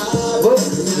side, girl.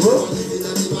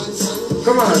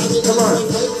 Come on.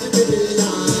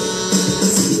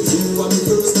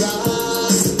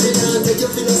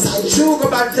 Sugar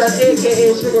Bantan,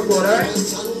 aka Sugar Gold, alright?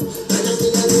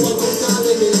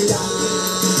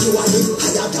 You are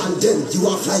higher than them, you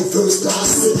are fly first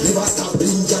class. Never stop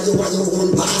being girl, you are your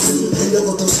own boss. When you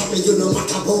go to shopping, you no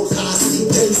matter about class.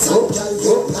 Then some girl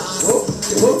you pass.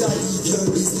 You better leave your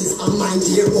business and mind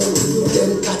your own.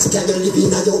 Then catch girl, you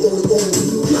living at your own home.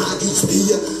 Mortgage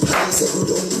pay, house you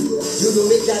go down. You know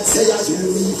make that say as you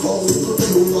me phone.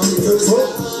 You want me first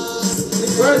class.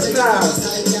 First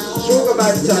class. Sugar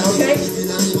Bantan, okay?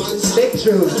 Big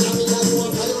true.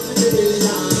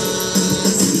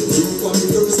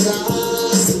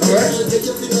 Alright.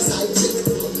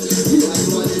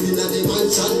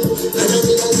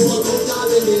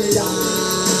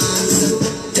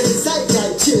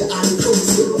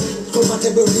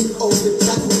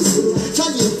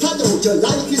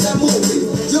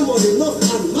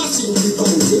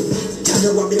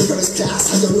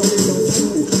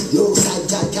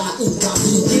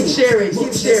 Keep sharing,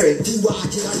 keep sharing.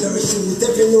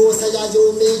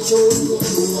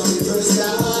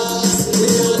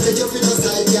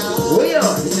 We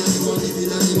are.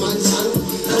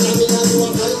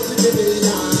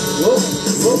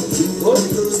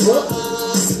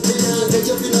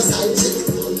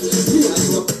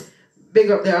 Big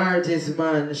up the artist,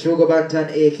 man. Sugar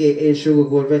Bantan, aka Sugar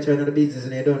Gold, veteran of the business,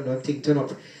 and they don't know thing turn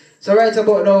up. So right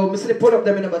about now, I still pull up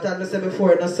them in the but as I said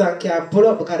before, no song can pull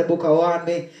up because the book I want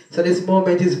me. So this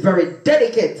moment is very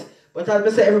delicate. But as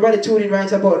I say, everybody tune in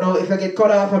right about now. If I get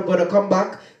cut off, I'm gonna come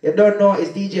back. You don't know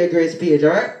it's DJ Grace page,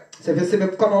 alright? So if you see me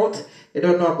come out, you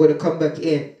don't know I'm gonna come back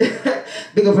in.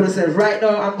 Big up for yourself. Right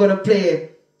now I'm gonna play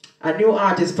a new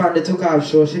artist from the Took Off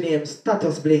show. She named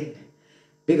Status Bling.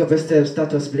 Big up yourself,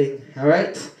 Status Bling,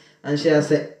 alright? And she has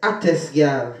said, Artist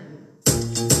Girl.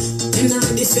 I'm not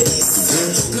ready for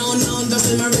this. No, I'm not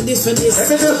ready for this. Let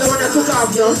me do the one that took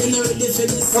off now. I'm not ready for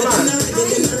this. Come on. I'm not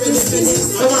ready for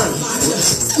this. Come on.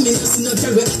 I'm not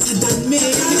girl better than me.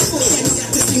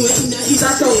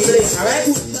 That's how we play, alright?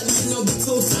 No big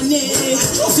so funny.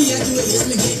 Trophy I do it,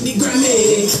 me get the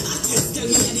Grammy. Artist girl,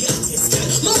 me the artist girl.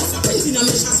 Mama for printing on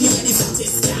me shots, me the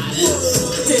fattest girl.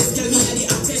 Artist girl, me the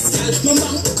artist girl.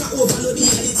 Mama book overload, me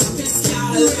the toughest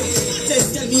girl.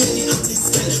 Artist girl, me the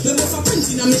artist girl. Mama for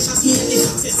printing on me shots, me the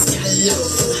fattest girl.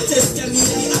 Artist girl, me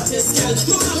the artist girl.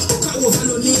 Mama book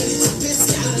overload, me the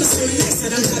toughest girl. Me say me nicer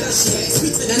than Kardashian,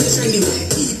 sweeter than the trendy one.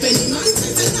 Keep any man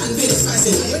tighter than very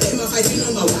spicy. When them a fighting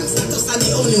number one, Status are the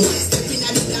only one. Stepping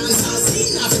at the dance hall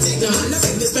scene, now for take the man. I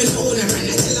beg to spend my own a friend.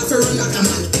 I tell her for run like a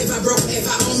man. Ever broke,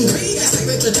 ever hungry. That's like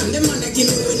retro jam. Them man that give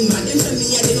me winning, man. Them tell me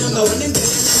I the number one. Them tell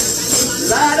me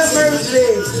Lord of mercy.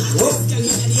 Whoop. Girl, me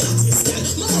a the artist, girl.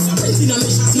 Mama for printing on me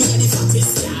shots, me a the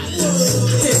fattest, girl.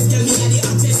 Artist, girl, me a the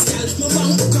artist, girl.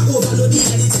 Mama book overload, me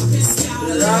a the toughest,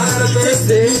 girl. Lord of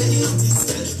mercy.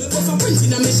 Mama for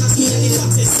printing on me shots, me a the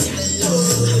fattest, girl.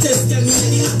 Artist, girl, me a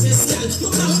the artist, girl.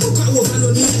 Mama book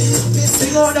overload, me a the toughest, girl.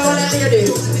 Sing out the one I hear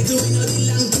this.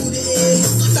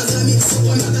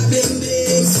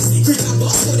 Secret about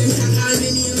for them can't call me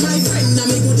name. My friend and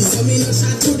me goodies, so me no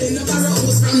chat to them. Never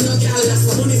rose from no girl, that's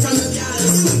for money from no girl.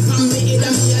 From me head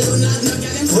and me alone, not no girl.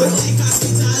 Them from like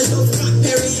hospital, love crack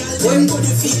burial. Them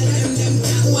body feel them can't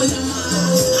hold them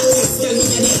all. Artist girl, me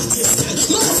a the artist girl.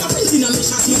 Mama for printing on me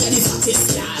shot, me a the fattest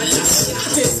girl.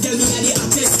 Artist girl, me a the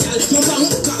artist girl. Mama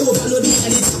book overload, me a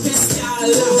the toughest girl.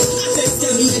 Artist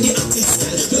girl, me a the artist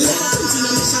girl. Mama for printing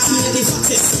on me shot, me a the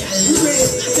fattest girl.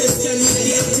 Artist girl, me a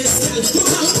the artist girl.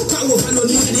 Mama book overload,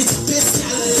 me a the toughest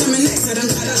girl. I'm nicer than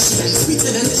Kardashian,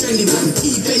 sweeter than the trendy one.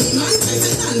 Keep any man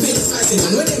tighter than very spicy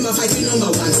man. When them a fighting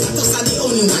number one, Status are the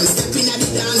only one. Stepping at the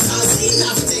dance hall scene,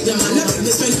 now for take the man. I beg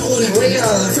to spend my own a friend. I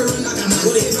tell her for run like a man.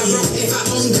 Ever broke, ever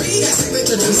hungry. That's like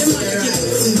retro jam. Them man that give me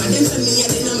winning, but them tell me at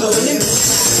the number one. Them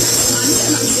man,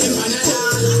 them a give them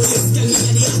Panadol. Artist girl, me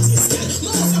a the artist girl.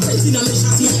 Mama for printing on me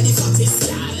shots, me a the fattest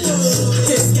girl.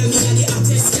 Artist girl, me a the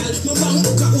artist girl. Mama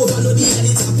book overload, me a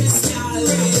the toughest girl.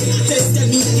 Artist girl,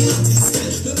 me a the artist girl.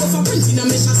 Mama for printing on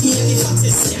me shots, me a the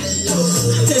fattest girl.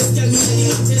 Artist girl, me a the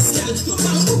artist girl.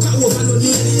 Mama book overload,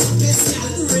 me a the toughest girl.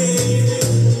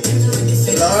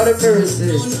 Lord of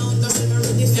mercy.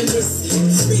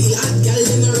 Real hot girl,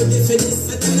 they not ready for this.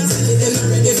 But them not ready, they not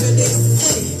ready for this.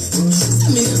 Hey,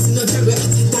 some me not see no girl better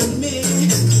than me. Me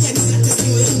and the artist thing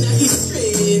we in a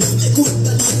history. My good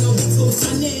body no big so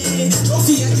funny.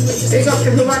 Trophy I do it. Big up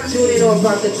everyone tuning up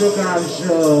on the Took Off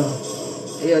show.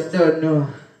 You don't know.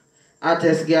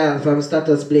 Artist Girl from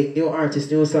Status Bling. New artist,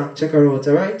 new song. Check her out,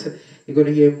 alright? You're gonna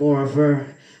hear more of her.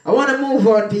 I wanna move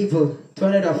on, people, to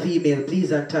another female,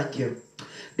 please and thank you.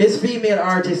 This female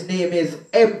artist name is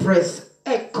Empress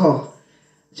Echo.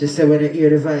 Just say when you hear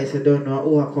the voice, you don't know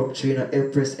who I come through, you know,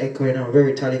 Empress Echo, you know,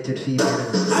 very talented female. I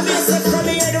mean, I said from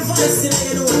hear the voice,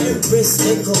 you know, Empress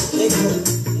Echo.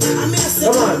 I mean, I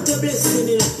said come to blessing,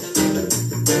 you know.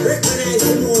 Recognize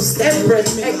the most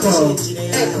Empress Echo.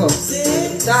 Echo.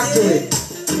 Talk to it.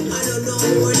 I don't know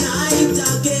when night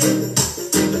again.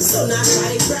 Sun I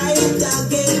shine bright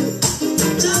again.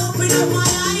 Open up my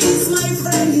eyes, my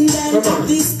friend, and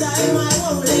this time I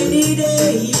won't let it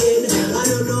in. I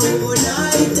don't know when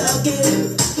night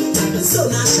again. Sun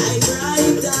I shine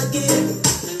bright again.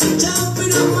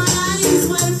 Open up my eyes,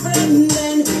 my friend,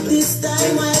 and this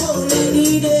time I won't let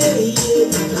it in.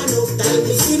 Enough time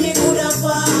to see me could have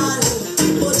fall,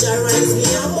 but you rise me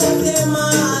above them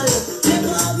all.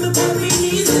 Never have me put me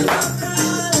knees in my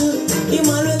crawl. Him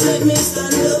always let me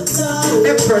stand up tall.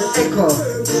 Empress Echo.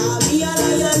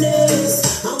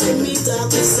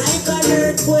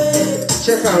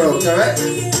 Check her out, alright?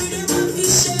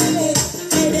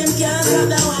 stop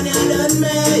that one I done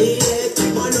made.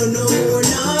 I don't know more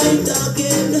night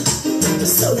again. The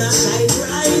sun I shine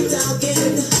bright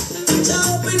again. So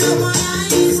open up my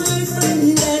eyes, my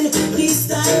friend, and this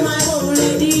time I won't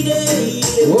let it day.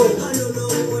 I don't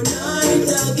know more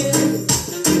night again.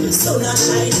 The sun I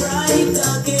shine bright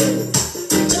again.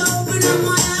 So open up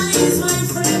my eyes, my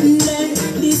friend, and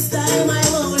this time I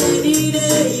won't let it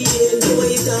day. The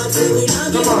way that we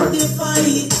not get the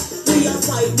fight. We are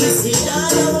fight this with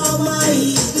all of our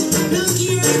might. Look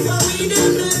here if I win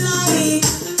them the light.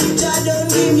 Jah don't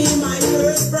give me my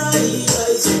first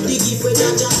prize. The gift where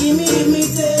Jah give me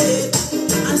take.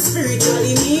 And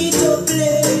spiritually me to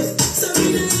play. So me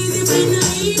no easy, me no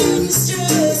hidden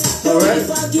stress. Alright.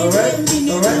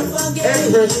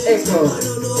 Empress Echo. I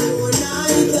don't know more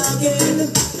night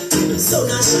again. Sun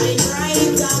a shine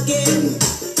bright again.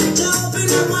 Jah open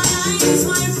up my eyes,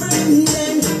 my friend,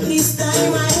 and this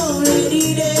time I won't let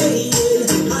it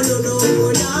end. I don't know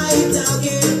more night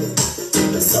again.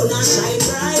 Sun a shine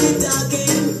bright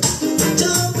again.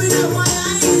 Jah open up my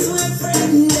eyes, my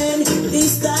friend, and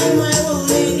this time I won't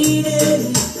let it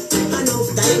end. Enough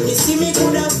time you see me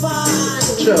coulda fall,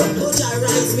 Sure. but Jah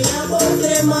rise me above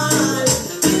them all.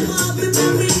 Them all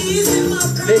people me knees, them a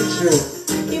crawl. Big true.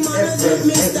 Him a let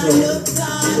me stand up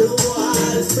tall,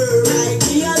 wall firm like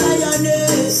the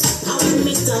lioness. And when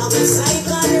me talk, it's like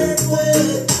an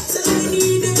earthquake. So we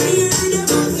need them here, them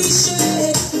a fish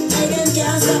shake. Like them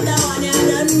can't stop that one you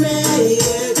done made.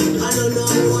 I don't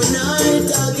know more night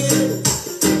again.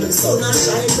 Sun a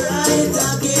shine bright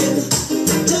again.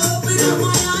 To open up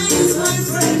my eyes, my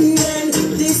friend, and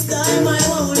this time I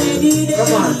won't let it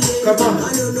end. Come on. I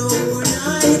don't know more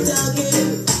night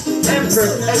again.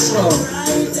 Empress Echo.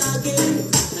 Right again.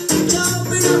 To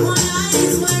open up my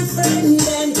eyes, my friend,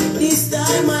 and this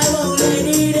time I won't let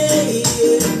it end.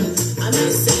 I'm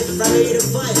gonna say from here the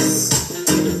voice.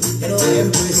 You know,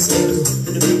 Empress Echo,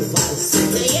 the big voice.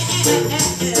 Say yeah.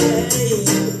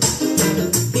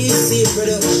 BC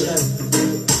production.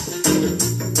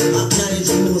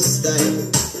 Acknowledge most time.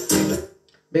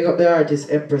 Big up the artist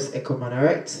Empress Echo, man,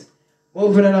 alright?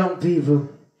 Moving along, people.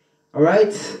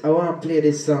 Alright? I want to play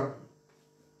this song.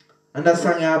 And that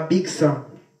song is a big song.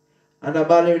 And the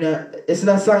balloon, it's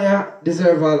that song you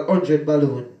deserve all 100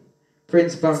 balloon.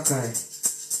 Prince Bankai.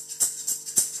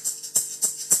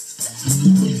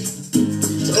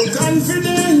 So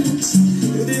confident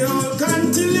in the whole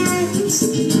continent.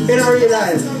 In a real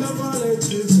life.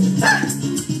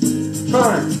 Come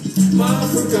on. My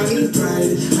African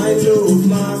pride, I love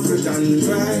my African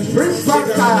pride. Prince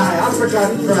Bankai,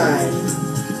 African pride.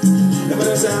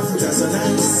 Never say Africa so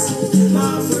nice.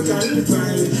 My African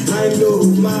pride, I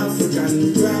love my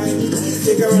African pride.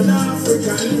 Take her an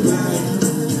African ride.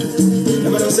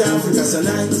 Never say Africa so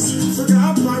nice.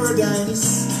 Africa paradise.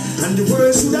 And the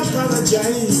world should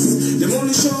apologize. Them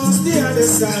only show us the other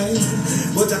side,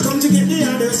 but I come to get the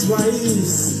others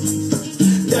wise.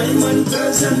 Diamond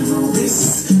girls and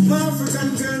rubies, my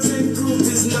African girls and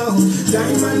groupies now.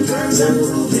 Diamond girls and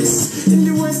rubies, in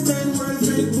the Western world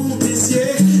fake boobies,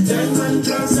 yeah. Diamond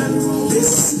girls and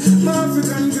rubies, my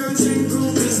African girls and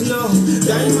groupies now.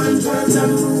 Diamond girls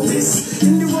and rubies,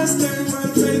 in the Western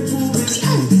world fake boobies.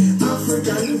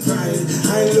 African pride,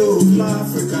 I love my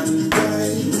African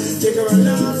pride. Take her an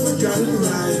African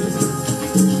ride.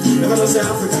 Never know say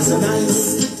Africa so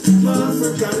nice. My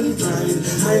African pride,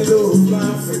 I love my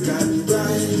African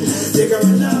pride. Take her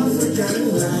an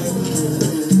African ride.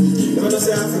 Never know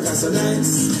say Africa so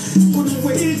nice. Couldn't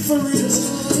wait for it.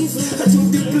 I took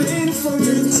the plane for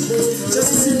it. Just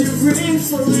to see the rain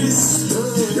for it.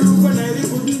 The roof and I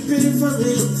couldn't pay for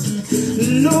it.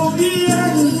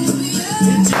 Nubian,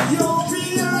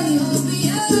 Ethiopian,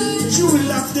 you will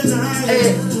laugh the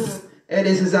night. Hey,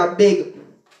 this is a big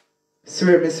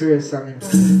serious song.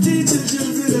 Teaching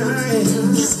children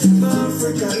eyes, my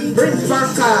African Prince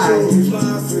Bankai, my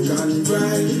African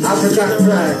pride, African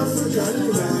pride. African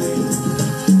pride.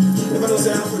 Never know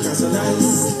say Africa so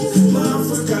nice. My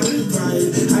African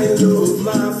pride, I love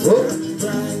my African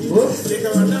pride. Take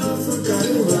her an African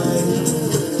ride.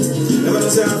 Never know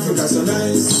say Africa so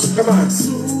nice. Come on.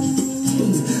 Soon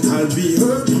I'll be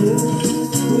her groom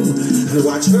and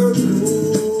watch her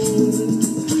bloom.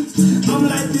 I'm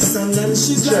like the sun and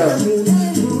she's like the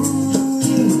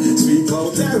moon. Sweep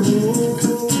out the room.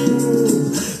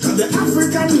 Cause the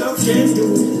African love can do.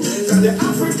 Cause the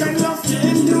African love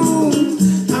can do.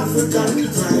 African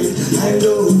pride, I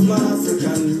love my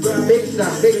African pride. Big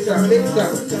song, big song, big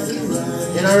song.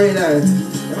 You know, real life.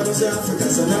 I don't say Africa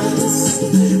so nice.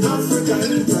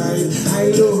 African pride,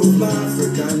 I love my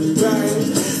African pride.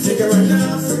 Take her an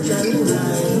African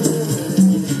ride.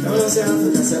 I don't say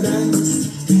Africa so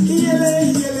nice.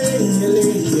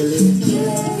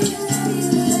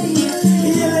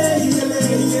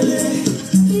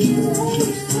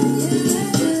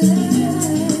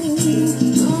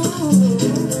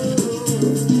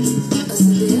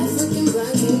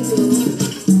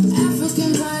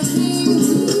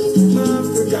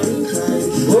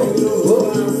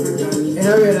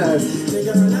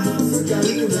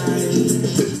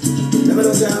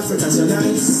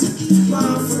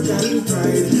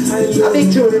 A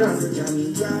big tune, you know.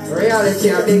 Reality,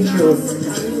 a big tune.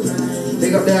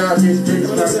 Big up the artist, Prince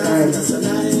Frank,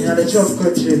 in the Chum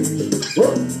country.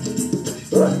 What?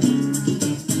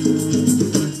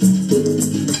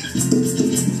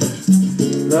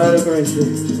 Lord of mercy.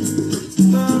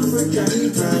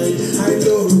 African pride, I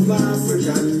love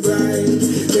African pride.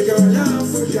 Take on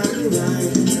African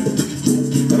pride.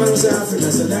 The man was Africa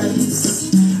so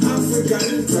nice.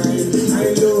 African pride,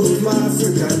 I love my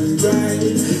African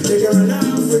pride. Take on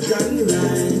African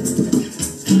pride.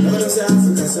 The man was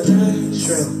Africa so nice.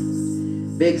 Sure.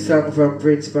 Big song from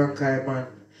Prince Frankai, man.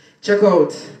 Check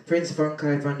out Prince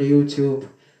Frankai on the YouTube.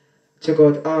 Check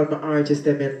out all my artists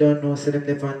them and don't know, send them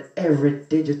live on every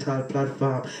digital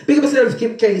platform. Big up myself,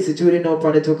 Kim Casey, tuning up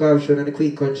on the Took Off Show in the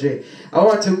Queen Country. I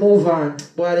want to move on,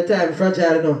 but at the time,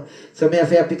 fragile, you know. So I have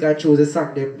to pick and choose a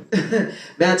song them.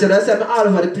 I tell you, I'm all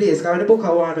over the place, because when the book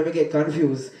I want, I get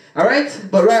confused. Alright?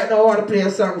 But right now, I want to play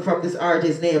a song from this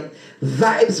artist named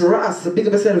Vibes Ross. So big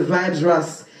up myself, Vibes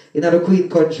Ross, in the Queen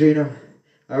Country, you know.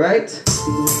 Alright?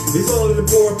 This all the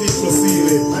poor people feel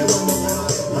it. I don't know.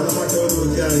 And no matter what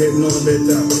we can't get none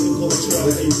better.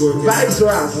 We keep working. Vibes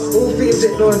Ross. Who feels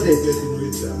it knows it.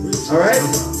 Alright?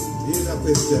 Here's a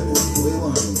question. What do you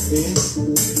want?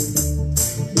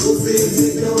 Who feels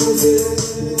it knows it.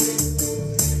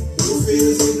 Who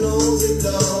feels it knows it,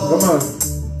 Lord. Come on.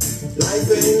 Life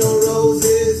ain't no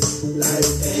roses.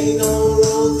 Life ain't no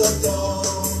rose at all.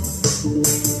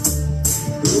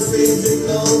 Who feels it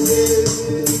knows it.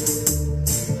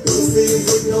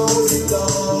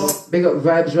 Big up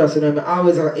Vibes Ross, you know, I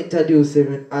always introduce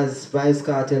him as Vice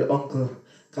Cartel uncle.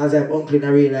 Because I'm uncle in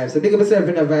a real life. So big up myself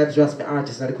in the Vibes Ross, my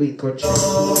artist in the Queen Country.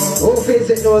 Who feels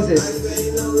it knows it?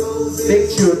 Big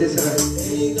tune this night.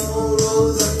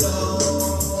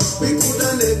 We could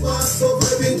have never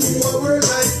survive into a world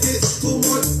like this. Too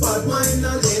much bad mind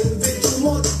and envy. Too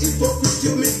much hypocrisy,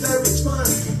 you Mr. Rich Man.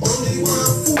 Only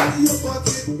one food in your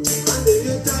pocket. And then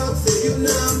you talk, say you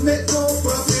now make no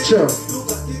profit. Sure.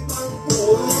 Look at the bank,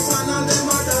 bonus and all them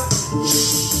other.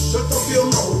 Shut up your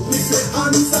mouth, we say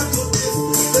answer to this.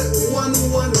 Let one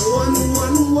who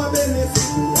a benefit.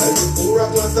 Like the poorer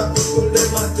class of people, them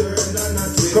a turn and a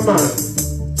twist. Come on.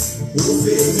 Who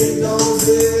feels it knows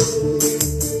it.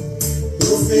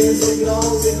 Who feels it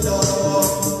knows it, Lord.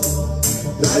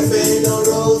 Life ain't no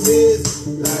roses.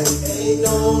 Life ain't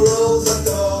no rose at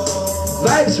all.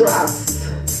 Vibes Ross.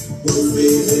 Who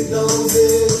feels it knows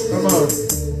it. Come on.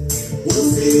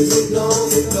 Who feels it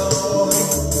knows it, Lord.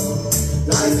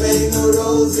 Life ain't no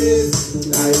roses.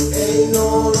 Life ain't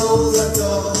no rose at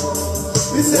all.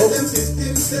 We set them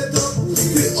system set up.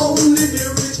 We only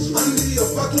the rich and the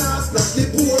upper class. Not the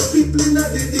poor people in the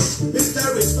ditch.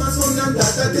 Mr. Rich man son and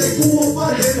daughter they go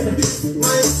over them bitch.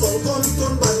 My son come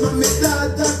turn bad man me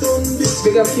daughter turn bitch.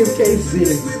 Big up Kim Casey.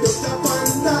 We better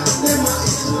find that them a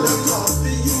itch. The cause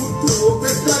the youth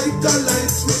progress like a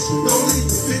light switch. Now the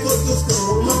youth we go to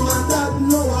school. Mom and dad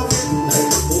know of it. Like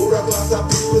the poorer class of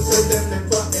people say them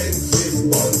never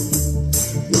exist. But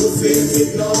who feels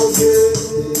it knows it.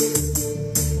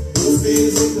 Who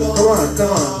feels it knows it.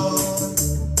 Come on.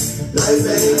 Life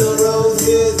ain't no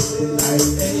roses.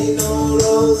 Life ain't no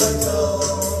rose at all.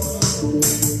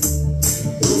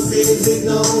 Who feels it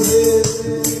knows it.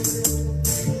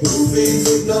 Who feels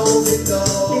it knows it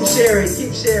all. Keep sharing,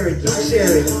 keep sharing, keep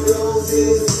sharing. Life ain't no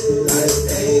roses. Life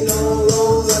ain't no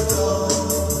rose at all.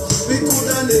 We could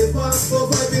have never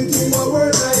survive into a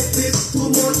world like this. Too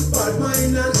much bad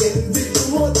mind and envy. Too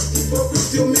much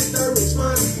hypocrisy, you Mr. Rich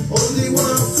Man. Only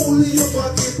one fool in your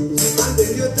pocket. And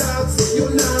then you talk, say you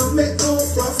now make no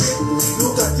profit.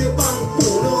 Look at your bank,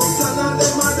 bonus and all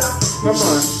them other. Come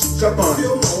on, come on.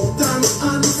 Your mouth and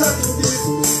answer to this.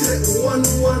 Say one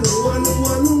who a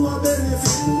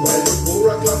benefit. While the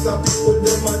poorer class of people,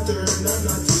 them a turn and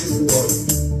a twist. But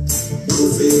who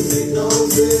feels it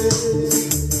knows it.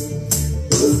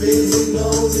 Who feels it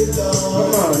knows it all.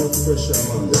 Come on. Pressure,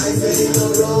 man. Life ain't no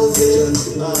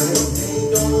roses. Life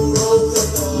ain't no rose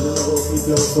at all.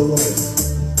 People are so wise.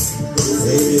 Who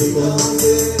feels it knows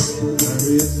it. And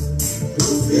race.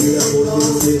 Who feels it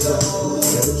knows it all.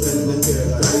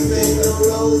 Life ain't no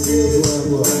roses.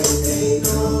 Life ain't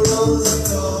no rose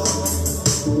at all.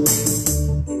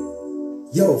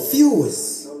 Yo,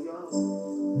 fuse.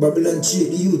 Babylon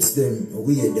cheat the youths them,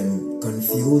 weird them,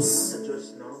 confused.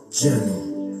 Jano.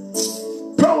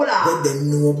 When them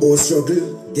know about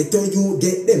struggle, get on you,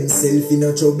 get themself in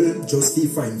a trouble. Just to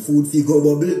find food, fi go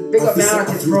bubble. Pick up my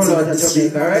artist rollout at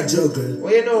Jamaica, right? Juggle.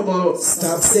 What you know about?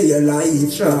 Stop say your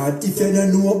life, God. If you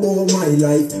don't know about my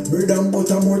life, bread and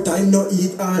butter more time, no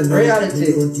eat all night. Reality.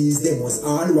 You don't tease them was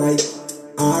alright.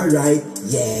 Alright,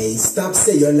 yeah, stop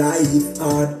say your life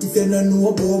hard. If you don't know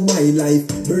about my life,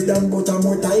 bread and butter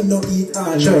more time, no eat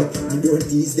all night. You don't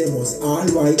tease them was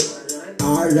alright.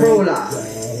 Alright,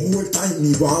 yeah. More time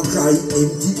me want cry,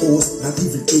 empty house, not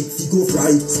even egg fi go fry.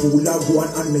 School a go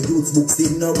on and my youth books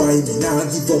still no buy, me nah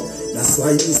give up. That's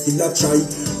why me still a try.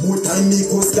 More time me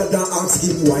coast God and ask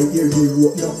him why. Hear the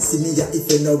rope now, see me ya if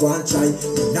you no want try.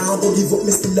 Me nah go give up,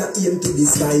 me still a aim to the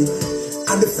sky.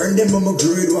 And the friend them on my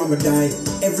grade where I'ma die.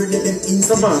 Every day them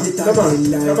instigate a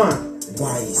life. Come on.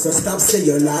 Why? So stop say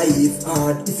your life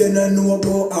hard. If you don't know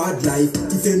about hard life,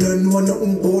 if you don't know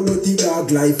nothing about the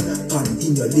dog life,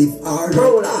 continue live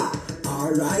alright.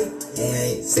 Alright.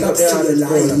 Hey, stop say your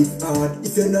life hard.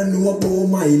 If you don't know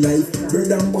about my life,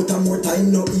 bread and butter more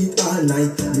time, no eat all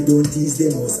night. You don't tease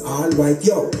them us alright,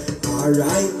 yo.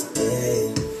 Alright. Hey.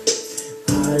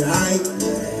 Alright.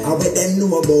 I bet them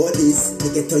know about this. They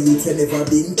get to youth when never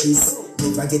been kissed.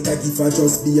 Never get a gift, I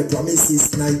just be a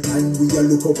promises. Night time we a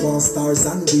look up on stars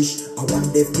and wish. I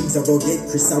want them things I go get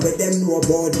Chris. I bet them know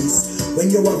about this. When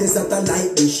you have a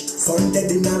satellite dish, Sunday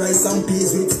dinner rice and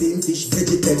peas with steamed fish,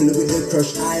 vegetable with the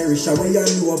crushed Irish. I want you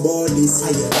know about this.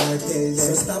 I tell you.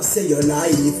 So stop say your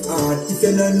life hard. If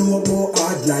you don't know about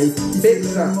hard life, if you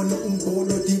don't know nothing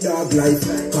about the dog life,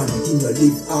 continue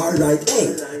live alright.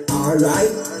 Hey,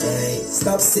 alright. Hey,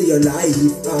 stop say your life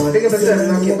hard. Think of If you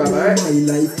don't know Baba, about my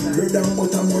life, bread and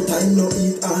butter more time, no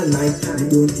eat all night. You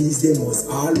don't tease them us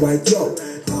all white, yo.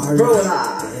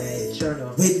 Alright. Hey.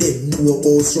 When them know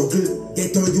about struggle,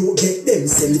 get on you, get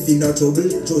themself in a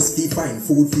trouble. Just to find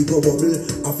food, fi go bubble.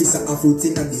 Officer a fruit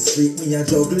in the street, me a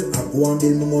juggle. I go and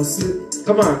build my muscle.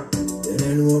 Come on. You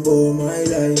don't know about my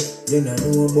life. You don't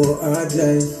know about hard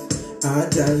life.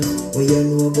 Hard life. When you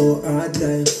know about hard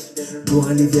life, go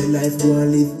and live your life, go and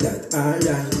live that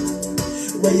alright.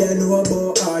 When you know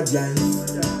about hard life,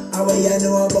 how you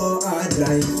know about hard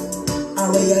life,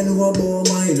 how you know about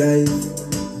my life.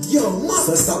 Yo,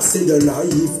 so stop say your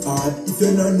life hard. If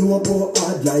you don't know about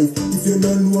hard life, if you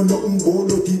don't know nothing about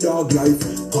the dog life,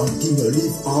 continue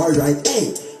live alright.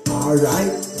 Hey,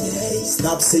 alright. Hey,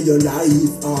 stop say your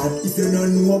life hard. If you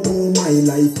don't know about my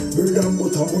life, bread and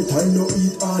butter more time, no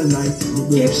eat all night.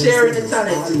 Keep sharing the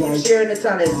talent. Keep sharing the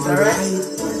talent. Alright?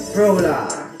 Roller.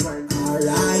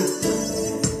 Alright.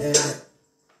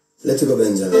 Let's go,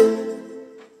 Benjamin.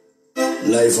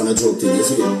 Life on a joke thing, you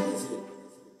see?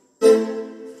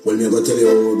 Well, me go tell you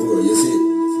how we grow, you see?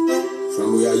 From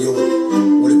where you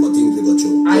only for things we got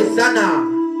you. Isana.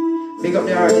 Big up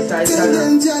the artist, Isana.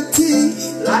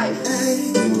 Life.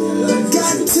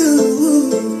 Got to.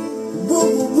 Woo,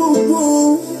 woo,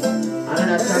 woo.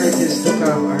 Another talented took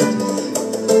off artist.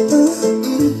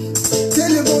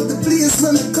 Tell you about the place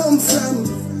where me come from.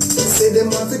 Say them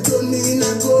want to turn me in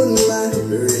a gunman.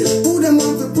 Who them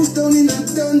want to push down in a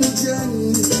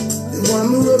dungeon. They want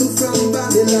me run from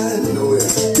Babylon.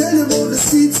 Tell you about the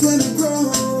streets when we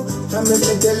grow. And let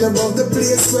me tell you about the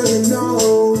place where we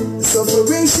know.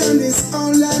 Sufferation is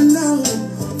all I know.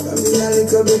 From me a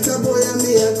little bit of boy and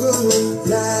me a go.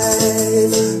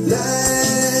 Life,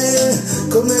 life.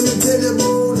 Come let me tell you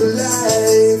about the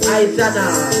life. Isana.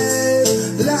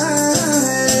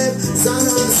 Life,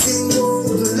 Sana sing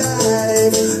about the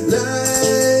life.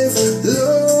 Life,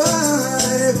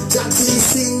 life. Jackie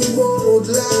sing about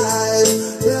life.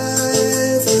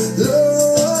 Life,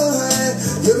 life.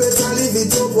 You better live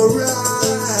it up alright.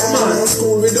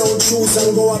 School without shoes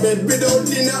and go to bed without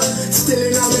dinner. Still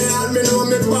in a me heart, me know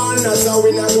me born as a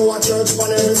winner. Go to church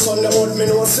on every Sunday, but me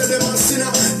know say them a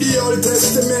sinner. The Old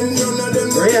Testament, none of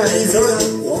them believe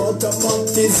in. Water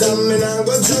baptism, me nah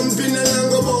go jump in and I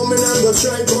go bow, me nah go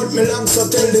try cut me lock, so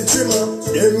tell the trimmer.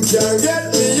 Them can't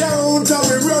get me out, and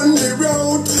we run the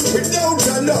road without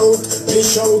a doubt. Me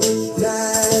shout,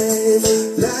 life,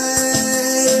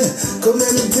 life. Come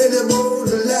let me tell you about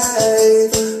the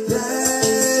life.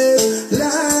 Life,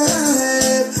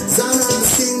 life. Sana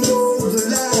sing about the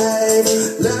life.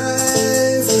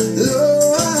 Life,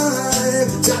 life.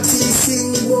 Jackie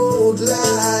sing about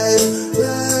life.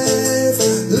 Life,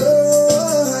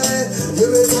 life. You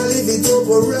better live it up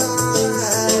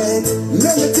alright.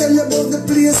 Let me tell you about the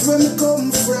place where me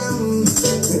come from.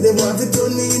 They want to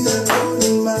turn me in a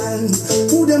gunman.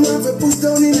 Who them want to push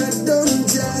down in a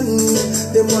dungeon.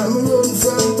 They want me run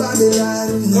from Babylon.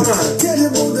 tell you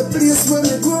about the place where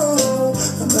we grow.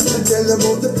 I'm gonna tell you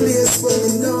about the place where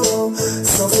we know.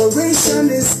 Sufferation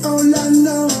is all I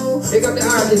know. Pick up the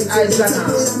artist,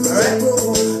 alright?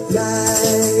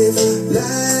 Life,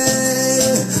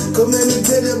 life. Come let me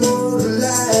tell you about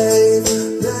life,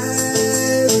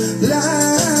 life,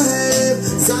 life.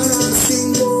 Song and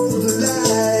sing about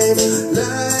life,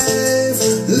 life,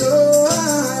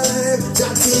 life.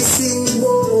 Jackie sing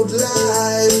about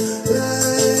life,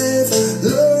 life,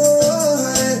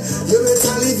 life. You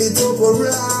better live it up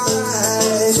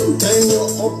alright. Sometimes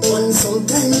you're up and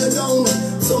sometimes you're down.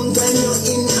 Sometimes you're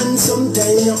in and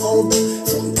sometimes you're out.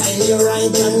 Sometimes you're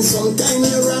right and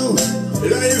sometimes you're wrong.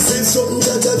 Life is something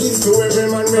that I give to every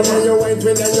man, whether you're white,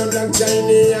 whether you're black,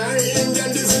 Chinese, or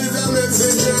Indian. This is a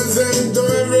message I send to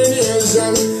every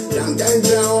nation. Long time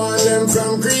I want them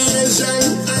from creation,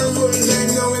 and full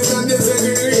time now it's on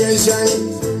desegregation.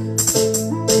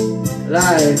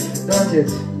 Live, don't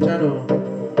it? Channel.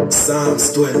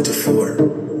 Psalms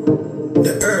 24.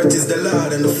 The earth is the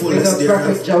Lord and the fullness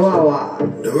thereof.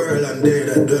 The world and they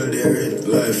that dwell therein.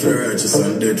 Life for the righteous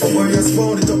and dead few. Warriors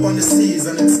found it up on the seas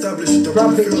and established it up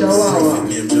on the floors. Prophet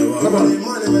named Jawawa.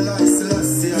 Emmanuel I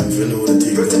Selassie and for know the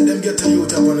thing. Protect them, get the youth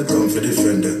up on the ground for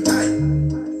defend them. Aye.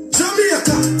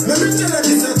 Jamaica, let me tell you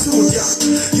this a truth, yeah.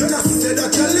 You not say that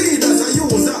your leaders are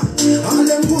user. All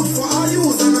them good for our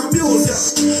use and abuse, yeah.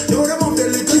 Now them up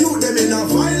the little youth, them in a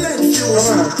violent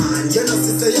fusion. You not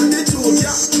say you're the truth,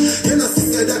 yeah. You know,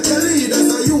 sister, that your leaders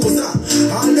are user.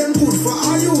 All them good for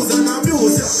our use and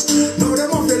abuse, yeah. Now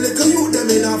them up the little youth, them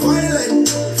in a violent.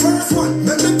 First one,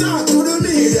 let me talk to the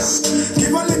media.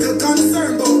 Give a little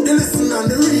concern about the listener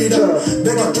and the reader.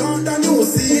 They can plant a new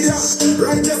seed, yeah.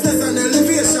 Righteousness and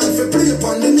elevation for play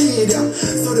upon the media.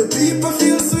 So the people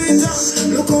feel sweeter.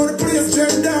 Look how the place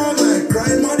dread down like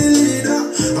crime of the leader.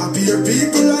 Happier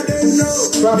people are dead now.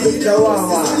 Media,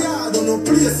 I don't know,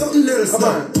 play something else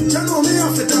now. You know me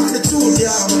have to talk the truth,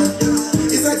 yeah, man.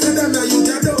 It's like to them that you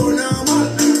don't know, man.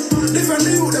 Different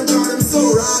the youth, them call them so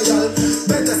royal.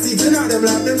 Better see them now, them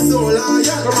like them so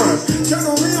loyal. Come on. You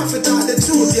know me have to talk the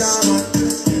truth, yeah, man.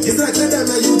 It's like to them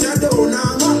that you don't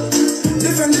know, man.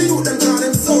 Different the youth, them call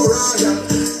them so royal.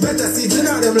 Better see them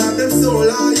now, them like them so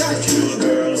loyal. Two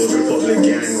girls was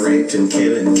Republican, raped and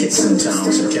killed in Kingston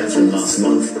Town, St. Catherine last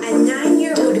month. A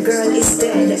 9-year-old girl is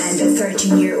dead and a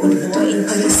 13-year-old boy in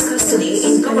police custody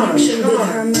in connection with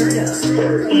her murder.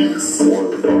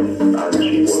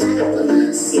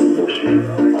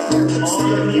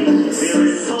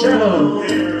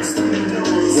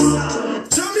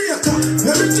 Jamaica,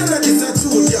 let me tell you this a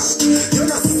truth, yeah. You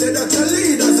not say that your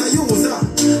leaders are user.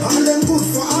 All them good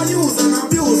for our use and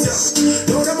abuse, yeah.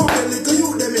 Now them up the little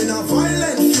youth, them in a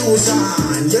violent fusion.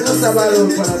 You not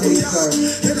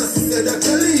say that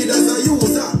your leaders are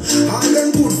user. All them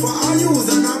good for our use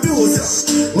and abuse, yeah.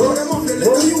 Now them up the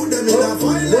little youth, them in a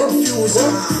violent fusion.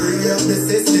 Free up the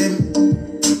system.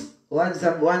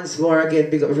 Once more again,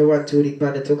 big up everyone tuning in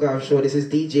the Took Off Show. This is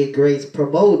DJ Grace,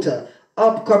 promoter,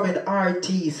 upcoming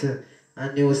artist,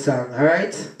 and new song.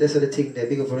 Alright? That's the thing there.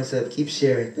 Big up for yourself. Keep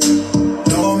sharing.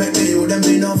 Don't make me you them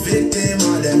be no victim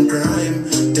of them crime.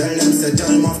 Tell them say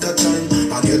time after time.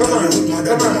 I get on with my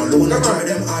them alone and try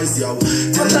them eyes out.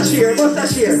 What's that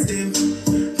share?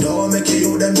 Don't make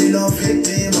you them be no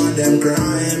victim of them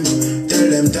crime. Tell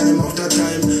them time after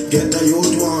time. Get a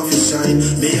youth want to shine.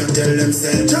 Me I tell them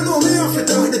say, you know me have to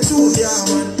talk the truth, yeah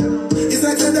man. It's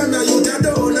like tell them that youth are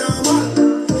down now man.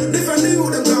 Different the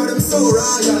youth them call them so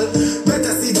royal.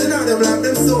 Better see them now them like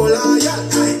them so loyal.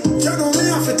 Aye, you know me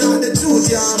have to talk the truth,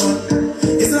 yeah man.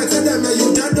 It's like tell them that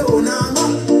youth are down now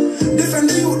man. Different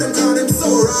the youth them call them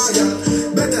so royal.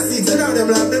 Better see them now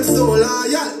them like them so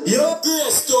loyal. Yo,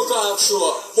 Grace Took Off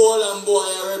Show, Ball and Boy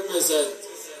I represent.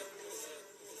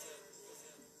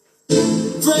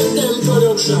 Break them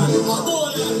production,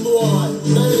 Ball and Boy,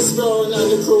 Ellis Brown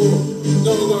and the crew,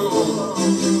 no go wrong.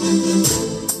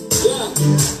 Yeah.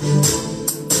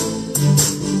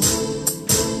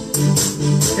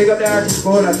 Pick up the artist,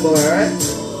 Ball and Boy, alright?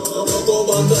 Go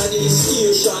back to the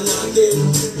station again.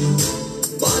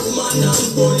 Batman and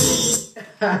police.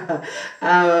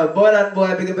 Ball and Boy,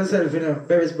 big up yourself, you know.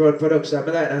 Ellis Brown production, I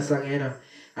like that song, you know.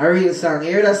 A real song.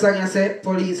 You hear that song I say?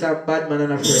 Police and bad man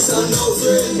and a friend.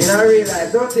 In a real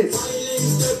life, don't it?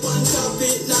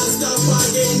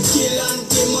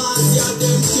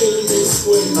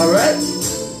 Alright?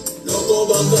 No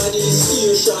go back to the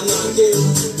station again.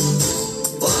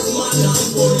 Bad man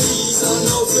and police and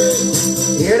no friend.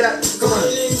 You hear that? Come on.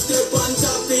 Step on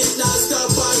top it, now stop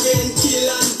again. Kill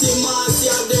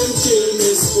anti-mafia, them kill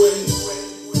me squint.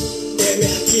 Them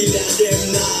a killer,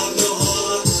 them now have no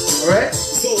heart. Alright?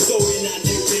 So in a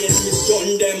the place, we gun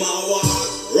them a walk.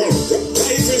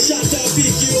 shot to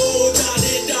pick you out of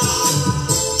the dark.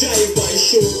 Drive by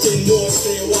shooting,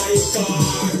 mostly white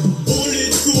car.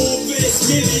 Bulletproof vest,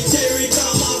 military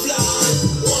camouflage.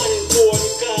 One phone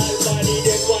call, body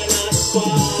dead one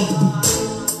asphalt.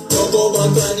 Don't go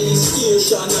back to the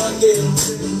station again.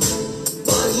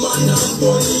 Batman and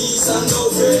police and no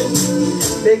friend.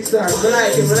 Big song, we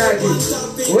like it, we like it.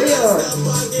 Where you are?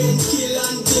 Kill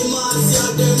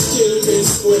Antimasia, them kill me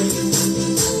squid.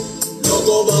 Don't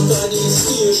go back to the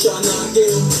station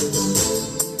again.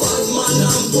 Batman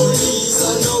and police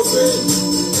and no friend.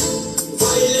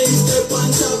 Violence step on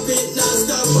top it, now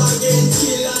stop again.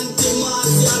 Kill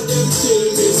Antimasia, them kill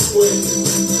me squid.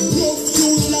 Rough you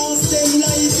lost them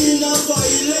life in a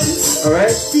violence.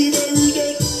 Alright. Be very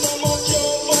dead, mama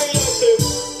can't violence them.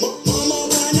 Mama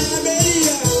wanna bury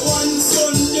her, one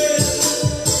son dead.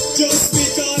 Just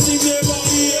because he never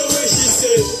hear what she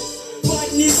said.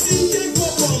 Badness him take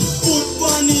up and put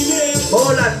on him head.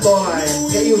 Boland boy.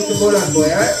 Get used to Boland boy,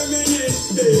 alright?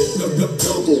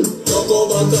 Don't go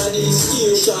back to the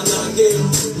station again.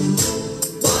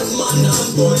 Batman and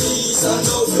police are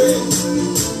no friend.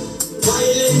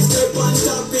 Violence step on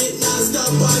top it, now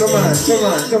stop again.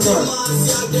 Come on.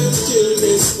 Them kill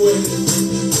me squid.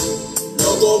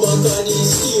 Don't go back to the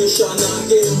station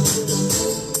again.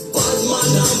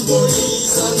 Batman and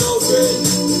police are no friend.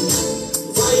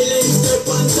 Violence step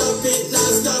on top it, now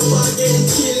stop again.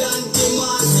 Kill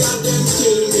Antimasia, them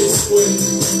kill me squid.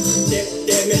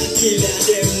 Them a killer,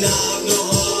 them nah have no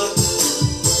heart.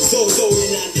 So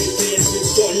in a the place we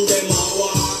gun them a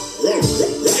war.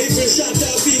 Rifle shot to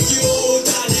pick you out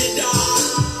of the dark.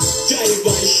 Drive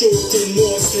by shooting,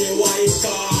 mostly white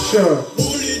car. Sure.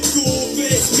 Bulletproof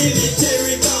vest,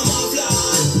 military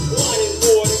camouflage. One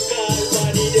phone call,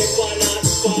 body dead one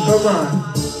asphalt. Come on.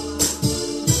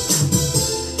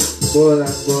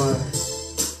 Boland boy.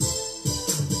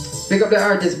 Pick up the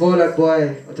artist Boland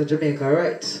boy out of Jamaica,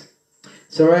 right?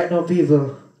 So right now,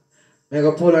 people, I'm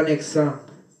going to pull the next song.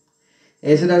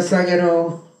 You see that song, you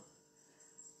know?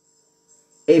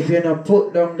 If you not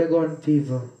put down the gun,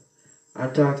 people,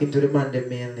 I'm talking to the man them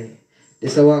mainly.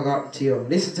 This is what happened to you.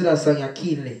 Listen to that song you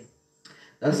keenly.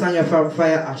 That song you from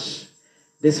Fire Ash.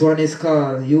 This one is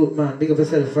called Youth Man. Big up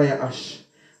yourself, Fire Ash.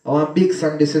 I want big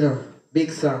song this, you know.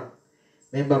 Big song.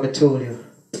 Remember I told you.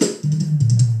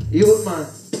 Youth Man.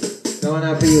 That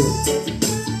one for you.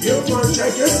 Youth Man,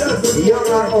 check yourself. Young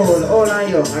and old and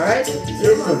young, alright?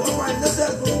 Youth Man, go find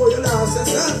yourself before you lost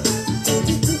yourself.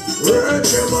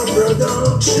 Rachel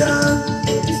production.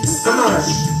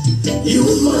 Ash.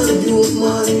 Youth man.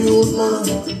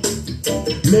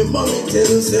 Remember me tell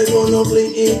you say gonna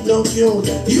blink it no cute.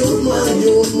 Youth man.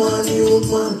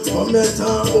 From the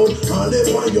top out, all the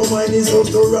on your mind is up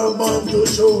to rub and to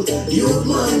shoot. Youth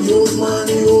man.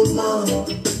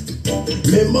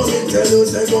 Remember me tell you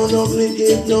say gonna blink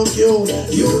it no cute.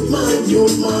 Youth man.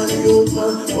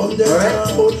 From the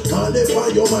top out, all the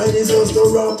on your mind is up to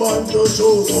rub and to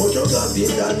shoot. Oh, you got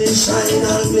it and it shine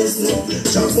and glisten.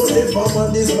 Chop out the farm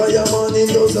and this fireman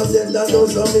in those and dead and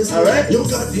those are missing. You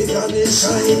got it and it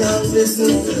shine and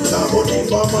glisten. Chop out the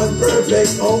farm and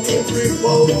perfect, how it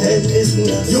report and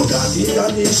listen. You got it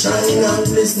and it shine and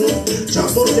glisten.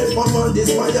 Chop out the farm and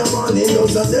this fireman in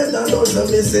those and dead and those are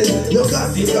missing. You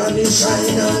got it and it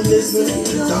shine and glisten.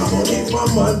 Chop out the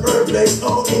farm and perfect,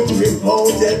 how it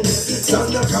report and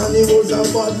Santa Cani was a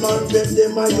bad man, but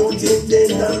them I don't think they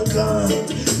done can.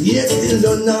 Yet still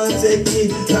don't not take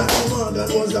it. Like Morgan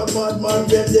was a bad man,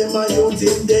 but them I don't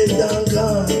think they done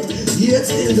can. Yet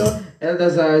still don't.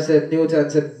 Elders are said Newton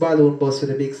said balloon bus for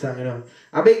the big song, you know.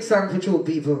 A big song for true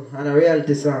people and a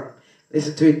reality song.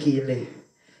 Listen to it keenly.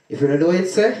 If you don't do it,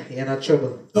 sir, you're in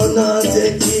trouble. Don't not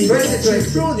take it.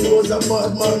 2020. Brownie was a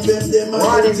bad man, but them I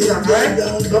don't think they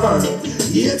done can.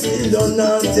 Yet still don't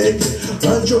not take it.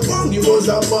 And Chupangi was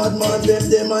a bad man,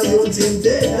 them I don't think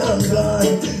they done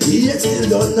can. Yet still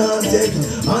don't not take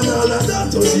it. And all of that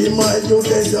to see my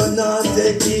duties don't not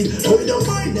take it. With your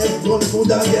mind that gun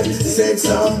could have get sex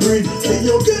and breed. See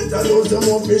you get a dozen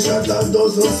more fish at a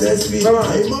dozen sex feet.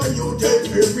 Hey man, you take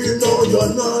free, no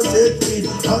you're not take it.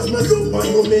 As me look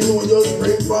and you may know you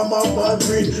spring from a bad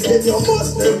breed. If you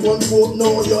must have one foot,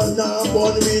 no you're not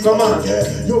born with.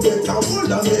 Okay, you better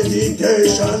hold a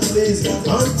meditation please.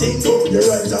 And think of the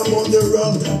right among the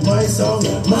wrong. My song,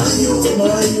 my youth.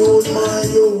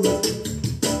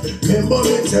 Remember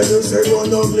me tell you say you're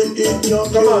not blink it no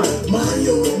cute. My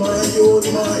youth.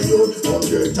 From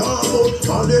the top out,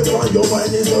 all the on your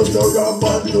mind is just to rub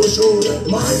and to shoot.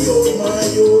 My youth.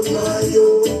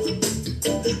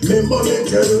 Remember me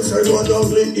tell you, say one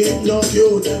ugly, it not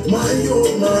cute. My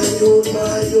youth, my youth,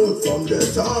 my youth. From the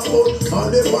top out,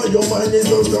 all over your mind is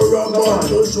just a rap on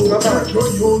the show. Go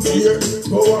youth here,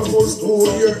 go and go school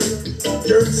here.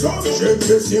 Their subject,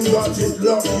 they seem got it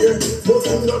locked here. But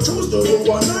him not choose to do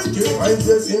 195,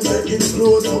 they seem say it's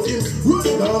close to him. Run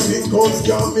down big guns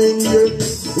coming here.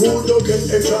 Who don't get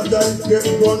extra than get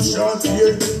gunshot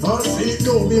here? I see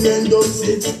no women don't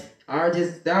sit.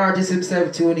 The artist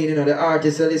himself tuning, you know, the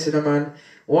artist a listener, man.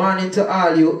 Warning to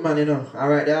all youth, man, you know.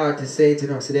 Alright, the artist say it, you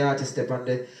know, so the artist step on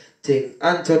the thing.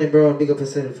 Anthony Brown, big up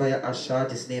yourself for your Ash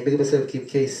artist name. Big up yourself, Kim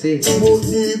KC.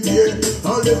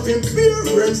 All the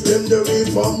parents, them the way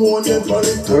for more than for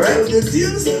it to tell the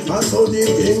tears. And so the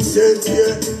king says,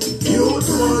 yeah, youth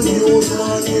man, youth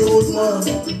man, youth man.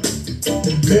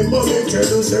 Remember me tell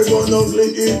you, say one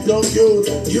ugly, it don't cute.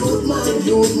 Youth man,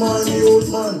 youth man, youth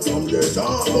man. From the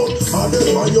top out, all the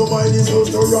fire your mind is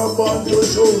just a rap on the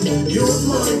show. Youth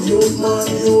man, youth man,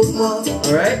 youth man.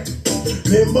 Alright?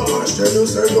 Remember I tell you,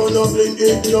 say one ugly,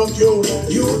 it don't cute.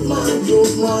 Youth man,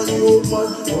 youth man, youth man.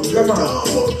 From the top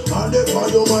out, all the fire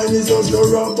your mind is just a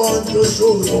rap on the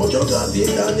show. But you got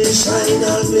it and it shine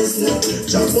and glisten.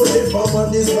 Chop out the farm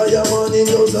and this fireman,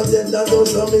 it doesn't them that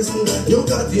doesn't missing. You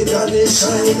got it and it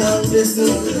shine and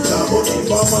glisten. Chop out the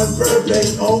farm and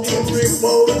perfect, how him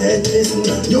report and listen.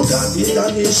 You got it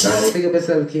and it shine. Big up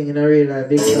yourself, King, in a real life.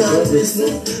 Big up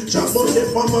yourself. Chop out the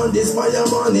farm and this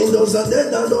fireman, it doesn't them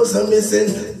that doesn't missing.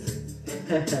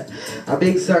 A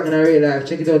big song in a real life.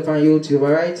 Check it out on YouTube,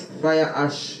 alright? Fire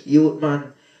Ash Youth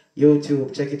Man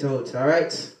YouTube. Check it out,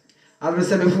 alright? As I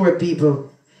said before, people,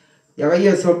 you ever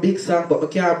hear some big song, but we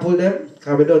can't pull them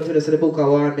because we don't do this in the book of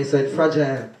one, so it's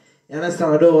fragile. You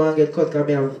understand? I don't want to get cut because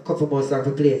I have a couple more songs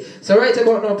to play. So right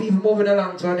about now, people moving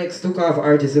along to our next took off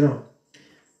artist, you know.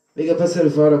 Big up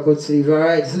yourself for the cut sleeve,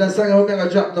 alright? So that song I'm going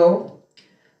to drop now.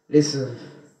 Listen.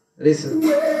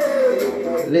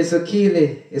 Listen,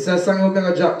 Keely. It's a song I'm going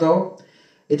to drop now.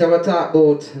 It have a talk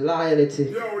about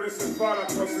loyalty.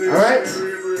 Alright?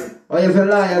 Or you feel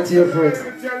loyal to your friend?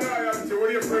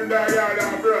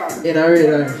 In a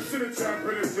real life.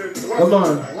 Come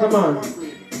on.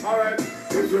 Alright,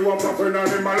 if you want my friend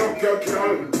animal, look your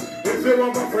girl. If you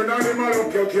want my friend animal,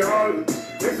 look your girl.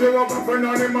 If you want my friend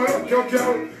animal, look your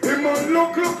girl. He must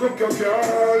look your girl.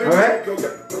 Alright.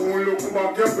 Don't look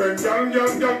back your friend,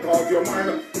 girl, cause your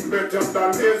mind better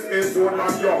than this is one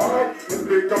on your heart.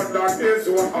 Bigger than this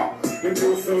one. And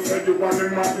you so said you want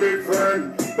him my big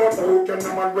friend. But who can a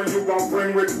man when you want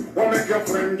friend with? What make your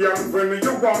friend, girl, friend,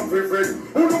 you want free friend?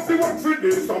 Who don't see what for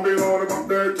this? Some be all about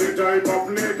dirty type of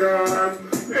niggas.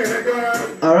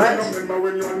 Alright.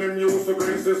 When you and him used to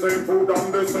grace the same food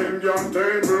on the same young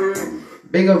table.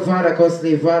 Big up Father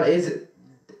Costly. Father is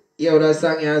yo, that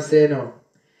song you say now.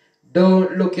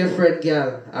 Don't look your friend,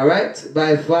 girl. Alright?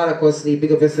 By Father Costly.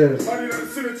 Big up yourself. Loyal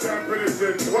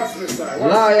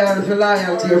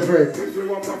to your friend. If you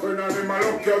want my friend animal,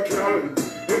 look your girl.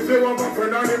 If you want my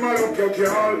friend animal, look your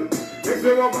girl. If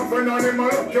you want my friend animal,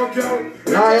 look your girl.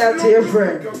 Loyal to your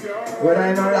friend. Whether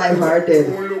I'm alive or dead.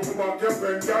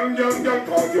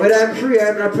 Whether I'm free or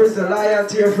I'm in prison, loyal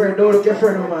to your friend. Don't look your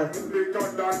friend, no man.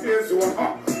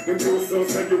 And you so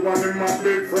said you want him my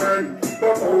big friend.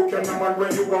 But how can a man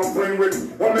when you want friend with?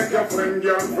 What make your friend,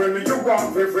 girl, friend, you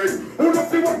want free friend? Who don't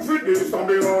see what for this? And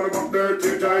be all about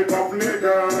dirty type of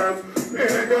niggas.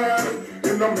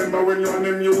 You don't remember when you and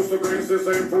him used to grace the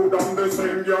same food on the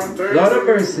same young table. Lord of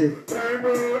mercy.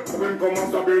 When come and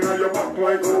stop in your back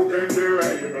like cocaine the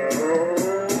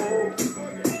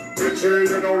betray,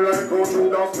 you know, like go through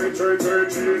that betray,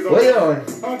 Jesus. What you on?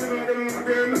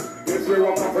 Again. If you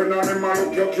want my friend animal,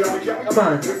 look your girl. Come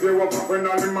on. If you want my friend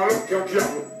animal, look your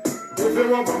girl. If you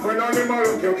want my friend animal,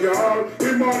 look your girl.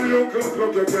 He might look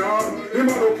your girl. He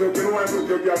might look your girl, look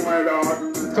your girl, my lord.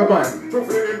 Come on. To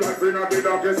feel him like friend of the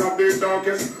darkest of the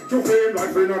darkest. To feel him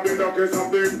like friend of the darkest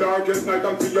of the darkest night.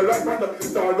 And see your life on the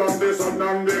star on the sun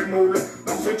and the moon.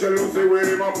 That's the jealousy where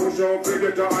him a push up to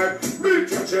get a hype.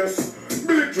 Beat your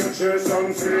chest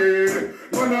and say,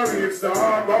 man a real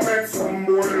star, but make some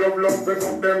boy love for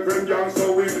fuck them friend gang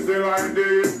so easy like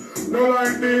this. No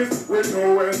like this, with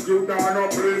no excuse, no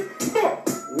place. But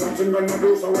what you gonna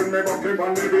do so when me back him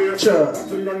on the base? Sure. What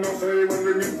you gonna say when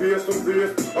we meet face to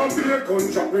face? I'll be a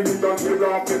contract when you don't feel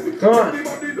off it. Come on.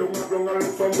 Everybody don't look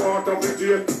some water for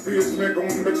taste. Face me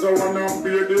come make so one not be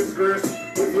a disgrace.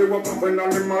 If you want a friend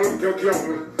animal, look your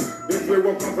girl. If you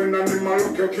want a friend animal,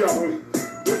 look your girl.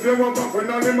 If you want a friend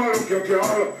animal, look your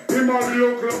girl. He might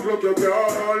look your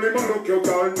girl. He might look your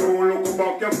girl. Don't look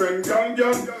back your friend,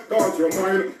 girl. Cause your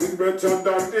mind is better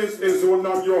than this is one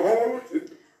of your whole.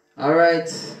 Alright.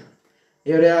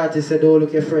 You're the artist, so don't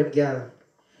look your friend, girl.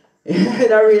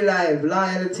 In a real life,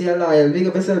 loyalty and loyal. Big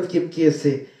up yourself, Kim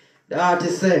Casey. The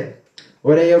artist say,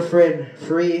 whether your friend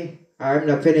free or in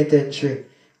the penitentiary,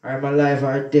 or I'm alive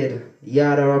or dead,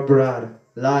 yard or abroad,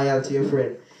 loyal to your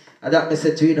friend. And that me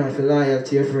say to you now, if you're loyal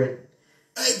to your friend.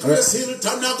 Hey, Grace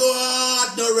Hilton, I go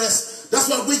hard, no rest. That's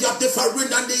why we have the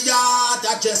foreign and the yard.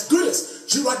 I just Grace.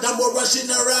 She was the more rushing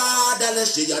around,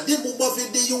 she had the move of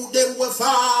the youth, them were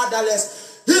fatherless.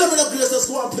 Hear me, the Grace, let's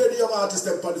go and play the young artist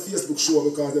them on the Facebook show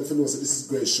because them know so this is a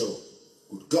great show.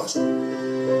 Good gosh. Are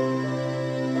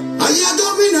you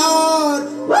going hard?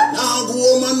 What? Now go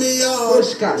home on me yard.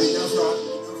 Push cash.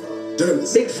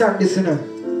 Big song this, you know.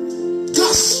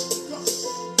 Gosh.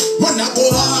 Man, I go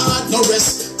hard, no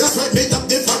rest. That's why make up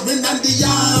the foreign and the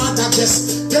yard. I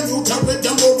guess them you can read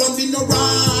them over me no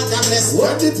rod. Unless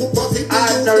what the poop of it,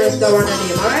 no rest the one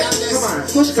name, alright? Come on,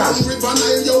 push cash. River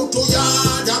Nile yo to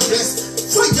yard. I bless.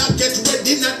 Fire get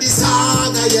ready at the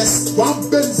saga, yes. One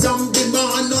Ben zombie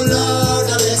man, no lord,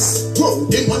 less. Throw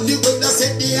the money when I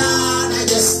set the yard, I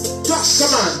guess. Gosh,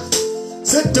 come on.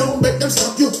 Sit down, make them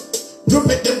stop you. Don't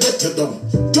make them get you down.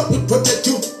 Don't will protect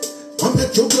you. I'll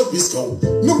make you will be strong.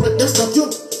 No make them stop you.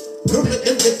 Don't make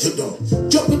them get you down.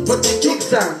 Don't will protect you.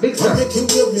 Big song. I'll make you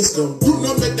will be strong. Do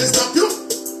not make them stop you.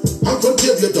 I'm gonna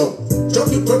give you down. Don't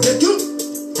will protect you.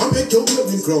 I'll make you will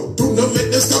be strong. Do not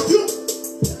make them stop you.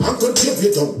 I'm gonna give you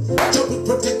down. Just will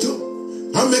protect you.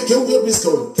 I'll make you will be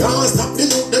strong. Can't stop the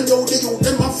youth, them yo, the youth,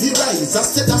 them have to rise. I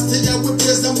said that's the year we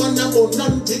praise them and about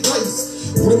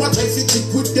anti-Christ. We might try to check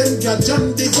with them, get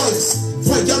John device.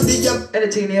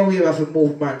 Anything here we have to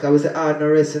move, man, because we say hard no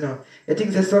rest, you know. You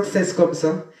think the success comes,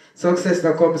 so? Success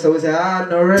that comes, so we say hard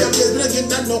no rest.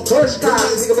 Push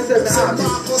cars, think of yourself the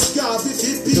artist.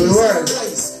 To the world.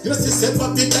 Just to step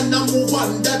up it and move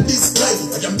on, that is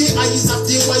life. I am the eyes of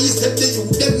the wise, that the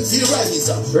youth, them feel rise.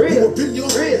 Open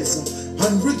your eyes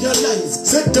and realize.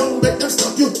 Sit down, make them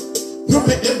stop you. No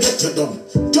make them get you down.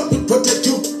 Just will protect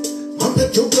you. I'll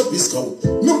make you will be strong.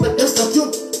 No make them stop you.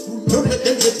 No make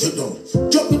them get you down.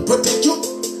 Just will protect you.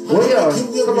 Oh yeah,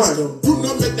 come on. Do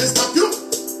not make them stop you.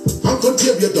 I'm gonna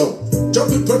tear you down. Just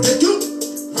will protect you.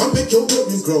 I'll make your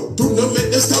will grow. Do not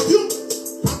make them stop you.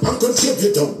 I'm gonna tear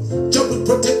you down. Just will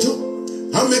protect you.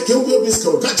 I'll make your will be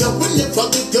strong. Catch up when you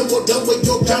forget them what them way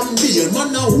you can be.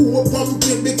 Man now who up and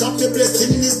pray become the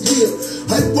blessing is near.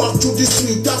 I walk through the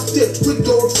street of death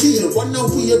without fear. One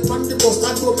now wait from the bus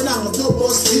that woman have no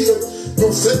bus fear. No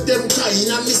set them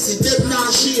kind and me see them not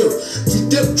share.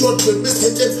 With them judge when me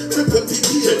see them prepare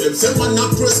here. Them say man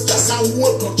not press gas and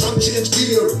work out and change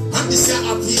gear. And this year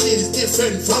opinion is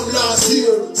different from last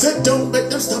year. Sit down, make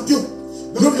them stop you.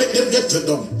 No make them get you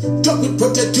down. Just will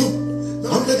protect you.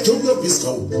 I'll make you will be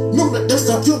strong. No make them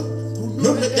stop you.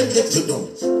 No make them get you down.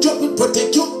 Just will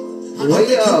protect you. I'll make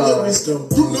you will be strong.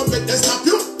 Do not make them stop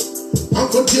you. I'm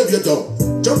gonna tear you down.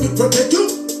 Just will protect you.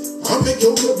 I'll make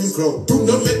your will be grow. Do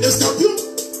not make them stop you.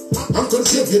 I'm gonna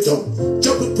save you down.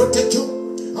 Just will protect you.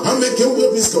 I'll make your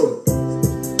will be strong.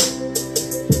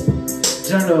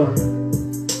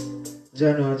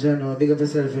 Jano, big up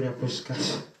yourself in your push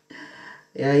cash.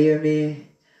 Yeah, you hear me?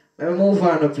 Let me move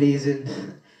on, please.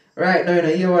 Right now,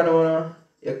 you wanna,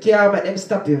 you can't make them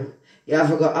stop you. You have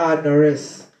to go hard no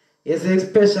rest. You see,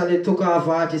 especially took off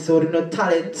artists who have no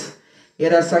talent. Yeah,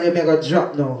 that song you make a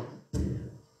drop now.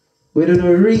 We don't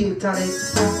know real talent.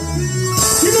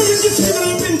 You know you get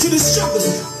people into the struggle.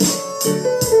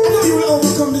 I know you will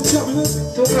overcome the trouble.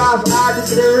 Took off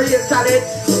artists with the real talent.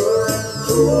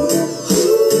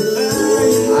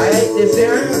 Alright, this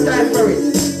here, time for it.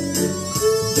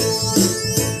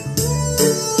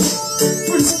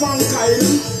 Prince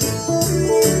Pankyle.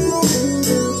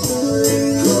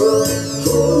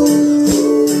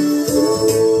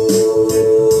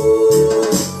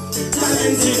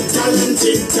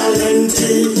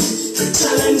 Talented.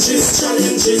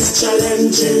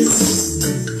 Challenges.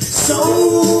 So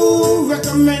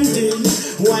recommended.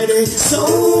 Why they so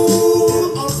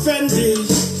offended?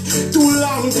 Too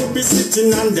long to be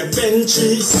sitting on the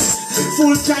benches.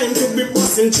 Full time to be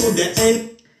busting through the end.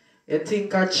 You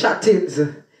think of chattings.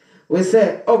 We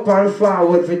say up and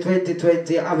forward for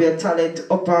 2020. Have your talent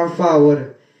up and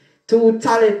forward. Too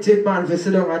talented man for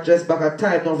sit down and dress back at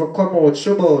time now for come out,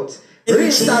 show out.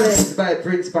 Real talent by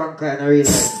Prince Pankyle and real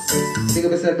life. Think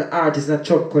of yourself the artist in a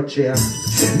chop country.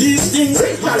 These things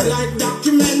are like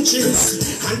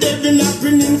documentaries, and they've been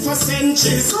happening for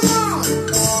centuries. Come on!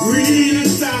 Real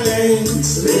talent,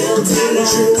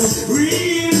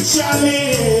 real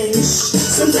challenge.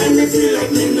 Sometimes me feel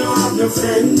like me no have no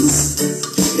friends.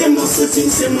 They must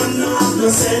think say man no have no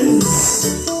sense.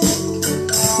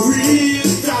 Real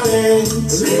talent. talent,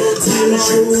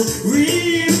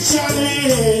 real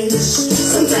challenge.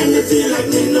 Sometimes I feel like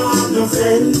me no have no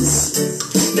friends.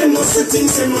 Them must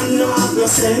think them man no have no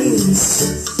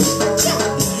sense.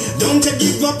 Don't you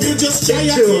give up, you just try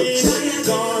again.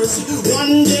 Cause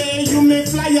one day you may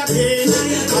fly again.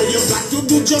 All you got to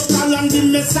do just call on the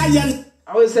Messiah.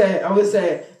 I would say,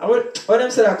 when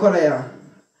them say that color, yeah.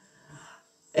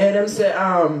 And them say,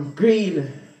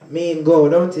 green mean go,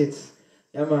 don't it?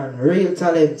 Yeah, man, real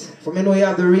talent. For me know you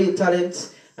have the real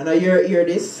talent, and I hear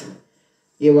this,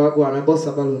 you will go on and bust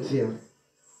a balloon for you.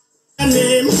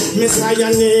 Name,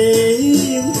 Messiah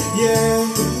name, yeah.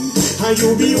 And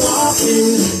you be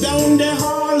walking down the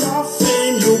hall of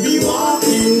fame. You be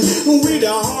walking with a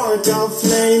heart of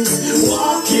flames.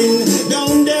 Walking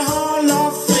down the hall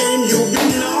of fame. You be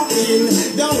knocking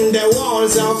down the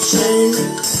walls of shame.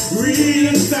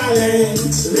 Real talent,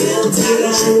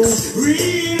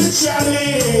 real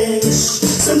challenge.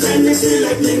 Sometimes I feel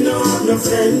like me no have no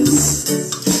friends.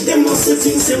 They must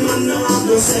think some man no have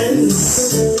no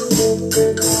sense.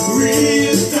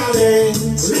 Real talent,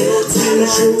 real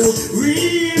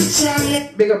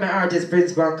challenge. Big up my artist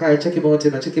Prince Bankai. Check him out,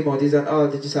 check him out. He's on all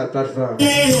digital platforms.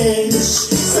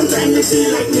 Sometimes I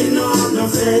feel like me no have no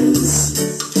friends.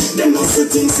 They must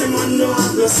think some man no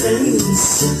have no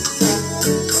sense.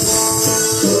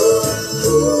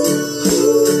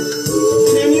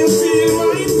 Can you feel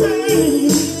my pain?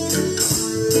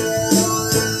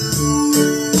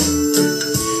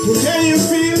 Can you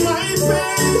feel my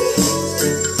pain?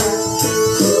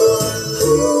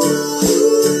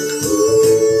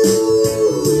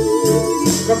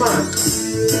 Come on.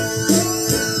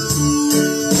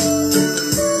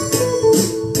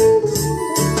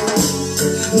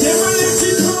 Never let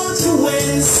it go to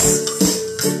waste.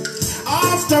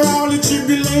 After all the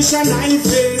tribulation I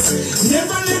face,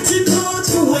 never let it go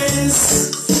to waste.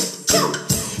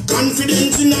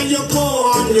 Confident in your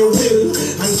power and your will,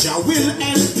 and Jah will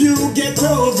help you get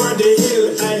over the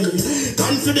hill. Aye.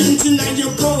 Confident in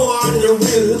your power and your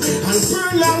will, and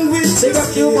prolong with Big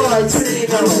up you boys,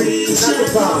 and reach your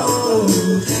goal,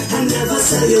 and never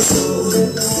sell your soul.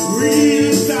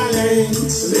 Real talent,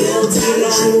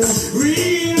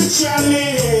 real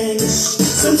challenge.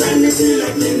 Sometimes I feel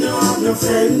like me no have no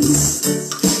friends.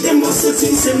 They must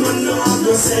think some man no have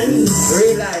no sense.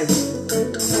 Real life.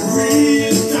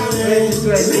 Real talent,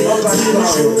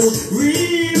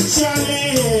 real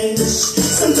challenge.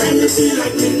 Sometimes I feel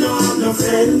like me no have no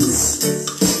friends.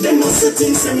 They must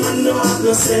think some man no have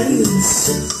no sense.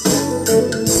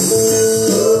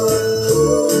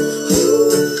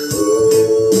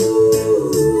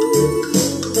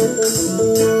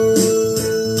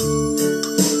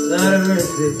 Lord of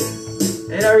mercy.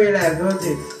 In a real life, don't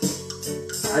it?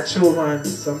 A true man.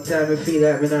 Sometimes I feel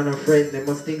like I'm not no friend. They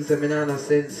must think that I'm not no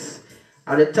sense.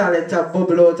 And the talent that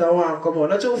bubble out and want come out.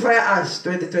 Not true for your Ash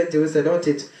 2020, we say, don't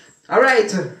it?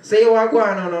 Alright, so you want to go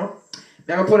on or no?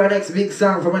 I'm going to put the next big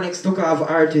song from my next book of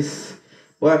artists.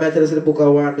 Well, I'm going to tell you the book I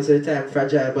want, this is the time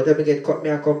fragile. But let me get cut me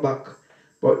and come back.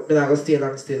 But I'm not going to stay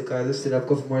long still because I still have a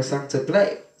couple more songs to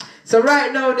play. So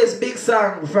right now, this big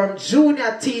song from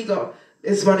Junior Tigo.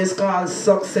 This one is called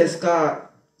Success Card.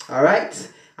 Alright?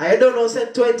 I don't know,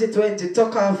 said 2020,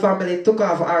 took off family, took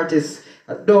off artists.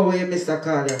 Don't worry, Mr.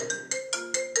 Collier.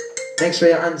 Make sure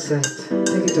you answer it.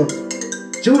 Take it up.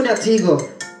 Junior Tigo.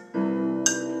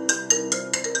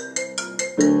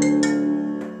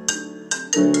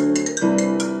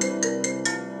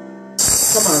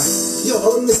 Come on. Yo,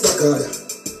 I'm Mr. Collier.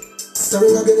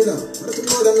 Starring again, you know. I don't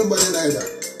know that number either.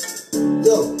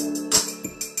 Yo,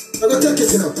 I gotta take it,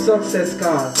 you know. Success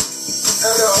Card.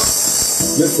 Hello.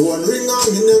 My phone ring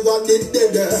and me never did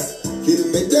dead. Kill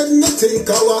me dead, me think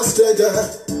I was dead.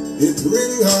 It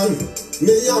ring and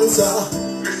me answer.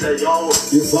 Me say yo,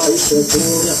 if I say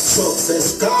phone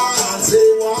success card, say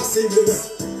what see me.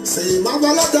 Say my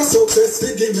ballad of success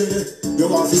to give me. You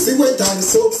want to see when time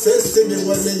success to me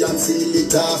when me and see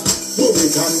it off. Move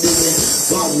it and give me.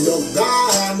 Bad luck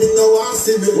God, me no want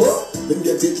see me. Him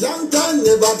get it long time,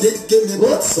 never did give me.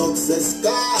 But success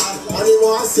card, and he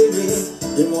want see me.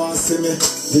 He want see me,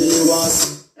 he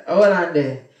wants. Hold on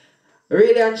there.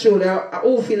 Really and truly, I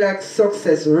feel like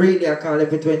success really I call it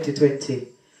for 2020.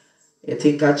 You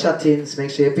think of chattings,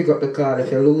 make sure you pick up the call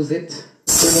if you lose it.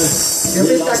 You miss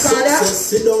the call there?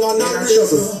 Sit down and not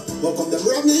trouble. But come them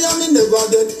rob me and me never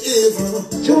dead evil.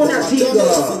 Junior Tigo.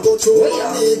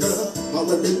 And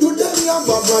when me do them, you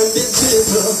bad-minded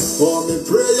people. For me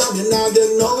pray and me not get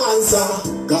no answer.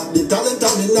 Got the talent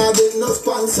and me not get no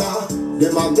sponsor.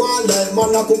 Them a go on like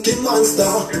man a cooking monster.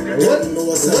 Them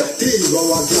know say Tigo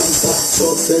a gangster.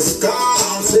 Success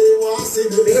car, say want see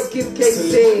me. Big up Kim KC,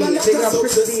 big up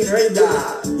Christine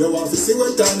Renda. You want to see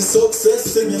when time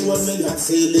success singing when me and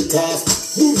see it off.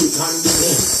 Boom it and do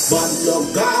me. Bad luck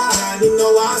God, you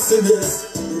know I see me.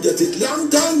 Get it long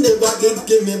time, never did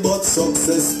give me but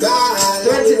success God.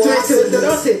 2020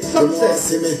 don't it? Success.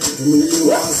 See me, really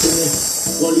want see me.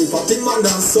 Only for thing man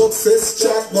and success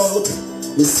chat about.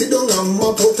 Me sit down and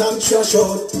map out and trash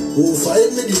out. Who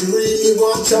find me didn't really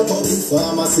want chat out. The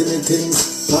farmer see me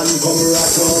things and come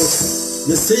right out.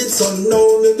 Me see it so now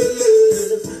me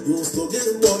believe. Used to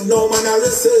give but no man I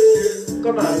receive.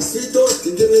 Come on. My sweet out to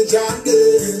give me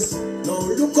candies. Now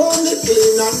look on me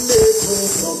clean and make no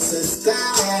success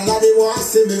style. And they want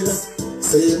see me.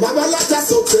 Say my lot of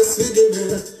success we give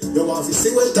me. You want to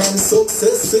see when time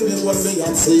success see me when me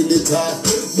and say it off.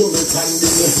 Boom it and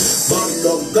give me. Bad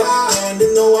luck God, you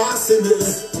know I see me.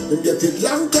 You get it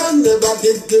long time, never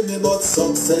did give me but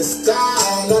success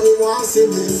style. And you want see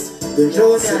me. They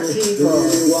want see me.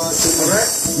 They want see me.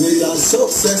 Me and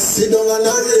success sit down on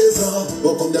a razor.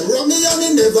 But come them run me and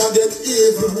me never get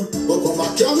even. But come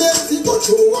I can't make it go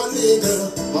through one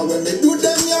nigga. And when me do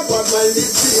them, you bad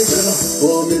minded people.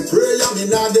 Oh me pray and me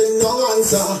not get no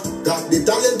answer. Got the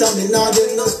talent and me not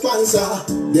get no sponsor.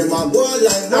 Them a go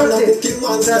like man a cooking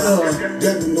monster.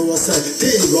 Them know say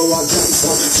Tigo a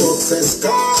gangster. Success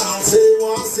car, say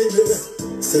want see me.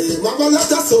 Say him have a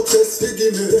lot of success to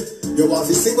give me. You want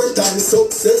to see when time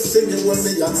success see me when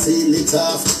me and seal it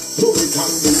off. Do it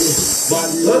and do it. But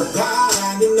love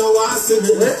God, him now want see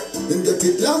me. Him get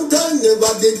it long time,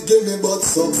 never did give me but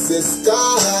success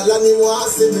call. And him want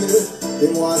see me.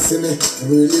 Him want see me,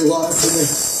 really want see me.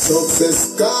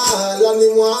 Success call and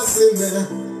him want see me.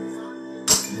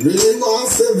 Really want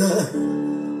see me.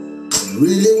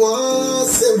 Really want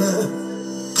see me.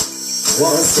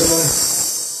 Want see me.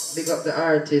 Big up the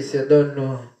artist, you don't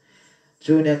know.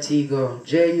 Junior Tigo,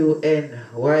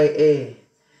 Junya.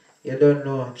 You don't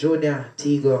know. Junior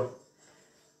Tigo,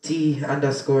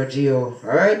 T_GO.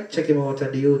 Alright, check him out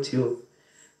on the YouTube.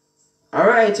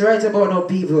 Alright, right about now,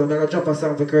 people. I'm gonna drop a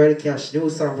song for Curly Cash. New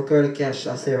song for Curly Cash.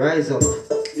 I say, rise up.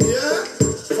 Yeah?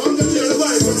 From the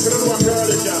rise up for the one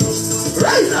Curly Cash.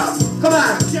 Rise up! Come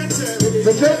on!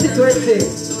 For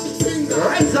 2020.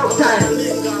 Rise up time.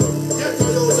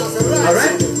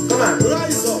 Alright?